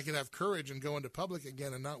I could have courage and go into public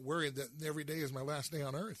again and not worry that every day is my last day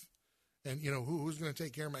on earth. And who's going to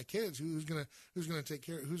take care of my kids? Who's going to take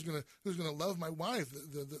care? Who's going to love my wife?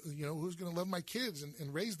 Who's going to love my kids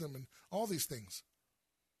and raise them and all these things.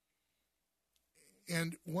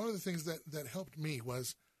 And one of the things that helped me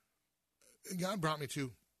was God brought me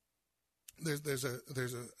to. There's a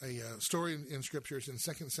story in Scripture. It's in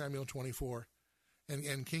 2 Samuel 24,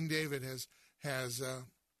 and King David has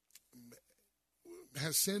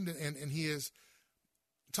sinned and he is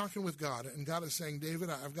talking with God, and God is saying, David,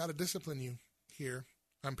 I've got to discipline you here.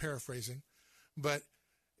 I'm paraphrasing, but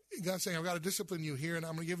God's saying, I've got to discipline you here, and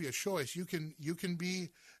I'm going to give you a choice. You can be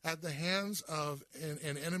at the hands of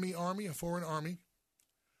an enemy army, a foreign army,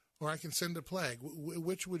 or I can send a plague.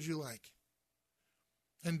 Which would you like?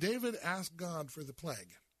 And David asked God for the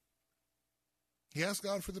plague. He asked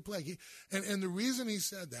God for the plague. And the reason he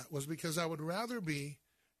said that was because I would rather be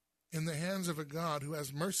in the hands of a God who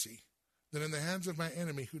has mercy than in the hands of my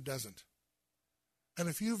enemy who doesn't. And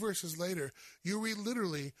a few verses later, you read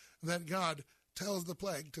literally that God tells the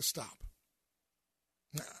plague to stop.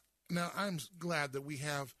 Now I'm glad that we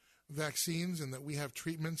have vaccines and that we have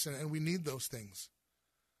treatments, and we need those things.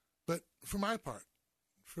 But for my part,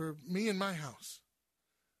 for me and my house,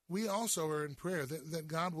 we also are in prayer that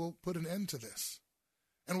God will put an end to this.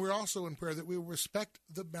 And we're also in prayer that we will respect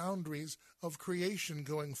the boundaries of creation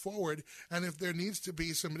going forward. And if there needs to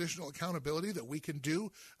be some additional accountability that we can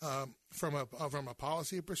do from a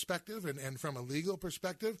policy perspective and from a legal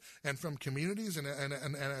perspective and from communities and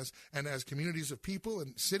as communities of people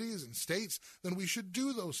and cities and states, then we should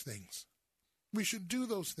do those things. We should do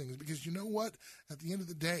those things because you know what? At the end of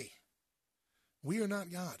the day, we are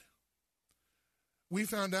not God. We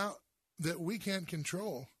found out that we can't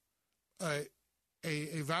control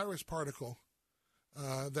a virus particle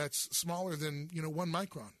that's smaller than 1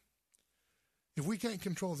 micron. If we can't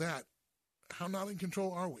control that, how not in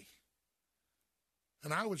control are we?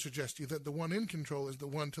 And I would suggest to you that the one in control is the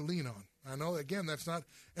one to lean on. I know, again, that's not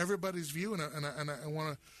everybody's view, and I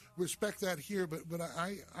want to respect that here, but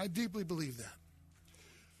I deeply believe that.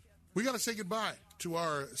 We got to say goodbye to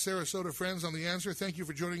our Sarasota friends on The Answer. Thank you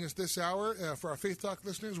for joining us this hour. For our Faith Talk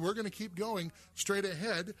listeners, we're going to keep going straight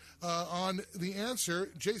ahead on The Answer.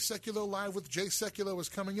 Jay Sekulow Live with Jay Sekulow is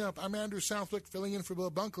coming up. I'm Andrew Southwick, filling in for Bill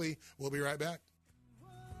Bunkley. We'll be right back.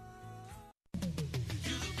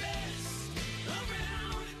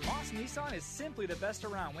 Nissan is simply the best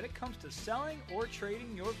around when it comes to selling or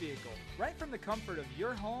trading your vehicle. Right from the comfort of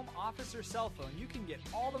your home, office, or cell phone, you can get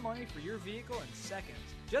all the money for your vehicle in seconds.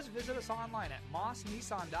 Just visit us online at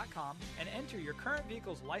mossnissan.com and enter your current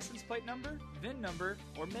vehicle's license plate number, VIN number,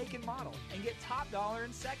 or make and model, and get top dollar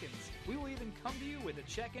in seconds. We will even come to you with a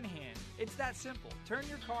check in hand. It's that simple. Turn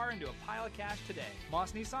your car into a pile of cash today.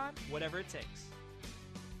 Moss Nissan, whatever it takes.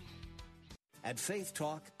 At Faith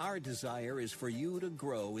Talk, our desire is for you to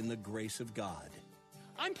grow in the grace of God.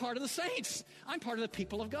 I'm part of the saints. I'm part of the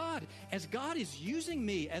people of God. As God is using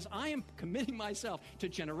me, as I am committing myself to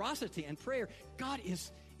generosity and prayer, God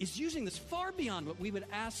is using this far beyond what we would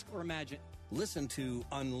ask or imagine. Listen to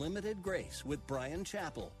Unlimited Grace with Brian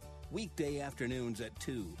Chappell, weekday afternoons at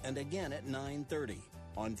 2 and again at 9:30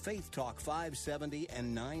 on Faith Talk 570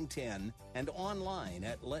 and 910 and online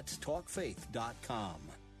at letstalkfaith.com.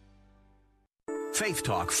 Faith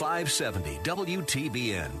Talk 570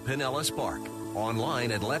 WTBN Pinellas Park.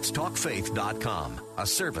 Online at letstalkfaith.com, a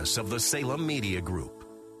service of the Salem Media Group.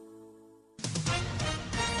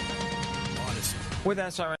 With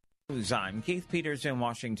SRN News, I'm Keith Peters in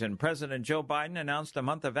Washington. President Joe Biden announced a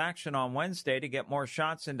month of action on Wednesday to get more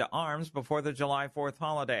shots into arms before the July 4th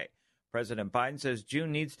holiday. President Biden says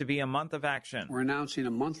June needs to be a month of action. We're announcing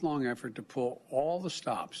a month-long effort to pull all the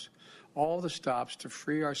stops to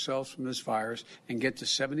free ourselves from this virus and get to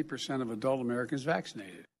 70% of adult Americans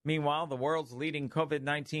vaccinated. Meanwhile, the world's leading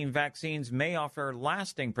COVID-19 vaccines may offer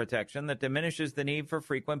lasting protection that diminishes the need for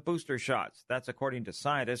frequent booster shots. That's according to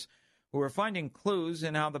scientists who are finding clues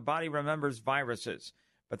in how the body remembers viruses.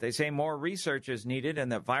 But they say more research is needed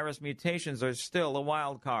and that virus mutations are still a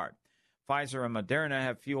wild card. Pfizer and Moderna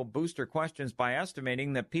have fueled booster questions by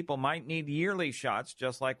estimating that people might need yearly shots,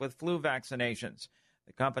 just like with flu vaccinations.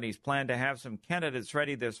 The companies plan to have some candidates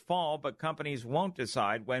ready this fall, but companies won't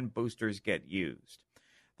decide when boosters get used.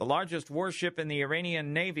 The largest warship in the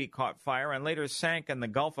Iranian Navy caught fire and later sank in the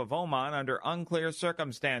Gulf of Oman under unclear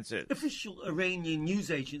circumstances. Official Iranian news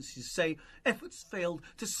agencies say efforts failed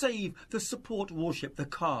to save the support warship, the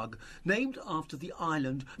Karg, named after the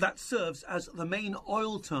island that serves as the main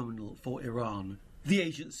oil terminal for Iran. The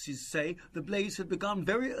agencies say the blaze had begun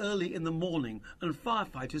very early in the morning and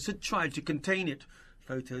firefighters had tried to contain it.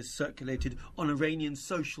 Photos circulated on Iranian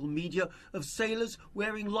social media of sailors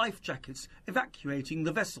wearing life jackets evacuating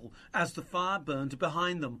the vessel as the fire burned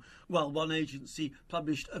behind them, while one agency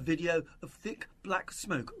published a video of thick black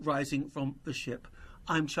smoke rising from the ship.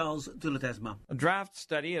 I'm Charles de Ledesma. A draft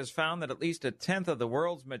study has found that at least a tenth of the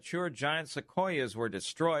world's mature giant sequoias were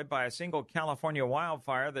destroyed by a single California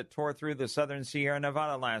wildfire that tore through the southern Sierra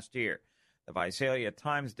Nevada last year. The Visalia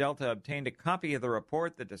Times-Delta obtained a copy of the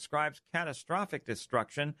report that describes catastrophic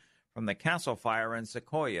destruction from the Castle Fire in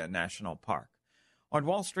Sequoia National Park. On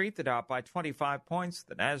Wall Street, the Dow up by 25 points.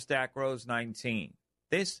 The Nasdaq rose 19.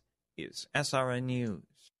 This is SRN News.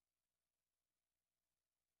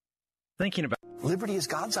 Thinking about liberty is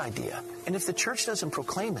God's idea, and if the church doesn't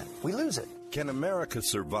proclaim it, we lose it. Can America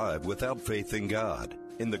survive without faith in God?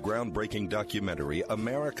 In the groundbreaking documentary,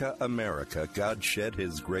 America, America, God Shed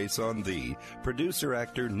His Grace on Thee,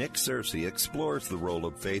 producer-actor Nick Searcy explores the role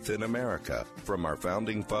of faith in America, from our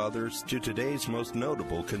founding fathers to today's most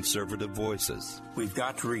notable conservative voices. We've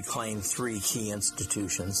got to reclaim three key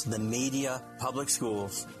institutions: the media, public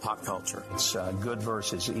schools, pop culture. It's good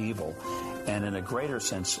versus evil. And in a greater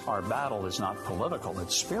sense, our battle is not political,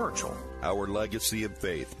 it's spiritual. Our legacy of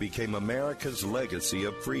faith became America's legacy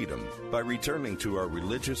of freedom. By returning to our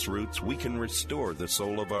religious roots, we can restore the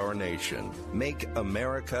soul of our nation. Make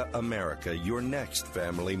America, America your next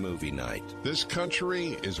family movie night. This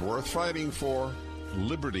country is worth fighting for.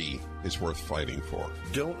 Liberty is worth fighting for.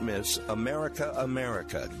 Don't miss America,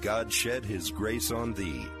 America, God Shed His Grace on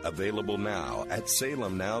Thee. Available now at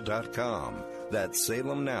salemnow.com. That's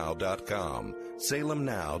salemnow.com.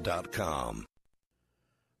 salemnow.com.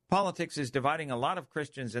 Politics is dividing a lot of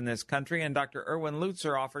Christians in this country, and Dr. Erwin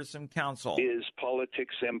Lutzer offers some counsel. Is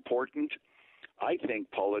politics important? I think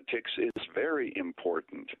politics is very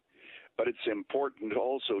important. But it's important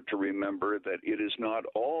also to remember that it is not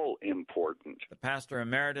all important. The pastor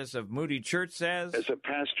emeritus of Moody Church says, as a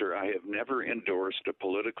pastor, I have never endorsed a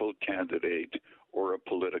political candidate or a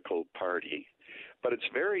political party. But it's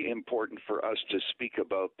very important for us to speak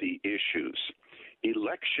about the issues.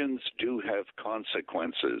 Elections do have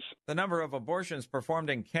consequences. The number of abortions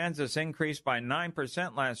performed in Kansas increased by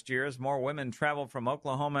 9% last year as more women traveled from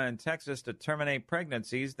Oklahoma and Texas to terminate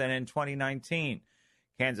pregnancies than in 2019.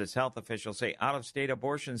 Kansas health officials say out-of-state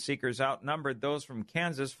abortion seekers outnumbered those from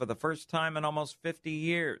Kansas for the first time in almost 50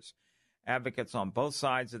 years. Advocates on both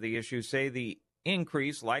sides of the issue say the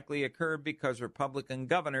increase likely occurred because Republican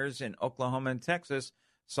governors in Oklahoma and Texas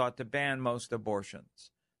sought to ban most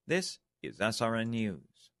abortions. This is SRN News.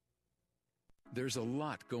 There's a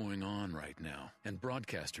lot going on right now, and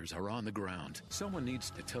broadcasters are on the ground. Someone needs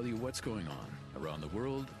to tell you what's going on around the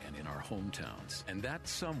world and in our hometowns. And that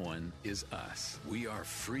someone is us. We are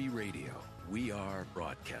free radio. We are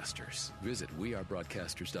broadcasters. Visit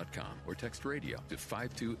wearebroadcasters.com or text radio to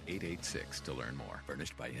 52886 to learn more.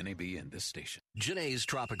 Furnished by NAB and this station. Janae's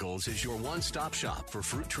Tropicals is your one-stop shop for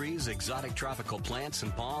fruit trees, exotic tropical plants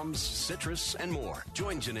and palms, citrus, and more.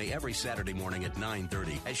 Join Janae every Saturday morning at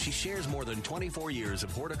 9:30 as she shares more than 24 years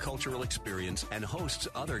of horticultural experience and hosts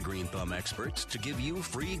other Green Thumb experts to give you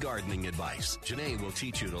free gardening advice. Janae will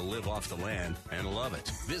teach you to live off the land and love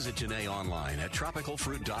it. Visit Janae online at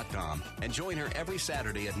tropicalfruit.com and join her every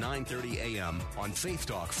Saturday at 9:30 a.m. on Faith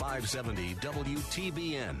Talk 570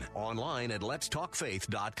 WTBN. Online at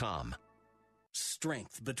letstalkfaith.com.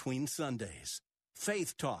 Strength Between Sundays.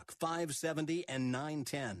 Faith Talk 570 and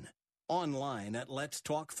 910. Online at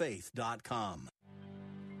letstalkfaith.com.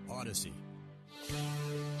 Odyssey.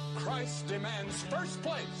 Christ demands first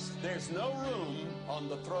place. There's no room on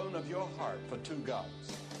the throne of your heart for two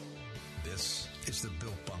gods. This is the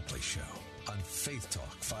Bill Bunkley Show on Faith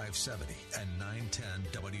Talk 570 and 910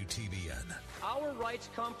 WTBN. Our rights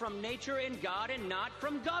come from nature and God and not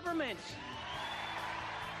from government.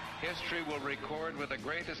 History will record with the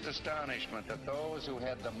greatest astonishment that those who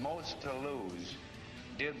had the most to lose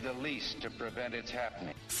did the least to prevent its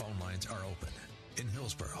happening. Phone lines are open. In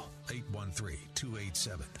Hillsborough,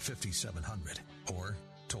 813-287-5700 or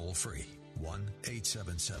toll free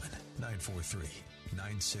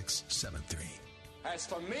 1-877-943-9673. As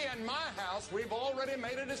for me and my house, we've already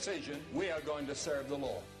made a decision. We are going to serve the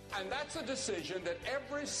Lord. And that's a decision that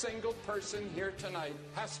every single person here tonight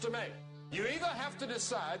has to make. You either have to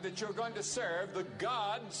decide that you're going to serve the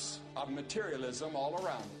gods of materialism all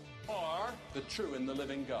around you, or the true and the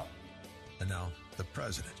living God. And now, the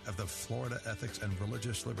president of the Florida Ethics and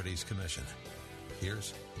Religious Liberties Commission.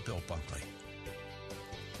 Here's Bill Bunkley.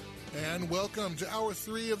 And welcome to Hour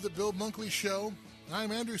 3 of the Bill Bunkley Show.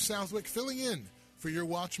 I'm Andrew Southwick, filling in for your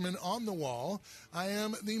watchman on the wall. I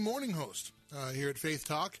am the morning host here at Faith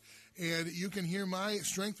Talk, and you can hear my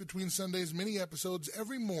Strength Between Sundays mini episodes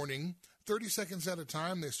every morning, 30 seconds at a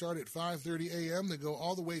time. They start at 5:30 a.m. They go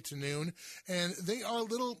all the way to noon, and they are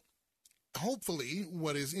little, hopefully,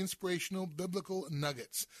 what is inspirational biblical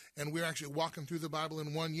nuggets. And we're actually walking through the Bible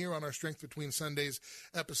in 1 year on our Strength Between Sundays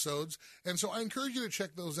episodes. And so I encourage you to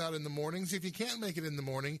check those out in the mornings. If you can't make it in the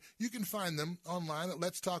morning, you can find them online at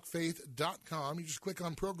letstalkfaith.com. You just click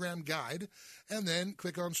on Program Guide and then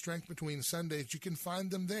click on Strength Between Sundays. You can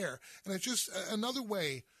find them there. And it's just another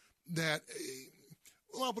way that,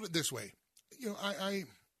 well, I'll put it this way. You know,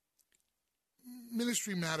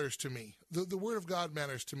 ministry matters to me. The Word of God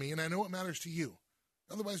matters to me, and I know it matters to you.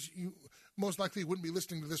 Otherwise, you most likely wouldn't be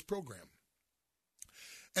listening to this program.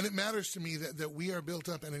 And it matters to me that we are built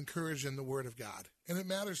up and encouraged in the Word of God. And it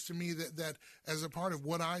matters to me that as a part of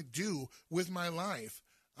what I do with my life,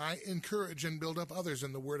 I encourage and build up others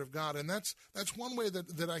in the Word of God. And that's one way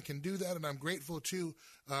that I can do that, and I'm grateful to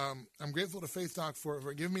Faith Talk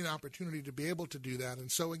for giving me an opportunity to be able to do that.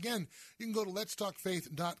 And so, again, you can go to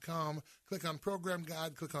letstalkfaith.com, click on Program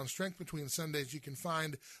Guide, click on Strength Between Sundays. You can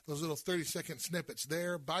find those little 30-second snippets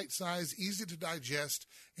there, bite-sized, easy to digest,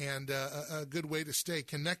 and a good way to stay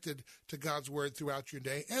connected to God's Word throughout your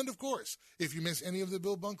day. And, of course, if you miss any of the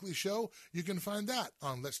Bill Bunkley Show, you can find that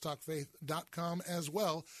on letstalkfaith.com as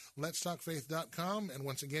well, letstalkfaith.com, and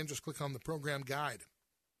once again, just click on the Program Guide.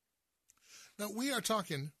 Now, we are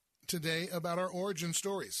talking today about our origin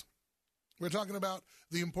stories. We're talking about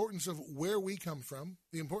the importance of where we come from,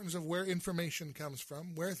 the importance of where information comes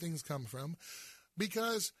from, where things come from,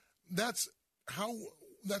 because that's how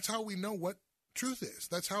we know what truth is.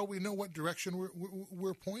 That's how we know what direction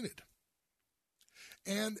we're pointed.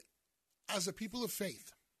 And as a people of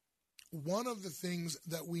faith, one of the things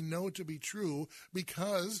that we know to be true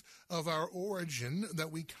because of our origin,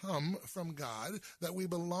 that we come from God, that we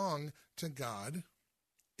belong to God,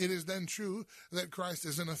 it is then true that Christ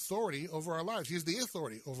is an authority over our lives. He is the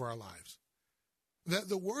authority over our lives. That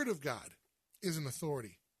the Word of God is the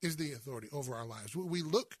authority over our lives. We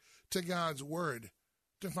look to God's Word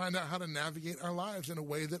to find out how to navigate our lives in a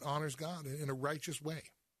way that honors God, in a righteous way.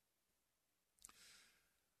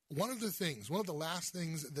 One of the last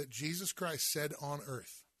things that Jesus Christ said on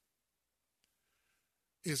earth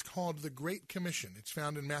is called the Great Commission. It's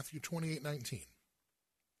found in Matthew 28:19.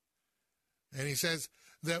 And he says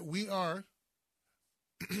that we are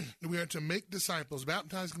to make disciples,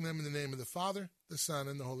 baptizing them in the name of the Father, the Son,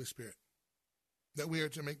 and the Holy Spirit. That we are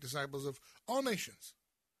to make disciples of all nations.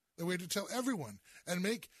 That we are to tell everyone and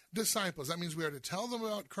make disciples. That means we are to tell them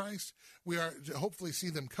about Christ. We are to hopefully see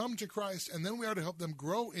them come to Christ, and then we are to help them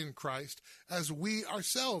grow in Christ as we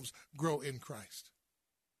ourselves grow in Christ.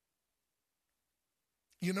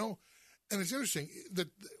 You know, and it's interesting that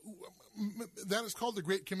is called the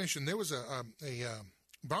Great Commission. There was a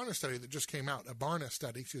Barna study that just came out,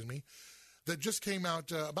 that just came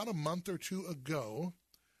out about a month or two ago,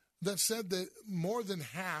 that said that more than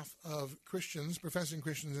half of Christians, professing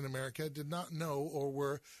Christians in America, did not know or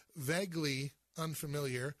were vaguely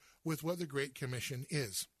unfamiliar with what the Great Commission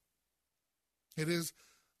is. It is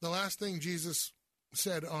the last thing Jesus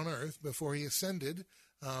said on earth before he ascended,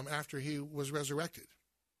 after he was resurrected.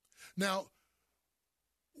 Now,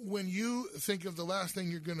 when you think of the last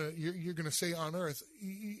thing you're gonna say on earth,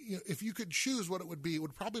 if you could choose what it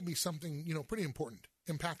would probably be something pretty important,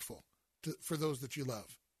 impactful for those that you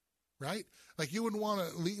love. Right? Like you wouldn't want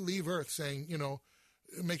to leave Earth saying,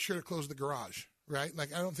 make sure to close the garage, right?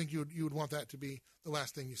 Like I don't think you would want that to be the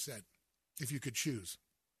last thing you said, if you could choose.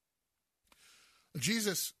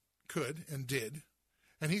 Jesus could and did,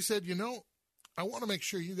 and he said, I want to make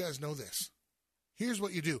sure you guys know this. Here's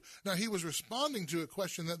what you do. Now, he was responding to a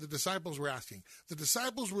question that the disciples were asking. The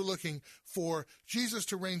disciples were looking for Jesus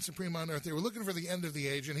to reign supreme on earth. They were looking for the end of the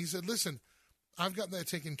age, and he said, listen, I've got that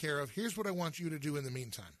taken care of. Here's what I want you to do in the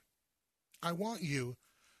meantime. I want you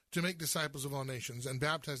to make disciples of all nations and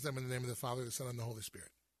baptize them in the name of the Father, the Son, and the Holy Spirit.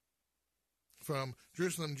 From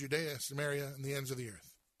Jerusalem, Judea, Samaria, and the ends of the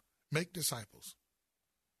earth. Make disciples.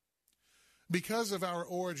 Because of our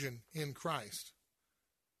origin in Christ,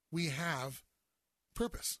 we have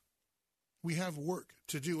purpose. We have work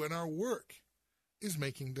to do, and our work is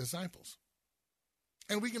making disciples.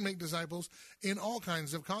 And we can make disciples in all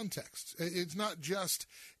kinds of contexts. It's not just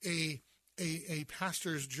a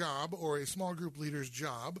pastor's job or a small group leader's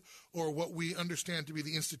job or what we understand to be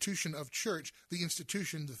the institution of church, the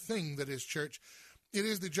thing that is church. It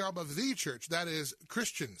is the job of the church, that is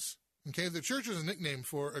Christians. Okay, the church is a nickname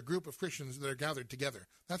for a group of Christians that are gathered together.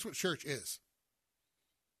 That's what church is.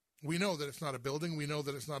 We know that it's not a building. We know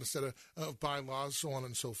that it's not a set of bylaws, so on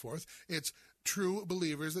and so forth. It's true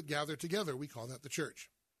believers that gather together. We call that the church.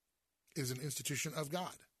 It is an institution of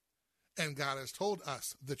God. And God has told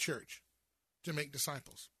us, the church, to make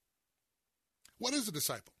disciples. What is a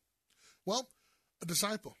disciple? Well, a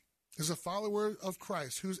disciple is a follower of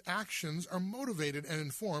Christ whose actions are motivated and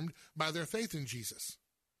informed by their faith in Jesus.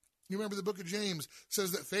 You remember the book of James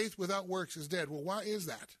says that faith without works is dead. Well, why is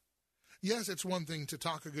that? Yes, it's one thing to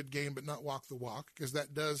talk a good game but not walk the walk, because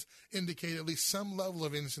that does indicate at least some level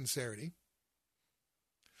of insincerity.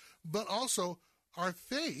 But also, our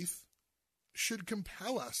faith should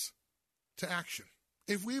compel us to action.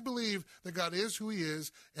 If we believe that God is who he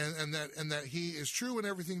is and that he is true in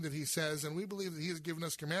everything that he says, and we believe that he has given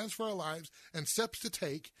us commands for our lives and steps to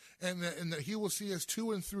take, and that he will see us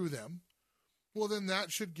to and through them, well, then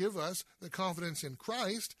that should give us the confidence in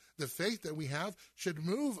Christ. The faith that we have should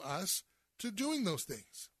move us to doing those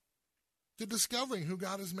things, to discovering who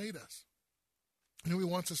God has made us and who he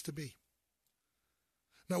wants us to be.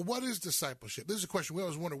 Now, what is discipleship? This is a question we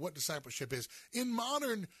always wonder what discipleship is. In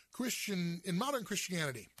modern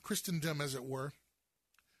Christianity, Christendom as it were,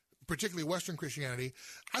 particularly Western Christianity,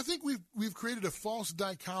 I think we've created a false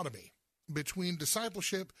dichotomy between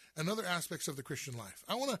discipleship and other aspects of the Christian life.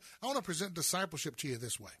 I want to present discipleship to you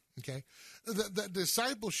this way, okay? That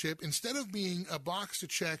discipleship, instead of being a box to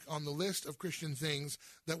check on the list of Christian things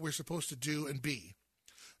that we're supposed to do and be,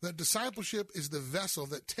 that discipleship is the vessel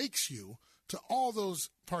that takes you to all those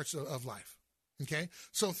parts of life. Okay,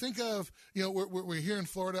 so think of, we're here in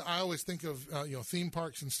Florida. I always think of, theme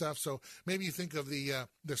parks and stuff. So maybe you think of the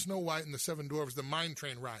Snow White and the Seven Dwarfs, the mine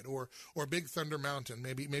train ride, or Big Thunder Mountain.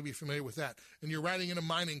 Maybe you're familiar with that. And you're riding in a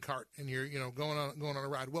mining cart and you're, going on a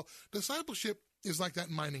ride. Well, discipleship is like that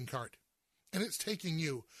mining cart. And it's taking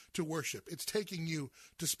you to worship. It's taking you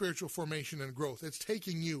to spiritual formation and growth. It's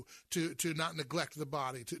taking you to not neglect the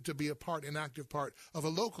body, to be a part, an active part of a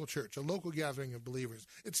local church, a local gathering of believers.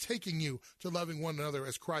 It's taking you to loving one another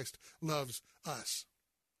as Christ loves us.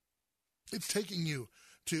 It's taking you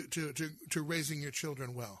to raising your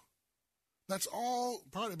children well. That's all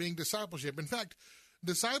part of being discipleship. In fact,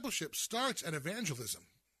 discipleship starts at evangelism.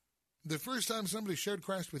 The first time somebody shared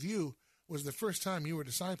Christ with you was the first time you were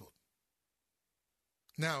discipled.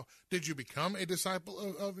 Now, did you become a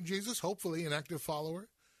disciple of Jesus? Hopefully, an active follower,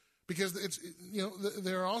 because it's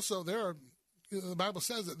the Bible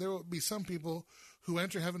says that there will be some people who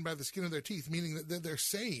enter heaven by the skin of their teeth, meaning that they're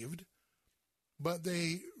saved, but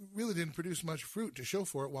they really didn't produce much fruit to show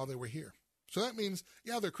for it while they were here. So that means,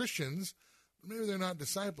 yeah, they're Christians, but maybe they're not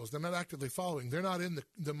disciples. They're not actively following. They're not in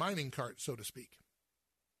the mining cart, so to speak.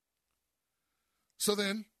 So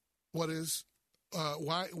then,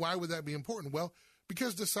 why would that be important? Well,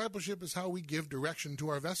 because discipleship is how we give direction to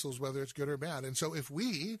our vessels, whether it's good or bad. And so if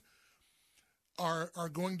we are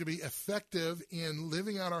going to be effective in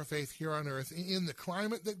living out our faith here on earth, in the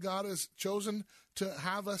climate that God has chosen to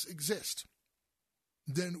have us exist,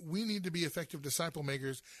 then we need to be effective disciple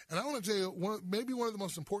makers. And I want to tell you maybe one of the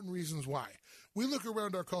most important reasons why. We look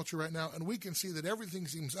around our culture right now and we can see that everything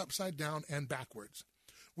seems upside down and backwards.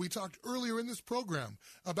 We talked earlier in this program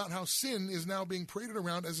about how sin is now being paraded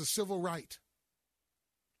around as a civil right.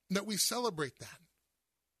 That we celebrate that.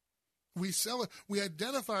 We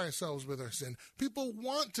identify ourselves with our sin. People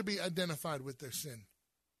want to be identified with their sin.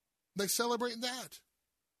 They celebrate that.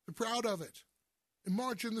 They're proud of it. They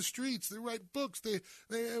march in the streets. They write books.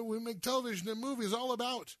 We make television and movies all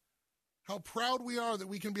about how proud we are that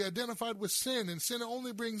we can be identified with sin, and sin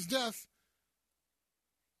only brings death.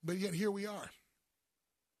 But yet here we are.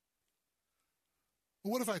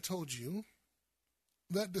 What if I told you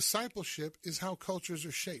that discipleship is how cultures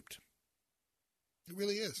are shaped? It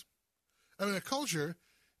really is. I mean, a culture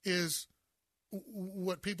is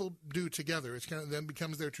what people do together. It's kind of then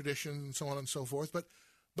becomes their tradition and so on and so forth. But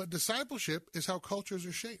discipleship is how cultures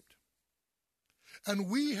are shaped. And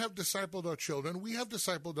we have discipled our children. We have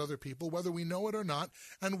discipled other people, whether we know it or not.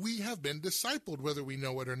 And we have been discipled, whether we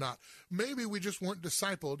know it or not. Maybe we just weren't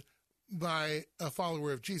discipled by a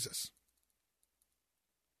follower of Jesus.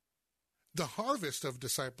 The harvest of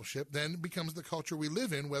discipleship then becomes the culture we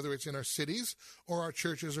live in, whether it's in our cities or our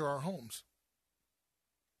churches or our homes.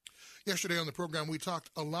 Yesterday on the program, we talked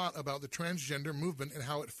a lot about the transgender movement and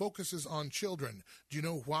how it focuses on children. Do you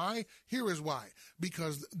know why? Here is why.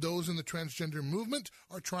 Because those in the transgender movement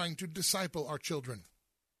are trying to disciple our children.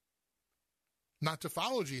 Not to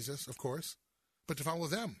follow Jesus, of course, but to follow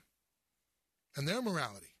them and their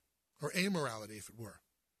morality, or amorality, if it were.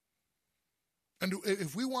 And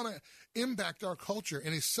if we want to impact our culture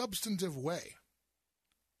in a substantive way,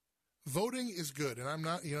 voting is good. And I'm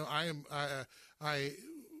not,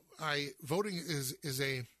 voting is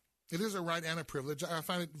a right and a privilege. I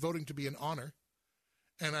find voting to be an honor,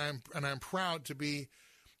 and I'm proud to be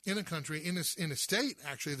in a country, in a state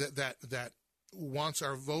actually that wants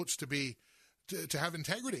our votes to have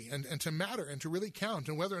integrity and to matter and to really count.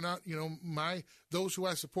 And whether or not those who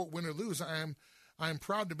I support win or lose, I'm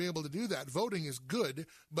proud to be able to do that. Voting is good,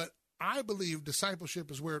 but I believe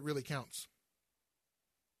discipleship is where it really counts.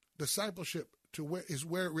 Discipleship is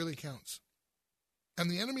where it really counts. And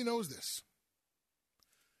the enemy knows this.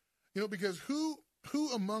 Because who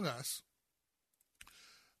among us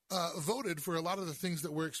voted for a lot of the things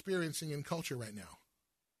that we're experiencing in culture right now?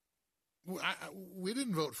 We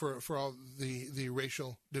didn't vote for all the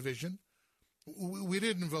racial division. We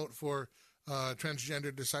didn't vote for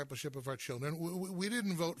transgender discipleship of our children. We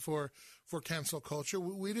didn't vote for cancel culture.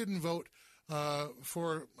 We didn't vote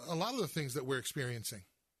for a lot of the things that we're experiencing.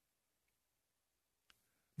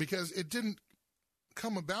 Because it didn't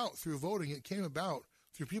come about through voting. It came about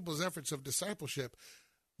through people's efforts of discipleship.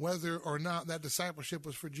 Whether or not that discipleship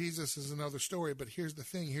was for Jesus is another story. But here's the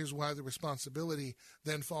thing. Here's why the responsibility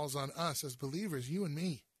then falls on us as believers, you and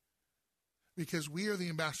me. Because we are the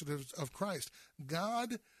ambassadors of Christ.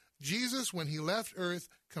 Jesus, when he left earth,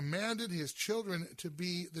 commanded his children to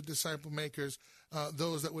be the disciple makers,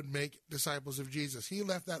 those that would make disciples of Jesus. He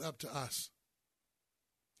left that up to us.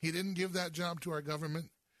 He didn't give that job to our government.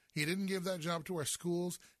 He didn't give that job to our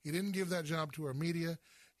schools. He didn't give that job to our media.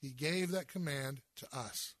 He gave that command to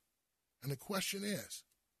us. And the question is,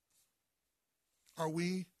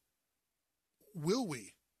 will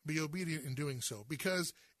we be obedient in doing so?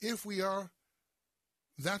 Because if we are,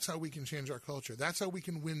 that's how we can change our culture. That's how we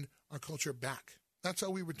can win our culture back. That's how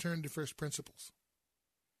we return to first principles.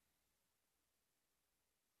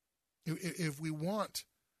 If we want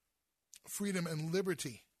freedom and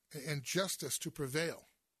liberty and justice to prevail,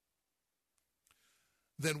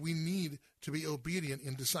 then we need to be obedient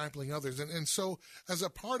in discipling others. And so as a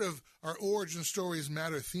part of our Origin Stories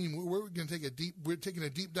Matter theme, we're taking a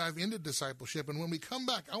deep dive into discipleship. And when we come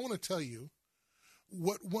back, I want to tell you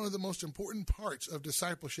what one of the most important parts of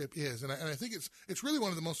discipleship is. And I think it's really one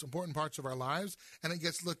of the most important parts of our lives, and it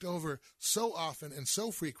gets looked over so often and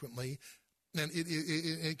so frequently, and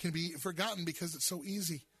it can be forgotten because it's so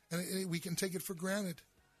easy, and we can take it for granted.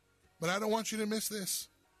 But I don't want you to miss this,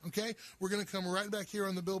 okay? We're going to come right back here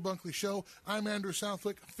on the Bill Bunkley Show. I'm Andrew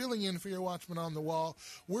Southwick, filling in for your Watchman on the Wall.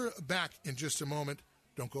 We're back in just a moment.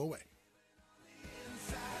 Don't go away.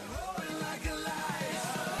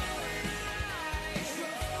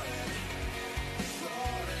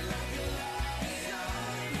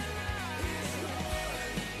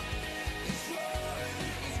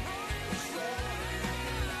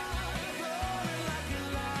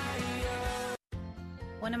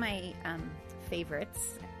 One of my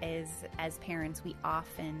favorites is, as parents, we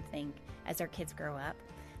often think as our kids grow up,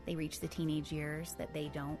 they reach the teenage years, that they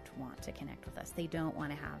don't want to connect with us. They don't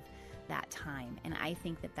want to have that time. And I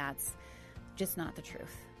think that that's just not the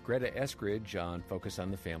truth. Greta Eskridge on Focus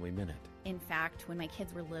on the Family Minute. In fact, when my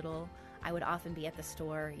kids were little, I would often be at the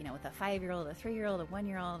store, with a 5-year-old, a 3-year-old, a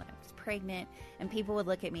 1-year-old. I was pregnant, and people would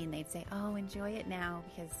look at me and they'd say, "Oh, enjoy it now,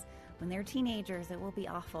 because when they're teenagers, it will be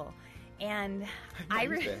awful." And I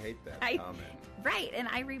used to hate that comment. Right, and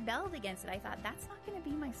I rebelled against it. I thought, that's not going to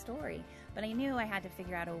be my story. But I knew I had to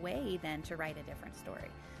figure out a way then to write a different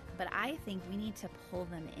story. But I think we need to pull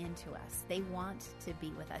them into us. They want to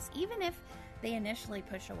be with us. Even if they initially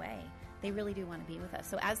push away, they really do want to be with us.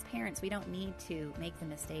 So as parents, we don't need to make the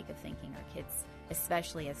mistake of thinking our kids,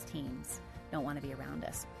 especially as teens, don't want to be around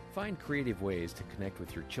us. Find creative ways to connect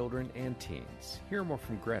with your children and teens. Hear more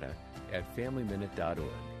from Greta at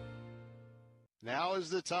FamilyMinute.org. Now is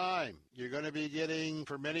the time. You're going to be getting,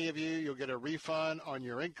 for many of you, you'll get a refund on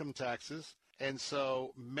your income taxes. And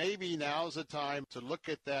so maybe now's the time to look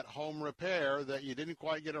at that home repair that you didn't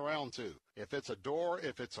quite get around to. If it's a door,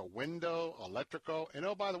 if it's a window, electrical, and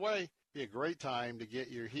oh, by the way, be a great time to get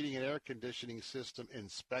your heating and air conditioning system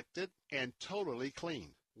inspected and totally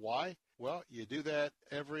cleaned. Why? Well, you do that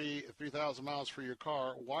every 3,000 miles for your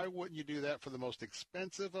car. Why wouldn't you do that for the most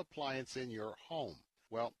expensive appliance in your home?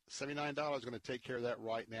 Well, $79 is going to take care of that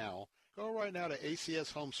right now. Go right now to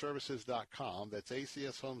acshomeservices.com. That's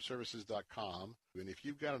acshomeservices.com. And if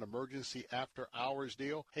you've got an emergency after-hours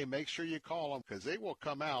deal, hey, make sure you call them, because they will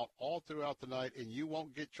come out all throughout the night, and you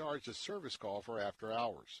won't get charged a service call for after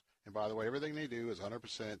hours. And by the way, everything they do is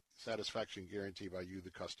 100% satisfaction guarantee by you,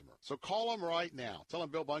 the customer. So call them right now. Tell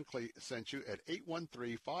them Bill Bunkley sent you at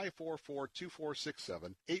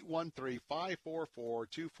 813-544-2467,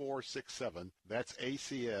 813-544-2467. That's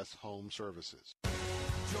ACS Home Services.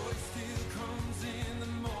 Joy still comes in the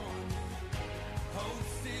morning. Hope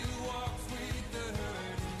still walks with the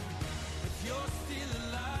hurting. If you're still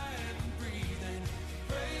alive and breathing,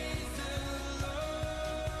 praise the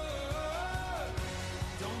Lord.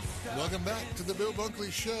 Don't stop. Welcome back to the Bill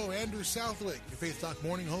Bunkley Show. Andrew Southwick, your Faith Talk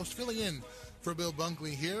morning host, filling in for Bill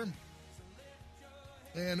Bunkley here.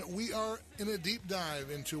 And we are in a deep dive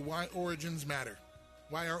into why origins matter,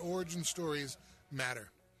 why our origin stories matter.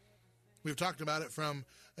 We've talked about it from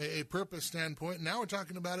a purpose standpoint. Now we're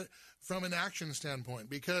talking about it from an action standpoint,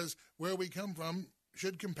 because where we come from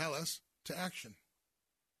should compel us to action.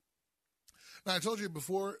 Now, I told you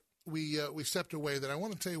before we stepped away that I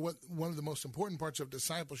want to tell you what one of the most important parts of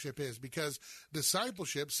discipleship is, because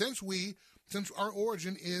discipleship, since our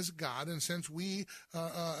origin is God, and since we,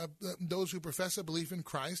 those who profess a belief in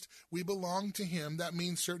Christ, we belong to Him, that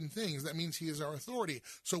means certain things. That means He is our authority.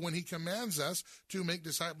 So when He commands us to make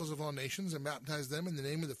disciples of all nations and baptize them in the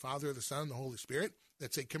name of the Father, the Son, and the Holy Spirit,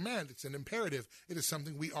 that's a command. It's an imperative. It is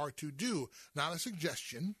something we are to do, not a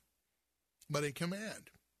suggestion, but a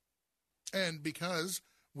command. And because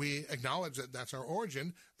we acknowledge that that's our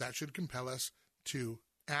origin, that should compel us to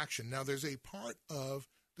action. Now, there's a part of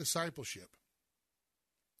discipleship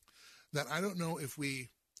that I don't know if we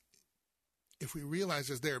realize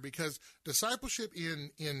is there, because discipleship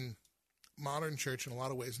in modern church in a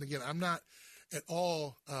lot of ways, and again, I'm not at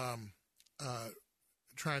all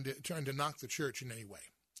trying to knock the church in any way.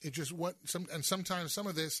 It just sometimes some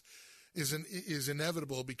of this is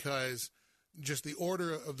inevitable, because just the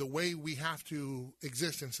order of the way we have to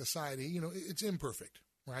exist in society, it's imperfect,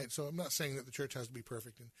 right? So I'm not saying that the church has to be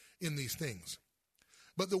perfect in these things.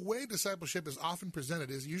 But the way discipleship is often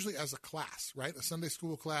presented is usually as a class, right? A Sunday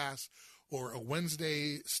school class, or a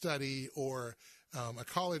Wednesday study, or a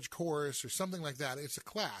college course or something like that. It's a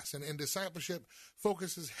class, and discipleship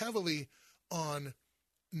focuses heavily on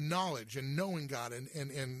knowledge and knowing God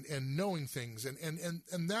and knowing things,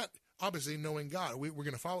 and that, obviously, knowing God. We're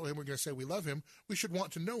going to follow him. We're going to say we love him. We should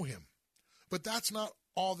want to know him. But that's not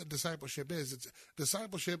all that discipleship is.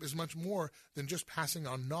 Discipleship is much more than just passing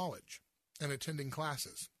on knowledge and attending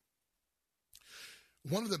classes.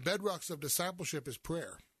 One of the bedrocks of discipleship is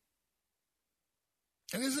prayer.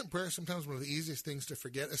 And isn't prayer sometimes one of the easiest things to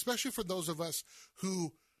forget, especially for those of us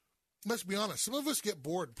who, let's be honest, some of us get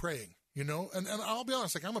bored praying, you know? And I'll be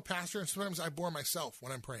honest, like, I'm a pastor, and sometimes I bore myself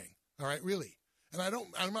when I'm praying, all right, really. And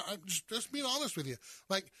I'm just being honest with you.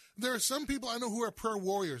 Like, there are some people I know who are prayer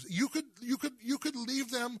warriors. You could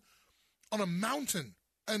leave them on a mountain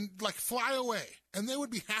and, like, fly away, and they would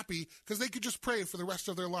be happy because they could just pray for the rest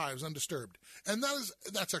of their lives undisturbed. And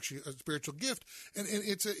that's actually a spiritual gift, and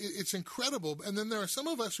it's incredible. And then there are some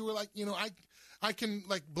of us who are like, you know, I can,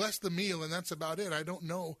 like, bless the meal, and that's about it. I don't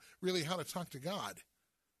know really how to talk to God.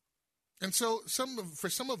 And so for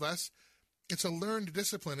some of us, it's a learned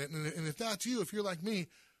discipline, and if that's you, if you're like me,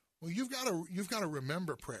 well, you've got to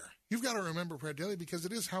remember prayer. You've got to remember prayer daily, because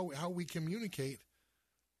it is how we communicate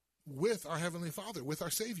with our Heavenly Father, with our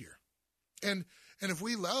Savior. And if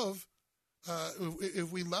we love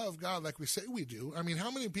God like we say we do, I mean,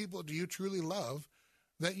 how many people do you truly love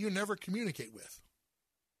that you never communicate with?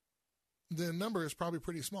 The number is probably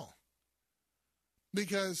pretty small,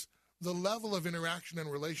 because the level of interaction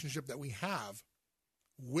and relationship that we have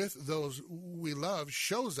with those we love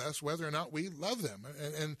shows us whether or not we love them,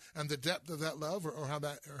 and the depth of that love, or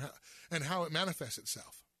how it manifests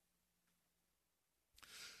itself.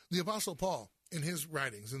 The Apostle Paul, in his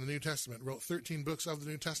writings in the New Testament, wrote 13 books of the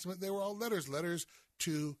New Testament. They were all letters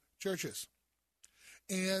to churches.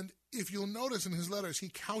 And if you'll notice in his letters, he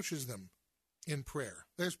couches them in prayer.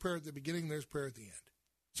 There's prayer at the beginning, there's prayer at the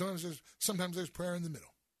end. Sometimes there's prayer in the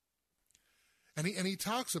middle. And he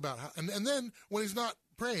talks about how, and then when he's not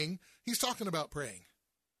praying, he's talking about praying.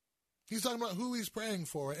 He's talking about who he's praying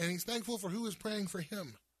for, and he's thankful for who is praying for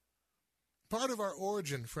him. Part of our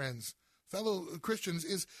origin, friends, fellow Christians,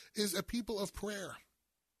 is a people of prayer.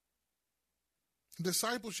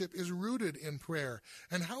 Discipleship is rooted in prayer.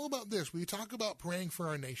 And how about this? We talk about praying for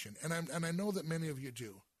our nation, and I know that many of you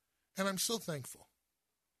do. And I'm so thankful.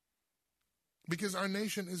 Because our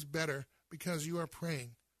nation is better because you are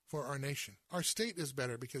praying for our nation. Our state is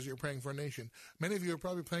better because you're praying for our nation. Many of you are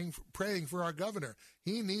probably praying for our governor.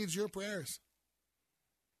 He needs your prayers.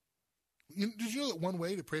 Did you know that one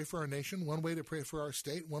way to pray for our nation, one way to pray for our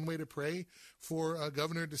state, one way to pray for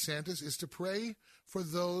Governor DeSantis is to pray for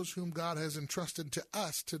those whom God has entrusted to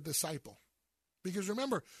us to disciple? Because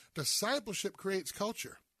remember, discipleship creates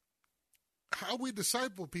culture. How we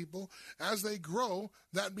disciple people as they grow,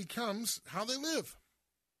 that becomes how they live.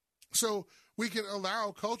 So we can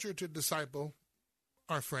allow culture to disciple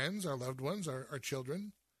our friends, our loved ones, our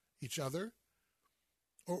children, each other,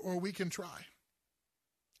 or we can try.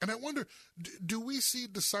 And I wonder, do we see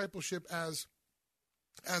discipleship as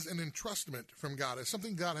an entrustment from God, as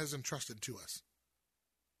something God has entrusted to us?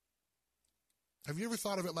 Have you ever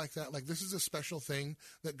thought of it like that? Like, this is a special thing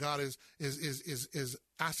that God is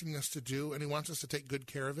asking us to do, and he wants us to take good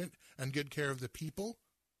care of it and good care of the people?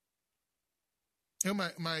 You know,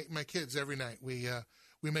 my kids, every night, we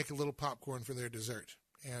make a little popcorn for their dessert,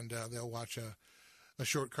 and they'll watch a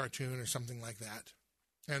short cartoon or something like that.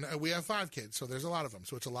 And we have 5 kids, so there's a lot of them.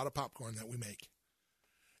 So it's a lot of popcorn that we make.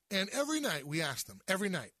 And every night we ask them, every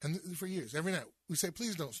night, and for years, every night, we say,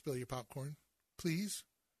 please don't spill your popcorn. Please.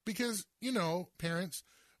 Because, you know, parents,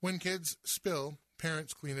 when kids spill,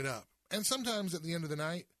 parents clean it up. And sometimes at the end of the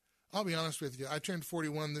night, I'll be honest with you, I turned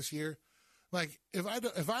 41 this year. Like, if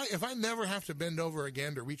I never have to bend over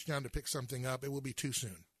again to reach down to pick something up, it will be too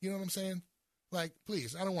soon. You know what I'm saying? Like,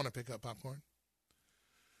 please, I don't want to pick up popcorn.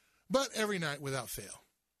 But every night, without fail,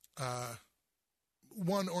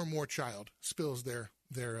 one or more child spills their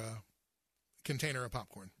container of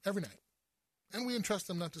popcorn every night. And we entrust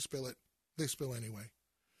them not to spill it. They spill anyway.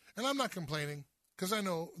 And I'm not complaining, because I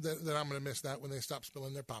know that I'm going to miss that when they stop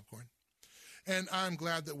spilling their popcorn. And I'm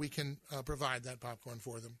glad that we can provide that popcorn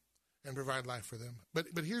for them and provide life for them.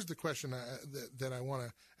 But here's the question that I want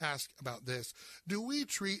to ask about this. Do we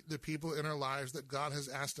treat the people in our lives that God has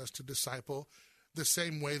asked us to disciple the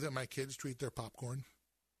same way that my kids treat their popcorn?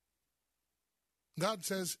 God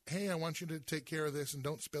says, hey, I want you to take care of this and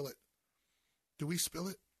don't spill it. Do we spill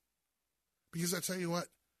it? Because I tell you what,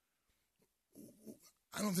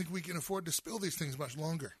 I don't think we can afford to spill these things much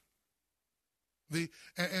longer.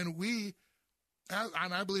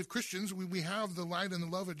 and I believe Christians, we have the light and the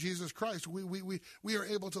love of Jesus Christ. We are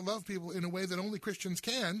able to love people in a way that only Christians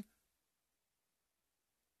can.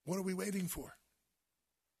 What are we waiting for?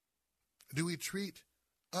 Do we treat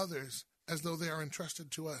others as though they are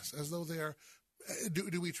entrusted to us, as though they are,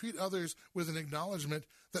 do we treat others with an acknowledgement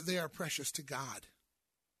that they are precious to God,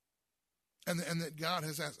 and that God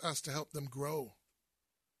has asked us to help them grow?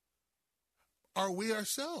 Are we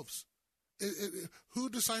ourselves? Who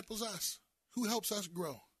disciples us? Who helps us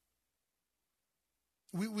grow?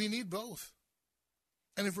 We need both.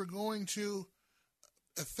 And if we're going to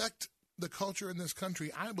affect the culture in this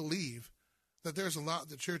country, I believe that there's a lot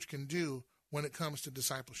the church can do when it comes to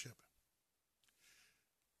discipleship.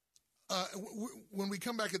 When we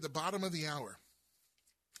come back at the bottom of the hour,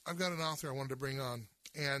 I've got an author I wanted to bring on,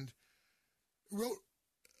 and wrote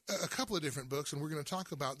a couple of different books, and we're going to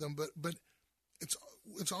talk about them, but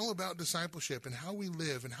it's all about discipleship and how we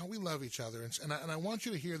live and how we love each other. And I want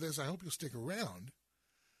you to hear this. I hope you'll stick around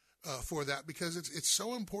for that, because it's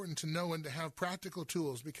so important to know and to have practical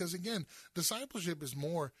tools. Because, again, discipleship is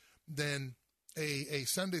more than a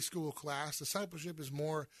Sunday school class. Discipleship is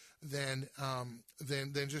more than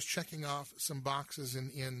just checking off some boxes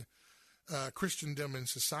in Christendom and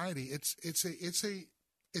society.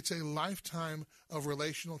 It's a lifetime of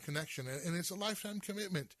relational connection, and it's a lifetime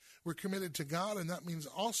commitment. We're committed to God, and that means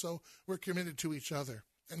also we're committed to each other.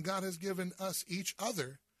 And God has given us each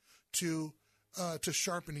other to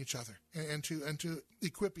sharpen each other and to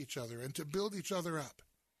equip each other and to build each other up.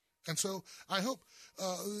 And so I hope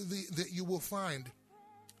that you will find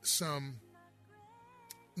some,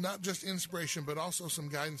 not just inspiration, but also some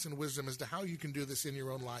guidance and wisdom as to how you can do this in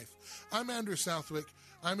your own life. I'm Andrew Southwick.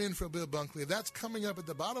 I'm in for Bill Bunkley. That's coming up at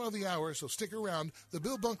the bottom of the hour, so stick around. The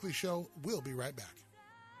Bill Bunkley Show will be right back.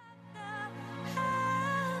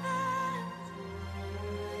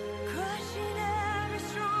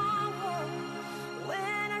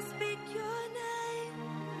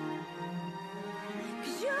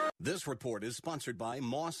 This report is sponsored by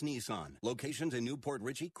Moss Nissan. Locations in Newport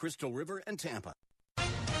Richey, Crystal River, and Tampa.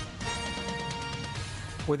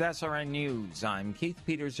 With SRN News, I'm Keith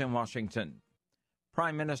Peters in Washington.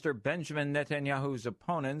 Prime Minister Benjamin Netanyahu's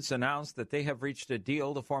opponents announced that they have reached a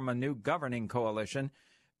deal to form a new governing coalition,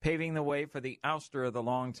 paving the way for the ouster of the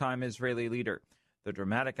longtime Israeli leader. The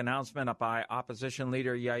dramatic announcement by opposition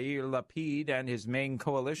leader Yair Lapid and his main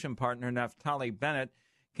coalition partner Naftali Bennett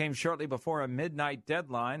came shortly before a midnight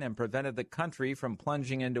deadline and prevented the country from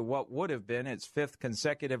plunging into what would have been its fifth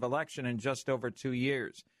consecutive election in just over 2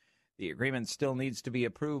 years. The agreement still needs to be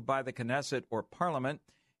approved by the Knesset or Parliament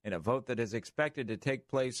in a vote that is expected to take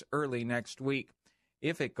place early next week.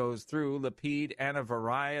 If it goes through, Lapid and a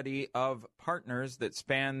variety of partners that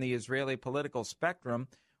span the Israeli political spectrum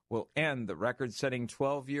will end the record-setting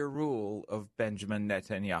 12-year rule of Benjamin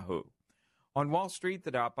Netanyahu. On Wall Street,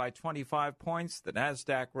 the Dow up by 25 points, the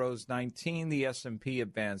Nasdaq rose 19, the S&P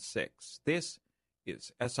advanced 6. This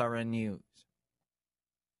is SRN News.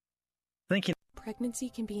 Thank you. Pregnancy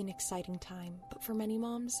can be an exciting time, but for many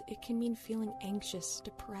moms, it can mean feeling anxious,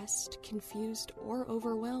 depressed, confused, or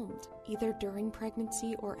overwhelmed. Either during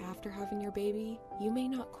pregnancy or after having your baby, you may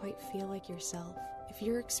not quite feel like yourself. If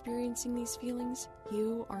you're experiencing these feelings,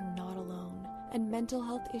 you are not alone, and mental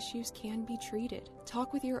health issues can be treated.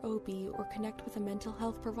 Talk with your OB or connect with a mental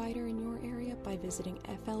health provider in your area by visiting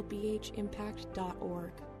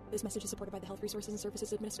flbhimpact.org. This message is supported by the Health Resources and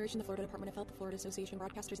Services Administration, the Florida Department of Health, the Florida Association of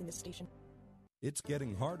Broadcasters, and this station. It's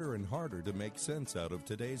getting harder and harder to make sense out of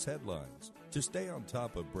today's headlines. To stay on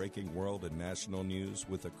top of breaking world and national news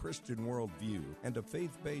with a Christian worldview and a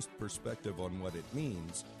faith-based perspective on what it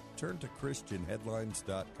means, turn to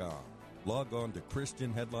ChristianHeadlines.com. Log on to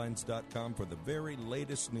ChristianHeadlines.com for the very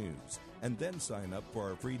latest news, and then sign up for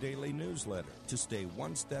our free daily newsletter to stay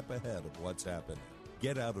one step ahead of what's happening.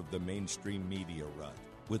 Get out of the mainstream media rut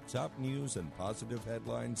with top news and positive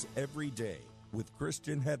headlines every day with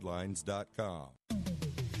ChristianHeadlines.com.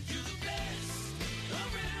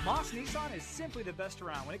 Moss Nissan is simply the best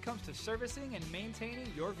around when it comes to servicing and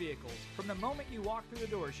maintaining your vehicles. From the moment you walk through the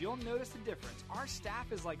doors, you'll notice the difference. Our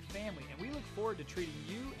staff is like family, and we look forward to treating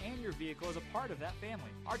you and your vehicle as a part of that family.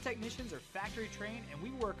 Our technicians are factory trained, and we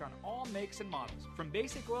work on all makes and models. From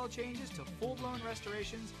basic oil changes to full-blown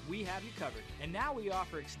restorations, we have you covered. And now we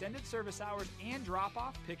offer extended service hours and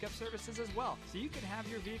drop-off pickup services as well, so you can have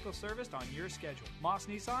your vehicle serviced on your schedule. Moss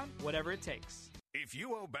Nissan, whatever it takes. If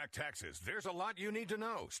you owe back taxes, there's a lot you need to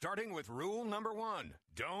know, starting with rule number 1.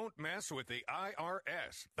 Don't mess with the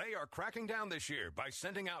IRS. They are cracking down this year by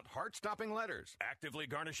sending out heart-stopping letters, actively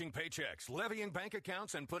garnishing paychecks, levying bank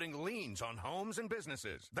accounts, and putting liens on homes and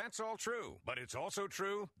businesses. That's all true, but it's also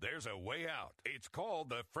true there's a way out. It's called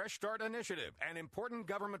the Fresh Start Initiative, an important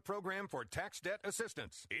government program for tax debt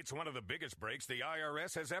assistance. It's one of the biggest breaks the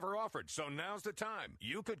IRS has ever offered, so now's the time.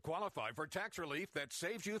 You could qualify for tax relief that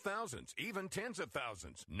saves you thousands, even tens of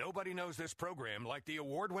thousands. Nobody knows this program like the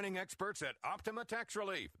award-winning experts at Optima Tax Relief.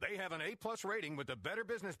 They have an A+ rating with the Better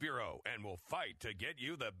Business Bureau and will fight to get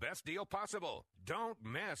you the best deal possible. Don't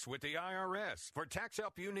mess with the IRS. For tax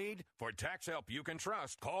help you need, for tax help you can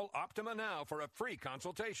trust, call Optima now for a free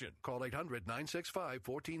consultation. Call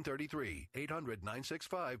 800-965-1433.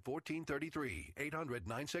 800-965-1433.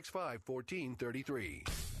 800-965-1433.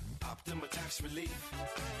 Optima Tax Relief.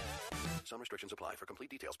 Some restrictions apply. For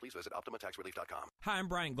complete details, please visit OptimaTaxRelief.com. Hi, I'm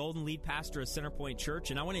Brian Golden, lead pastor of Centerpoint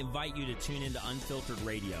Church, and I want to invite you to tune into Unfiltered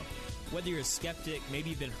Radio. Whether you're a skeptic,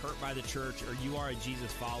 maybe you've been hurt by the church, or you are a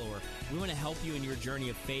Jesus follower, we want to help you in your journey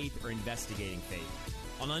of faith or investigating faith.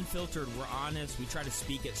 On Unfiltered, we're honest. We try to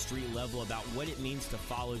speak at street level about what it means to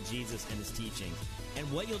follow Jesus and his teaching.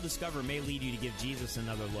 And what you'll discover may lead you to give Jesus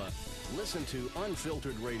another look. Listen to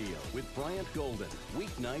Unfiltered Radio with Bryant Golden,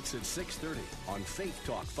 weeknights at 6:30 on Faith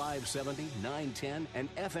Talk 570, 910,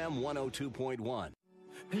 and FM 102.1.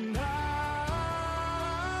 And I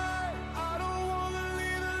don't want to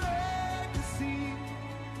leave a legacy.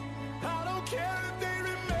 I don't care if they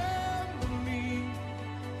remember me.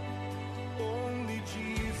 Only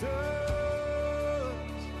Jesus.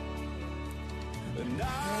 And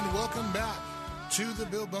welcome back to the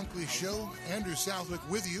Bill Bunkley Show. Andrew Southwick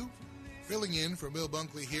with you, filling in for Bill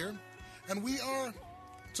Bunkley here. And we are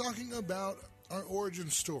talking about our origin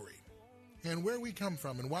story and where we come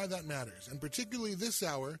from and why that matters. And particularly this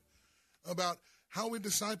hour, about how we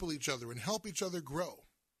disciple each other and help each other grow.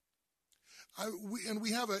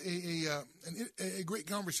 We have a great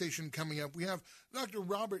conversation coming up. We have Dr.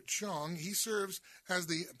 Robert Chong. He serves as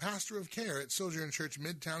the pastor of care at Sojourn Church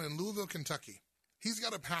Midtown in Louisville, Kentucky. He's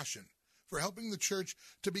got a passion for helping the church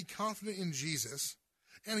to be confident in Jesus,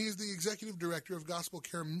 and he's the executive director of Gospel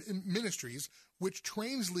Care Ministries, which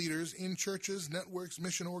trains leaders in churches, networks,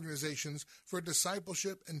 mission organizations for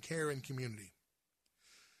discipleship and care in community.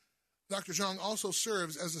 Dr. Chong also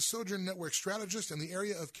serves as a Sojourn Network strategist in the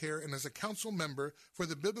area of care and as a council member for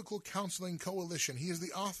the Biblical Counseling Coalition. He is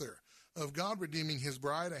the author of God Redeeming His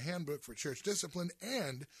Bride, a handbook for church discipline,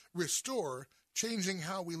 and Restore, Changing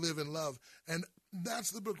How We Live in Love. And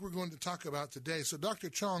that's the book we're going to talk about today. So, Dr.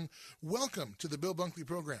 Chong, welcome to the Bill Bunkley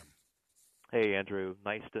program. Hey, Andrew.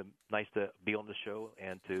 Nice to be on the show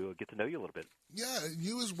and to get to know you a little bit. Yeah,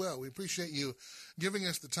 you as well. We appreciate you giving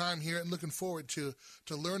us the time here and looking forward to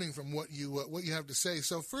learning from what you have to say.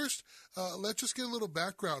 So first, let's just get a little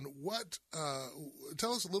background.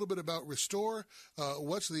 Tell us a little bit about Restore.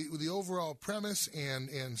 What's the overall premise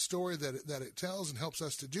and story that it tells and helps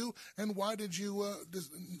us to do, and why did you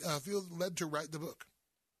feel led to write the book?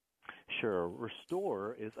 Sure.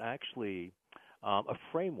 Restore is actually a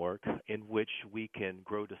framework in which we can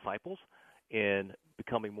grow disciples in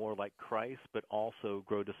becoming more like Christ, but also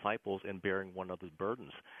grow disciples in bearing one another's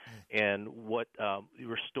burdens. And what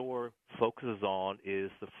Restore focuses on is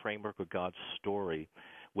the framework of God's story,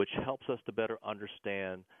 which helps us to better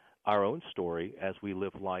understand our own story as we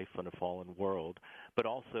live life in a fallen world, but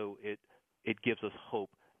also it gives us hope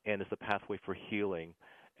and is a pathway for healing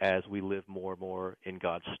as we live more and more in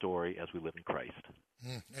God's story as we live in Christ.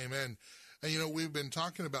 Amen. And we've been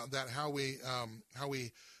talking about that, how we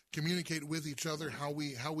communicate with each other, how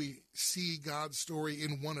we see God's story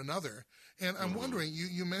in one another. And I'm wondering,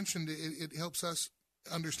 you mentioned it helps us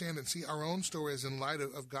understand and see our own stories in light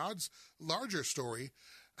of God's larger story.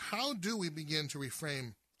 How do we begin to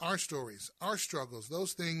reframe our stories, our struggles,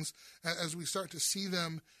 those things, as we start to see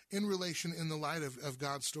them in relation in the light of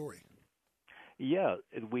God's story? Yeah,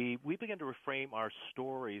 we begin to reframe our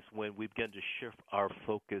stories when we begin to shift our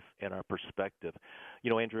focus and our perspective.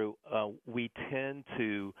 Andrew, we tend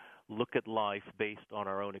to look at life based on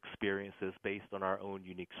our own experiences, based on our own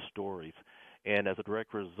unique stories. And as a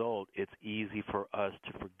direct result, it's easy for us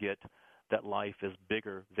to forget that life is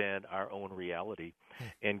bigger than our own reality.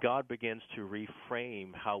 And God begins to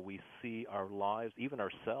reframe how we see our lives, even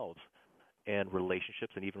ourselves, and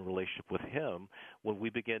relationships, and even relationship with Him, when we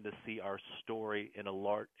begin to see our story in a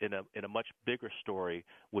much bigger story,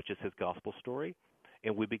 which is His gospel story,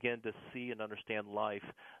 and we begin to see and understand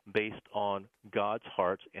life based on God's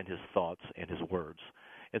heart and His thoughts and His words.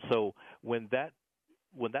 And so when that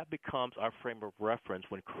becomes our frame of reference,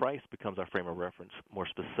 when Christ becomes our frame of reference, more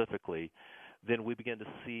specifically, then we begin to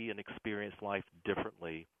see and experience life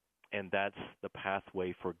differently. And that's the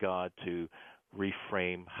pathway for God to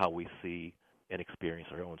reframe how we see and experience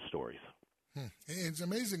our own stories. It's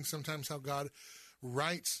amazing sometimes how God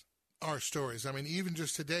writes our stories. I mean, even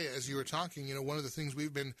just today, as you were talking, one of the things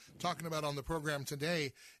we've been talking about on the program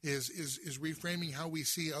today is reframing how we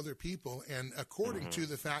see other people, and according to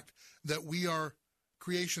the fact that we are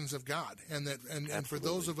creations of God, and that and for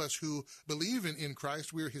those of us who believe in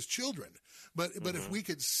Christ, we're His children. But if we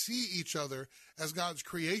could see each other as God's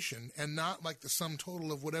creation and not like the sum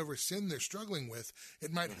total of whatever sin they're struggling with,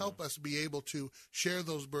 it might help us be able to share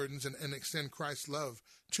those burdens and extend Christ's love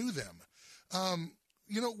to them.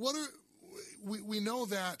 We know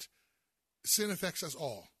that sin affects us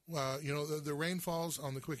all. The rain falls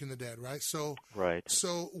on the quick and the dead, right? So, right.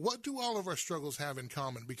 So what do all of our struggles have in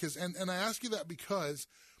common? Because, and I ask you that because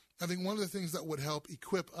I think one of the things that would help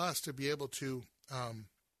equip us to be able to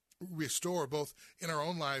restore both in our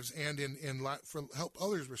own lives and for help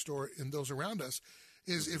others restore in those around us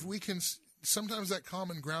is if we can. Sometimes that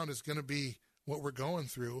common ground is going to be what we're going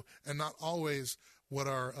through, and not always what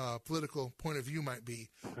our political point of view might be.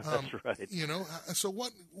 That's right. So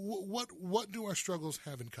what do our struggles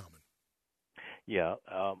have in common? Yeah,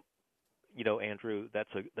 Andrew,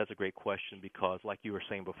 that's a great question, because like you were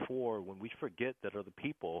saying before, when we forget that other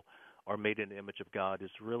people are made in the image of God,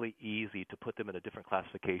 it's really easy to put them in a different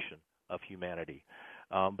classification of humanity.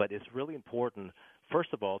 But it's really important,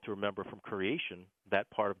 first of all, to remember from creation, that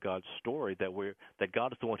part of God's story, that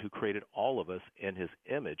God is the one who created all of us in His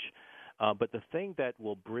image. But the thing that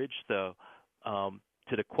will bridge to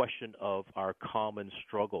the question of our common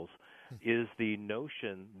struggles is the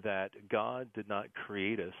notion that God did not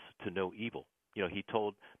create us to know evil. He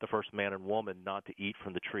told the first man and woman not to eat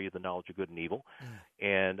from the tree of the knowledge of good and evil.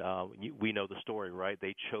 And we know the story, right?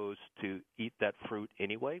 They chose to eat that fruit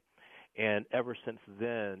anyway. And ever since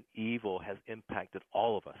then, evil has impacted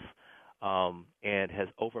all of us and has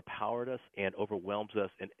overpowered us and overwhelms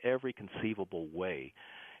us in every conceivable way.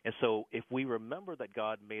 And so if we remember that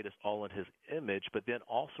God made us all in His image, but then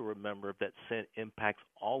also remember that sin impacts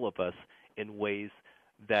all of us in ways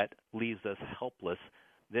that leaves us helpless,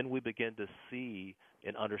 then we begin to see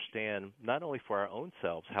and understand not only for our own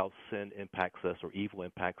selves how sin impacts us or evil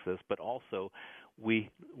impacts us, but also we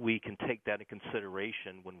can take that in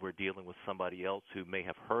consideration when we're dealing with somebody else who may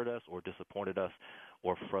have hurt us or disappointed us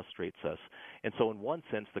or frustrates us. And so in one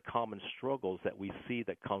sense, the common struggles that we see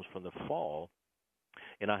that comes from the fall,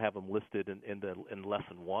 and I have them listed in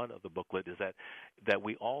lesson 1 of the booklet, is that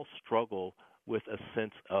we all struggle with a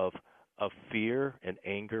sense of fear and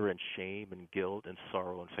anger and shame and guilt and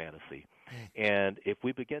sorrow and fantasy. And if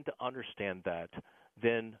we begin to understand that,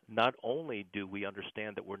 then not only do we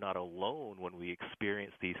understand that we're not alone when we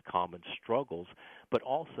experience these common struggles, but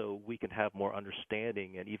also we can have more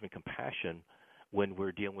understanding and even compassion when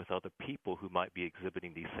we're dealing with other people who might be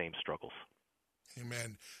exhibiting these same struggles.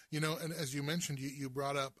 Amen. And as you mentioned, you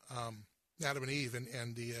brought up Adam and Eve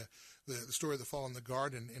and the story of the fall in the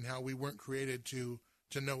garden and how we weren't created to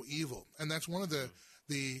know evil. And that's one of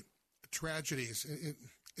the tragedies.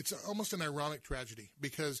 It's almost an ironic tragedy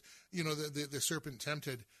because, the serpent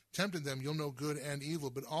tempted them, you'll know good and evil,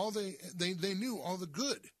 but all they knew all the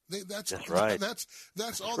good. That's right.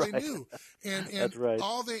 That's all they knew. And that's right.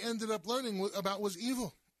 All they ended up learning about was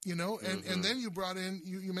evil. And then you brought in,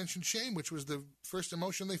 you mentioned shame, which was the first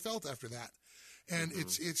emotion they felt after that. And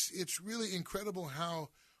it's really incredible how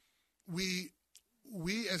we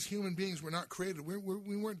as human beings were not created.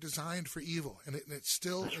 We weren't designed for evil, and it's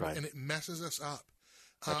still, right. and it messes us up.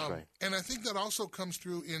 That's right. And I think that also comes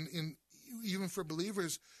through in even for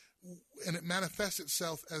believers, and it manifests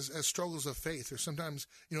itself as struggles of faith. Or sometimes,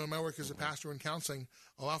 in my work as a pastor in counseling,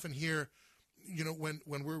 I'll often hear, when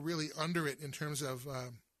we're really under it in terms of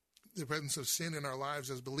the presence of sin in our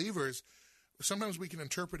lives as believers, sometimes we can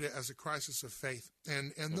interpret it as a crisis of faith,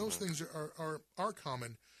 and those things are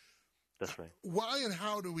common. That's right. Why and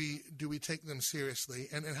how do we take them seriously,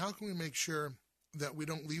 and how can we make sure that we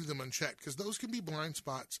don't leave them unchecked? Because those can be blind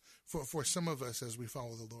spots for some of us as we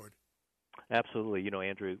follow the Lord. Absolutely.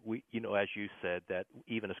 Andrew, we, as you said, that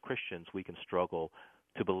even as Christians we can struggle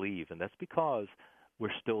to believe, and that's because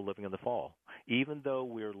we're still living in the fall. Even though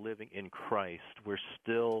we're living in Christ, we're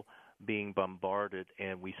still being bombarded,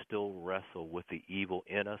 and we still wrestle with the evil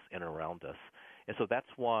in us and around us. And so that's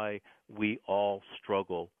why we all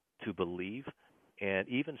struggle to believe, and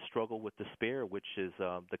even struggle with despair, which is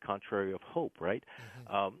the contrary of hope, right?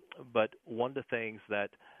 But one of the things that,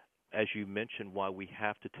 as you mentioned, why we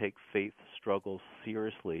have to take faith struggles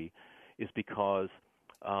seriously is because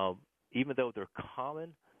even though they're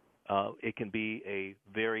common, it can be a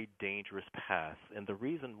very dangerous path. And the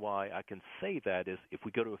reason why I can say that is if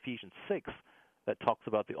we go to Ephesians 6, that talks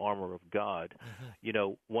about the armor of God. You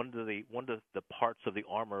know, one of the parts of the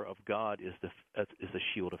armor of God is the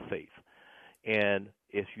shield of faith. And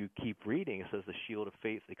if you keep reading, it says the shield of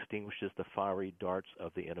faith extinguishes the fiery darts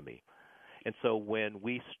of the enemy. And so when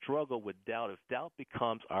we struggle with doubt, if doubt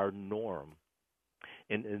becomes our norm,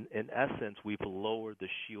 in essence, we've lowered the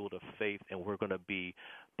shield of faith, and we're going to be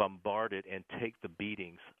bombarded and take the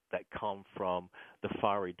beatings that come from the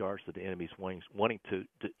fiery darts that the enemy's wanting to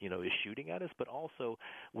is shooting at us. But also,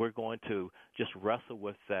 we're going to just wrestle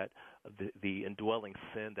with that the indwelling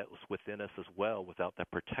sin that was within us as well, without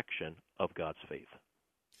that protection of God's faith.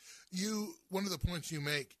 One of the points you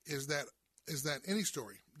make is that any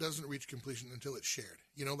story doesn't reach completion until it's shared.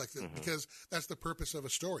 You know, because that's the purpose of a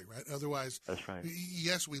story, right? Otherwise, that's right.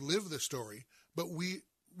 Yes, we live the story, but we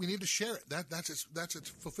need to share it. That's its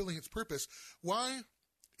fulfilling its purpose. Why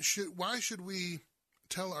should we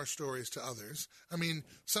tell our stories to others? I mean,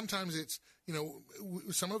 sometimes it's,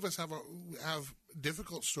 some of us have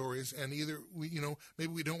difficult stories, and either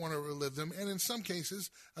maybe we don't want to relive them, and in some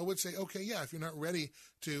cases, I would say, okay, yeah, if you're not ready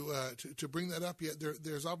to bring that up yet,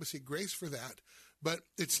 there's obviously grace for that, but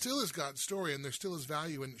it still is God's story, and there still is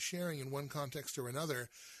value in sharing in one context or another.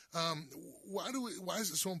 Why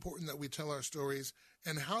is it so important that we tell our stories,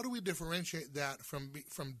 and how do we differentiate that from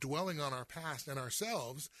dwelling on our past and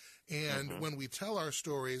ourselves? And when we tell our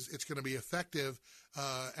stories, it's going to be effective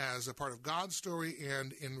as a part of God's story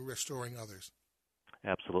and in restoring others.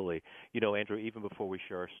 Absolutely. Andrew, even before we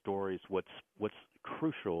share our stories, what's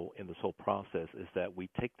crucial in this whole process is that we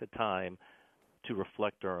take the time to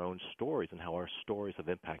reflect our own stories and how our stories have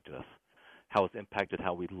impacted us, how it's impacted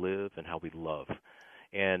how we live and how we love.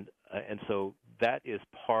 And so that is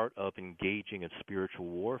part of engaging in spiritual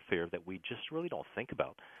warfare that we just really don't think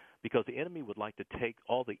about, because the enemy would like to take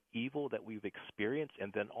all the evil that we've experienced,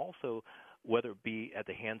 and then also, whether it be at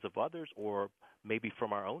the hands of others or maybe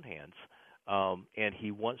from our own hands, and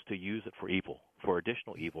he wants to use it for evil, for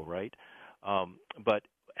additional evil, right? But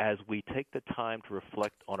as we take the time to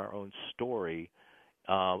reflect on our own story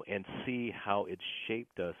and see how it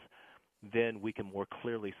shaped us, then we can more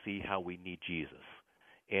clearly see how we need Jesus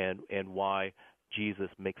and why Jesus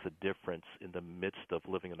makes a difference in the midst of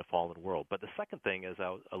living in a fallen world. But the second thing, as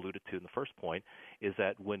I alluded to in the first point, is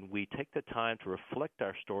that when we take the time to reflect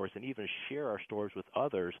our stories and even share our stories with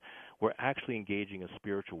others, we're actually engaging in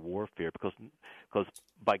spiritual warfare, because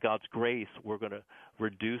by God's grace, we're going to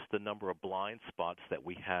reduce the number of blind spots that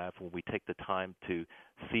we have when we take the time to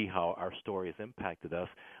see how our story has impacted us.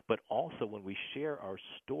 But also when we share our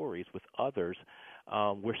stories with others,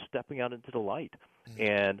 we're stepping out into the light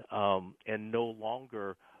and no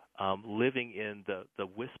longer living in the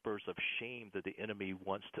whispers of shame that the enemy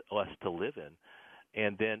wants us to live in.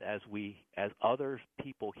 And then as other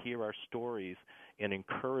people hear our stories and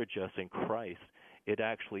encourage us in Christ, it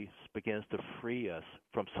actually begins to free us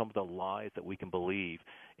from some of the lies that we can believe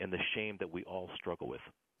and the shame that we all struggle with.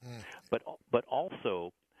 But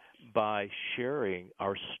also by sharing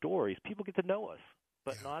our stories, people get to know us.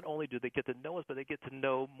 But not only do they get to know us, but they get to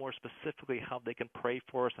know more specifically how they can pray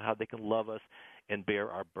for us and how they can love us and bear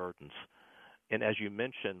our burdens. And as you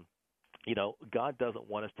mentioned, God doesn't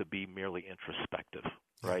want us to be merely introspective,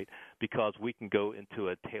 right? Because we can go into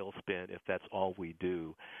a tailspin if that's all we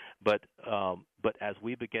do. But as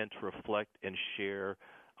we begin to reflect and share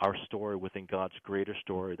our story within God's greater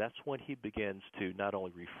story, that's when he begins to not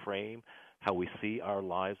only reframe how we see our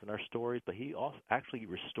lives and our stories, but he also actually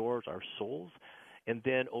restores our souls. And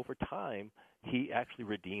then over time, he actually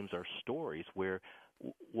redeems our stories where,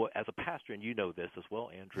 as a pastor, and you know this as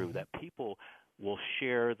well, Andrew, that people will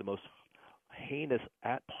share the most heinous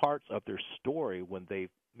parts of their story when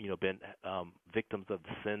they've been victims of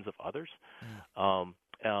the sins of others.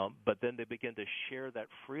 But then they begin to share that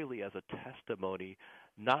freely as a testimony,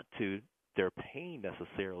 not to their pain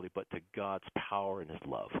necessarily, but to God's power and his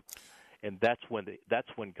love. And that's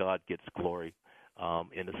when God gets glory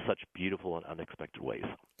in such beautiful and unexpected ways.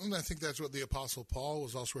 And I think that's what the Apostle Paul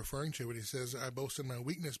was also referring to when he says, I boast in my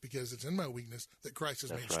weakness because it's in my weakness that Christ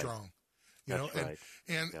is made strong.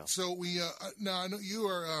 So we now I know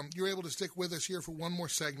you're able to stick with us here for one more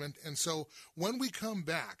segment, and so when we come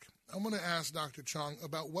back, I'm going to ask Dr. Chong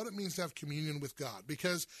about what it means to have communion with God,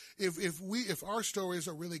 because if our stories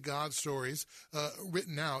are really God's stories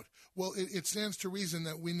written out, well, it stands to reason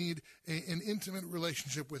that we need an intimate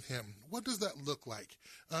relationship with him. What does that look like?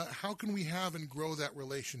 How can we have and grow that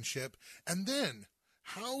relationship? And then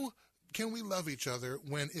how can we love each other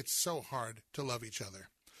when it's so hard to love each other?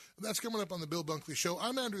 That's coming up on the Bill Bunkley Show.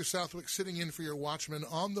 I'm Andrew Southwick, sitting in for your Watchman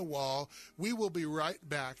on the Wall. We will be right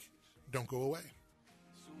back. Don't go away.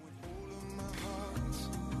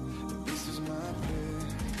 This is my prayer.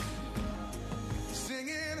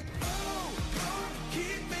 Singing, oh, Lord,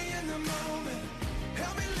 keep me in the moment.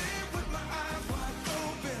 Help me live with my eyes wide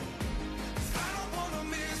open. 'Cause I don't want to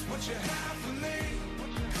miss what you have for me.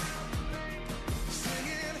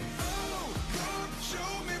 Singing, oh, Lord,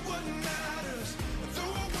 show me what matters.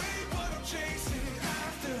 Throw away what I'm chasing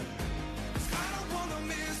after. 'Cause I don't want to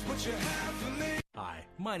miss what you have for me. Hi,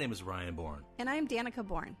 my name is Ryan Bourne. And I'm Danica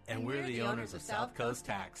Bourne. And we're the owners of South Coast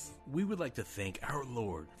Tax. We would like to thank our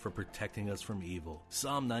Lord for protecting us from evil.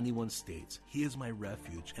 Psalm 91 states, He is my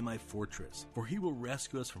refuge and my fortress, for He will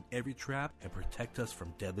rescue us from every trap and protect us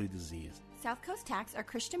from deadly disease. South Coast Tax are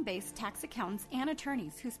Christian-based tax accountants and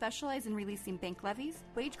attorneys who specialize in releasing bank levies,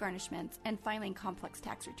 wage garnishments, and filing complex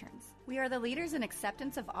tax returns. We are the leaders in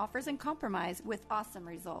acceptance of offers and compromise with awesome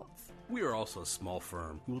results. We are also a small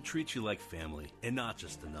firm who will treat you like family and not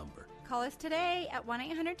just a number. Call us today at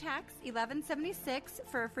 1-800-TAX-1176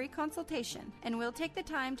 for a free consultation, and we'll take the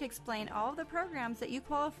time to explain all of the programs that you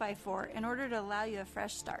qualify for in order to allow you a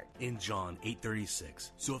fresh start. In John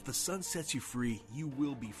 8:36, so if the Son sets you free, you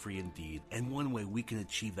will be free indeed. And one way we can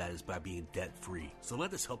achieve that is by being debt-free. So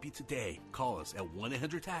let us help you today. Call us at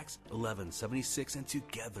 1-800-TAX-1176, and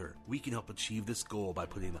together we can help achieve this goal by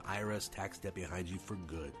putting the IRS tax debt behind you for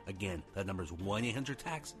good. Again, that number is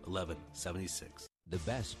 1-800-TAX-1176. The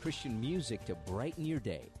best Christian music to brighten your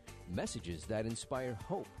day. Messages that inspire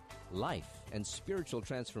hope, life, and spiritual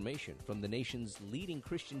transformation from the nation's leading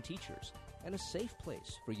Christian teachers, and a safe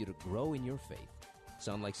place for you to grow in your faith.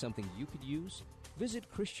 Sound like something you could use? Visit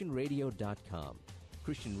ChristianRadio.com.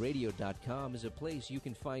 ChristianRadio.com is a place you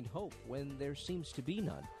can find hope when there seems to be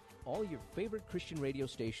none. All your favorite Christian radio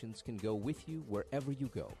stations can go with you wherever you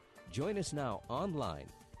go. Join us now online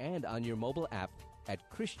and on your mobile app at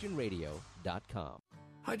ChristianRadio.com.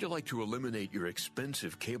 How'd you like to eliminate your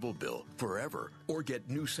expensive cable bill forever or get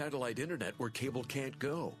new satellite internet where cable can't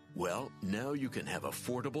go? Well, now you can have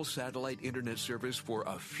affordable satellite internet service for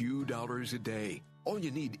a few dollars a day. All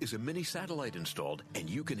you need is a mini satellite installed, and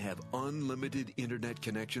you can have unlimited internet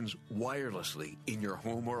connections wirelessly in your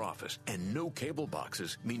home or office. And no cable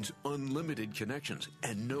boxes means unlimited connections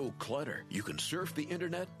and no clutter. You can surf the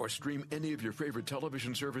internet or stream any of your favorite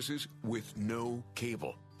television services with no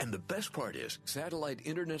cable. And the best part is, satellite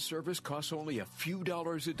internet service costs only a few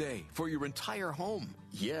dollars a day for your entire home.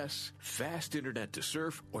 Yes, fast internet to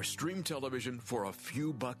surf or stream television for a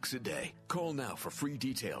few bucks a day. Call now for free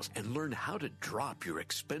details and learn how to drop your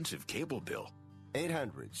expensive cable bill.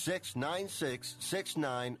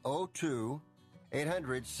 800-696-6902.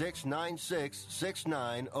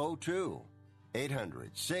 800-696-6902.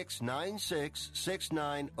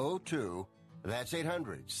 800-696-6902. That's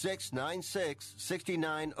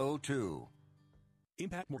 800-696-6902.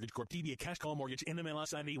 Impact Mortgage Corp. DBA Cash Call Mortgage.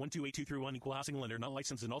 NMLS ID 128231. Equal housing lender. Not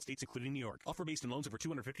licensed in all states, including New York. Offer based on loans over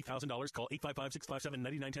 $250,000. Call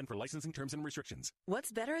 855-657-9910 for licensing terms and restrictions.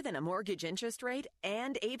 What's better than a mortgage interest rate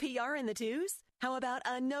and APR in the twos? How about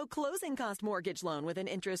a no closing cost mortgage loan with an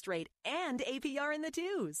interest rate and APR in the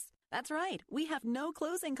twos? That's right. We have no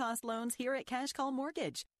closing cost loans here at Cash Call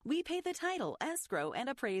Mortgage. We pay the title, escrow, and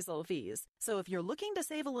appraisal fees. So if you're looking to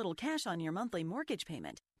save a little cash on your monthly mortgage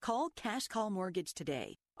payment, call Cash Call Mortgage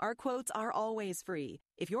today. Our quotes are always free.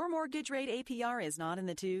 If your mortgage rate APR is not in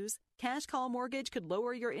the twos, Cash Call Mortgage could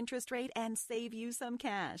lower your interest rate and save you some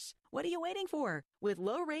cash. What are you waiting for? With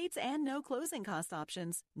low rates and no closing cost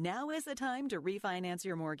options, now is the time to refinance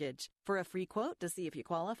your mortgage. For a free quote to see if you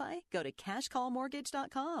qualify, go to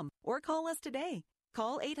cashcallmortgage.com or call us today.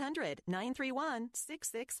 Call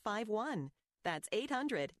 800-931-6651. That's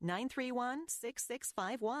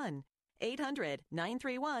 800-931-6651.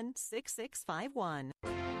 800-931-6651.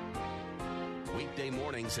 Weekday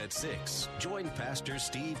mornings at 6. Join Pastor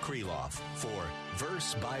Steve Kreloff for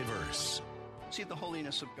Verse by Verse. See the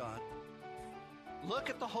holiness of God. Look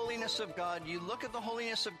at the holiness of God. You look at the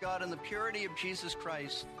holiness of God and the purity of Jesus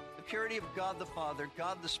Christ, the purity of God the Father,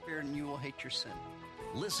 God the Spirit, and you will hate your sin.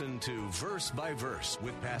 Listen to Verse by Verse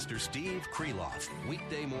with Pastor Steve Kreloff.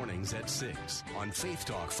 Weekday mornings at 6 on Faith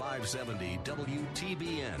Talk 570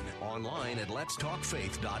 WTBN. Online at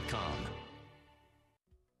letstalkfaith.com.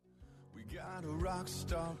 We got a rock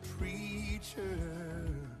star preacher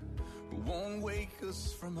who won't wake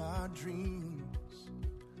us from our dreams.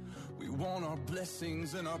 We want our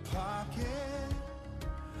blessings in our pocket.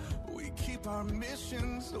 We keep our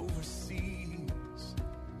missions overseas.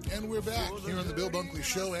 And we're back here on the Bill Bunkley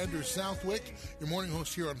Show. Andrew Southwick, your morning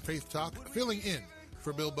host here on Faith Talk, filling in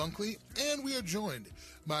for Bill Bunkley, and we are joined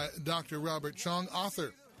by Dr. Robert Chong,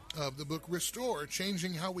 author of the book Restore,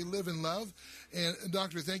 Changing How We Live in Love. And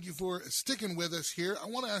Doctor, thank you for sticking with us here. I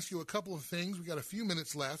want to ask you a couple of things. We got a few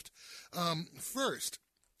minutes left. First,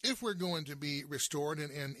 if we're going to be restored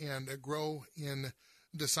and grow in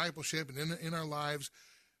discipleship and in our lives,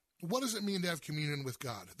 what does it mean to have communion with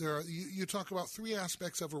God? You talk about three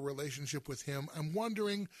aspects of a relationship with Him. I'm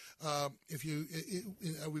wondering if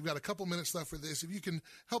we've got a couple minutes left for this, if you can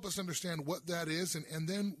help us understand what that is and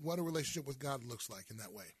then what a relationship with God looks like in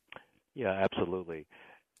that way. Yeah, absolutely.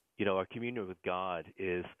 You know, our communion with God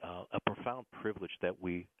is a profound privilege that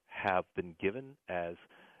we have been given as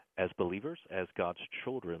believers, as God's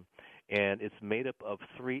children, and it's made up of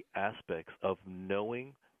three aspects of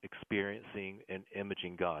knowing, experiencing, and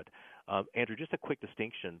imaging God. Andrew, just a quick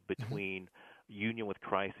distinction between union with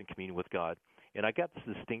Christ and communion with God. And I got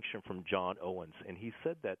this distinction from John Owens, and he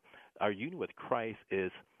said that our union with Christ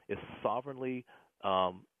is sovereignly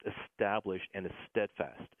established and is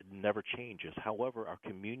steadfast. It never changes. However, our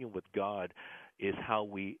communion with God is how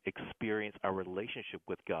we experience our relationship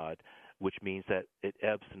with God, which means that it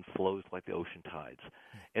ebbs and flows like the ocean tides.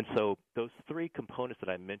 And so those three components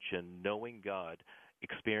that I mentioned, knowing God,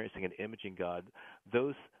 experiencing and imaging God,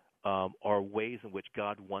 those are ways in which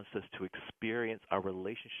God wants us to experience our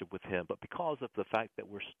relationship with Him. But because of the fact that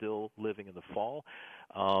we're still living in the fall,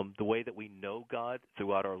 the way that we know God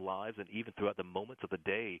throughout our lives and even throughout the moments of the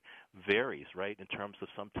day varies, right, in terms of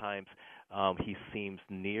sometimes He seems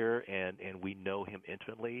near and we know Him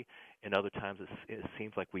intimately, and other times it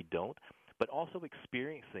seems like we don't. But also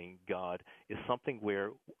experiencing God is something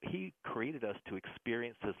where He created us to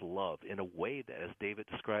experience His love in a way that, as David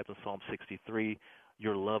describes in Psalm 63,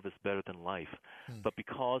 your love is better than life. But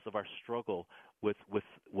because of our struggle with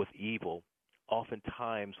evil,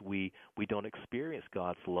 oftentimes we don't experience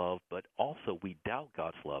God's love, but also we doubt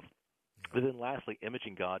God's love. But then lastly,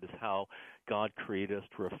 imaging God is how God created us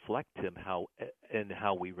to reflect Him,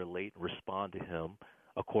 how we relate and respond to Him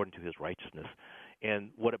according to His righteousness.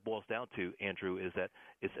 And what it boils down to, Andrew, is that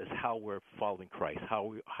it's how we're following Christ.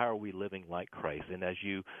 How are we living like Christ? And as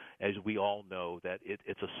we all know, that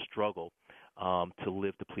it's a struggle to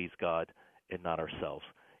live to please God and not ourselves.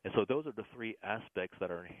 And so those are the three aspects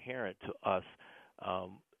that are inherent to us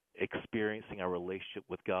experiencing our relationship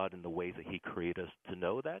with God in the ways that He created us to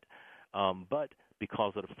know that. But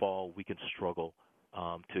because of the fall, we can struggle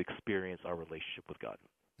to experience our relationship with God.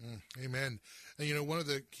 Amen. And, one of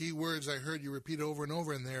the key words I heard you repeat over and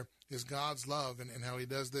over in there is God's love and how He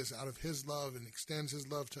does this out of His love and extends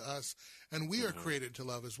His love to us. And we are created to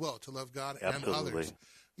love as well, to love God and others.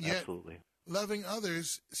 Yet, loving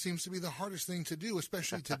others seems to be the hardest thing to do,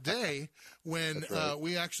 especially today when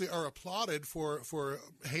we actually are applauded for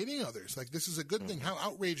hating others. Like, this is a good thing. How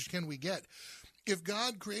outraged can we get? If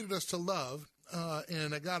God created us to love,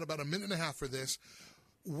 and I got about a minute and a half for this,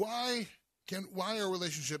 why are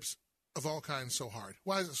relationships of all kinds so hard?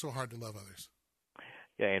 Why is it so hard to love others?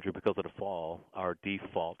 Yeah, Andrew, because of the fall, our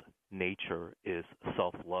default nature is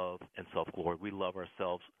self-love and self-glory. We love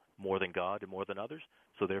ourselves more than God and more than others,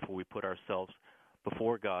 so therefore we put ourselves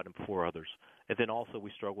before God and before others. And then also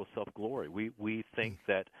we struggle with self-glory. We think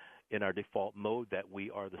that in our default mode that we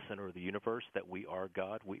are the center of the universe, that we are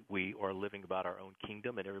God. We are living about our own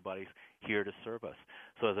kingdom, and everybody's here to serve us.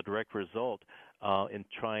 So as a direct result, in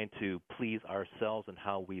trying to please ourselves and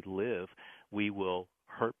how we live, we will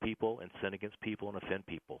hurt people and sin against people and offend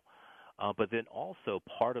people. But then also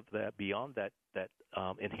part of that, beyond that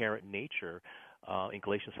inherent nature, in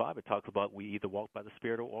Galatians 5, it talks about we either walk by the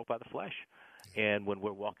Spirit or walk by the flesh. And when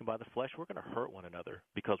we're walking by the flesh, we're going to hurt one another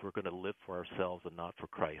because we're going to live for ourselves and not for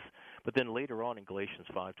Christ. But then later on in Galatians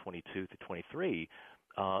 5:22-23,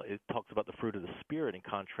 it talks about the fruit of the Spirit in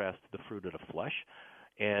contrast to the fruit of the flesh.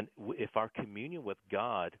 And if our communion with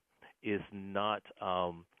God is not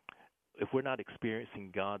if we're not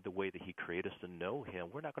experiencing God the way that He created us to know Him,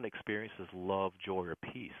 we're not going to experience His love, joy, or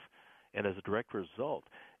peace. And as a direct result,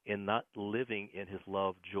 in not living in His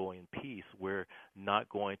love, joy, and peace, we're not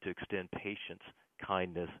going to extend patience,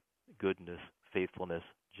 kindness, goodness, faithfulness,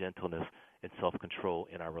 gentleness, and self-control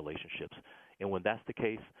in our relationships. And when that's the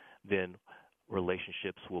case, then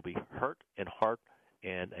relationships will be hurt and hard,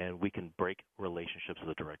 and we can break relationships as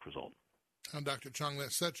a direct result. Dr. Chong,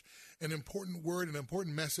 that's such an important word, an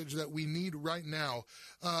important message that we need right now.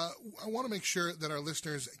 I want to make sure that our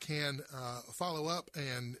listeners can follow up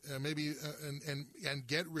and maybe and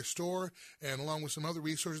get Restore, and along with some other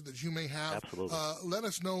resources that you may have. Absolutely. Let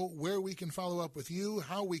us know where we can follow up with you,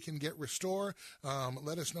 how we can get Restore.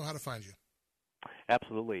 Let us know how to find you.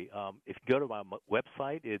 Absolutely. If you go to my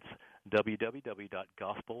website, it's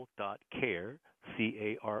www.gospel.care,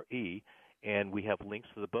 C-A-R-E, and we have links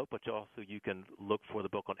to the book, but also you can look for the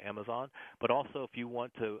book on Amazon. But also, if you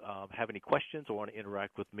want to have any questions or want to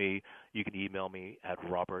interact with me, you can email me at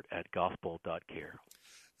robert@gospel.care.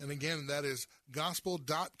 And again, that is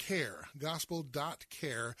gospel.care,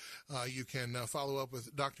 gospel.care. You can follow up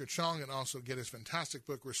with Dr. Chong and also get his fantastic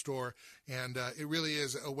book, Restore. And it really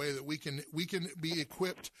is a way that we can be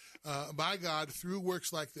equipped by God through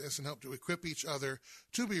works like this and help to equip each other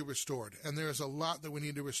to be restored. And there is a lot that we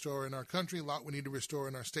need to restore in our country, a lot we need to restore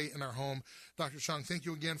in our state and our home. Dr. Chong, thank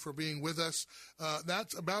you again for being with us.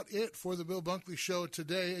 That's about it for the Bill Bunkley Show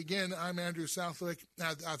today. Again, I'm Andrew Southwick.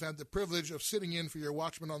 I've had the privilege of sitting in for your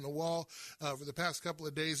Watchman on the Wall for the past couple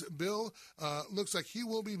of days. Bill looks like he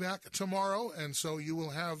will be back tomorrow, and so you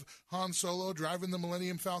will have Han Solo driving the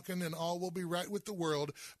Millennium Falcon, and all will be right with the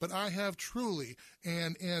world. But I have truly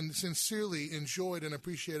and sincerely enjoyed and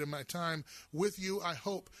appreciated my time with you. I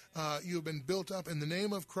hope you have been built up in the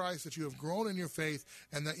name of Christ, that you have grown in your faith,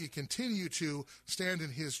 and that you continue to stand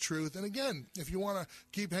in His truth. And again, if you want to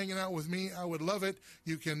keep hanging out with me, I would love it.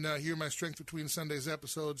 You can hear my Strength Between Sundays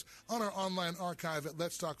episodes on our online archive at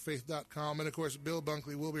letstalkfaith.com. And, of course, Bill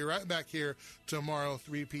Bunkley will be right back here tomorrow,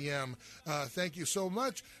 3 p.m. Thank you so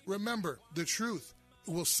much. Remember, the truth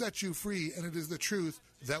will set you free, and it is the truth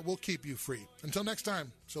that will keep you free. Until next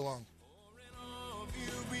time, so long.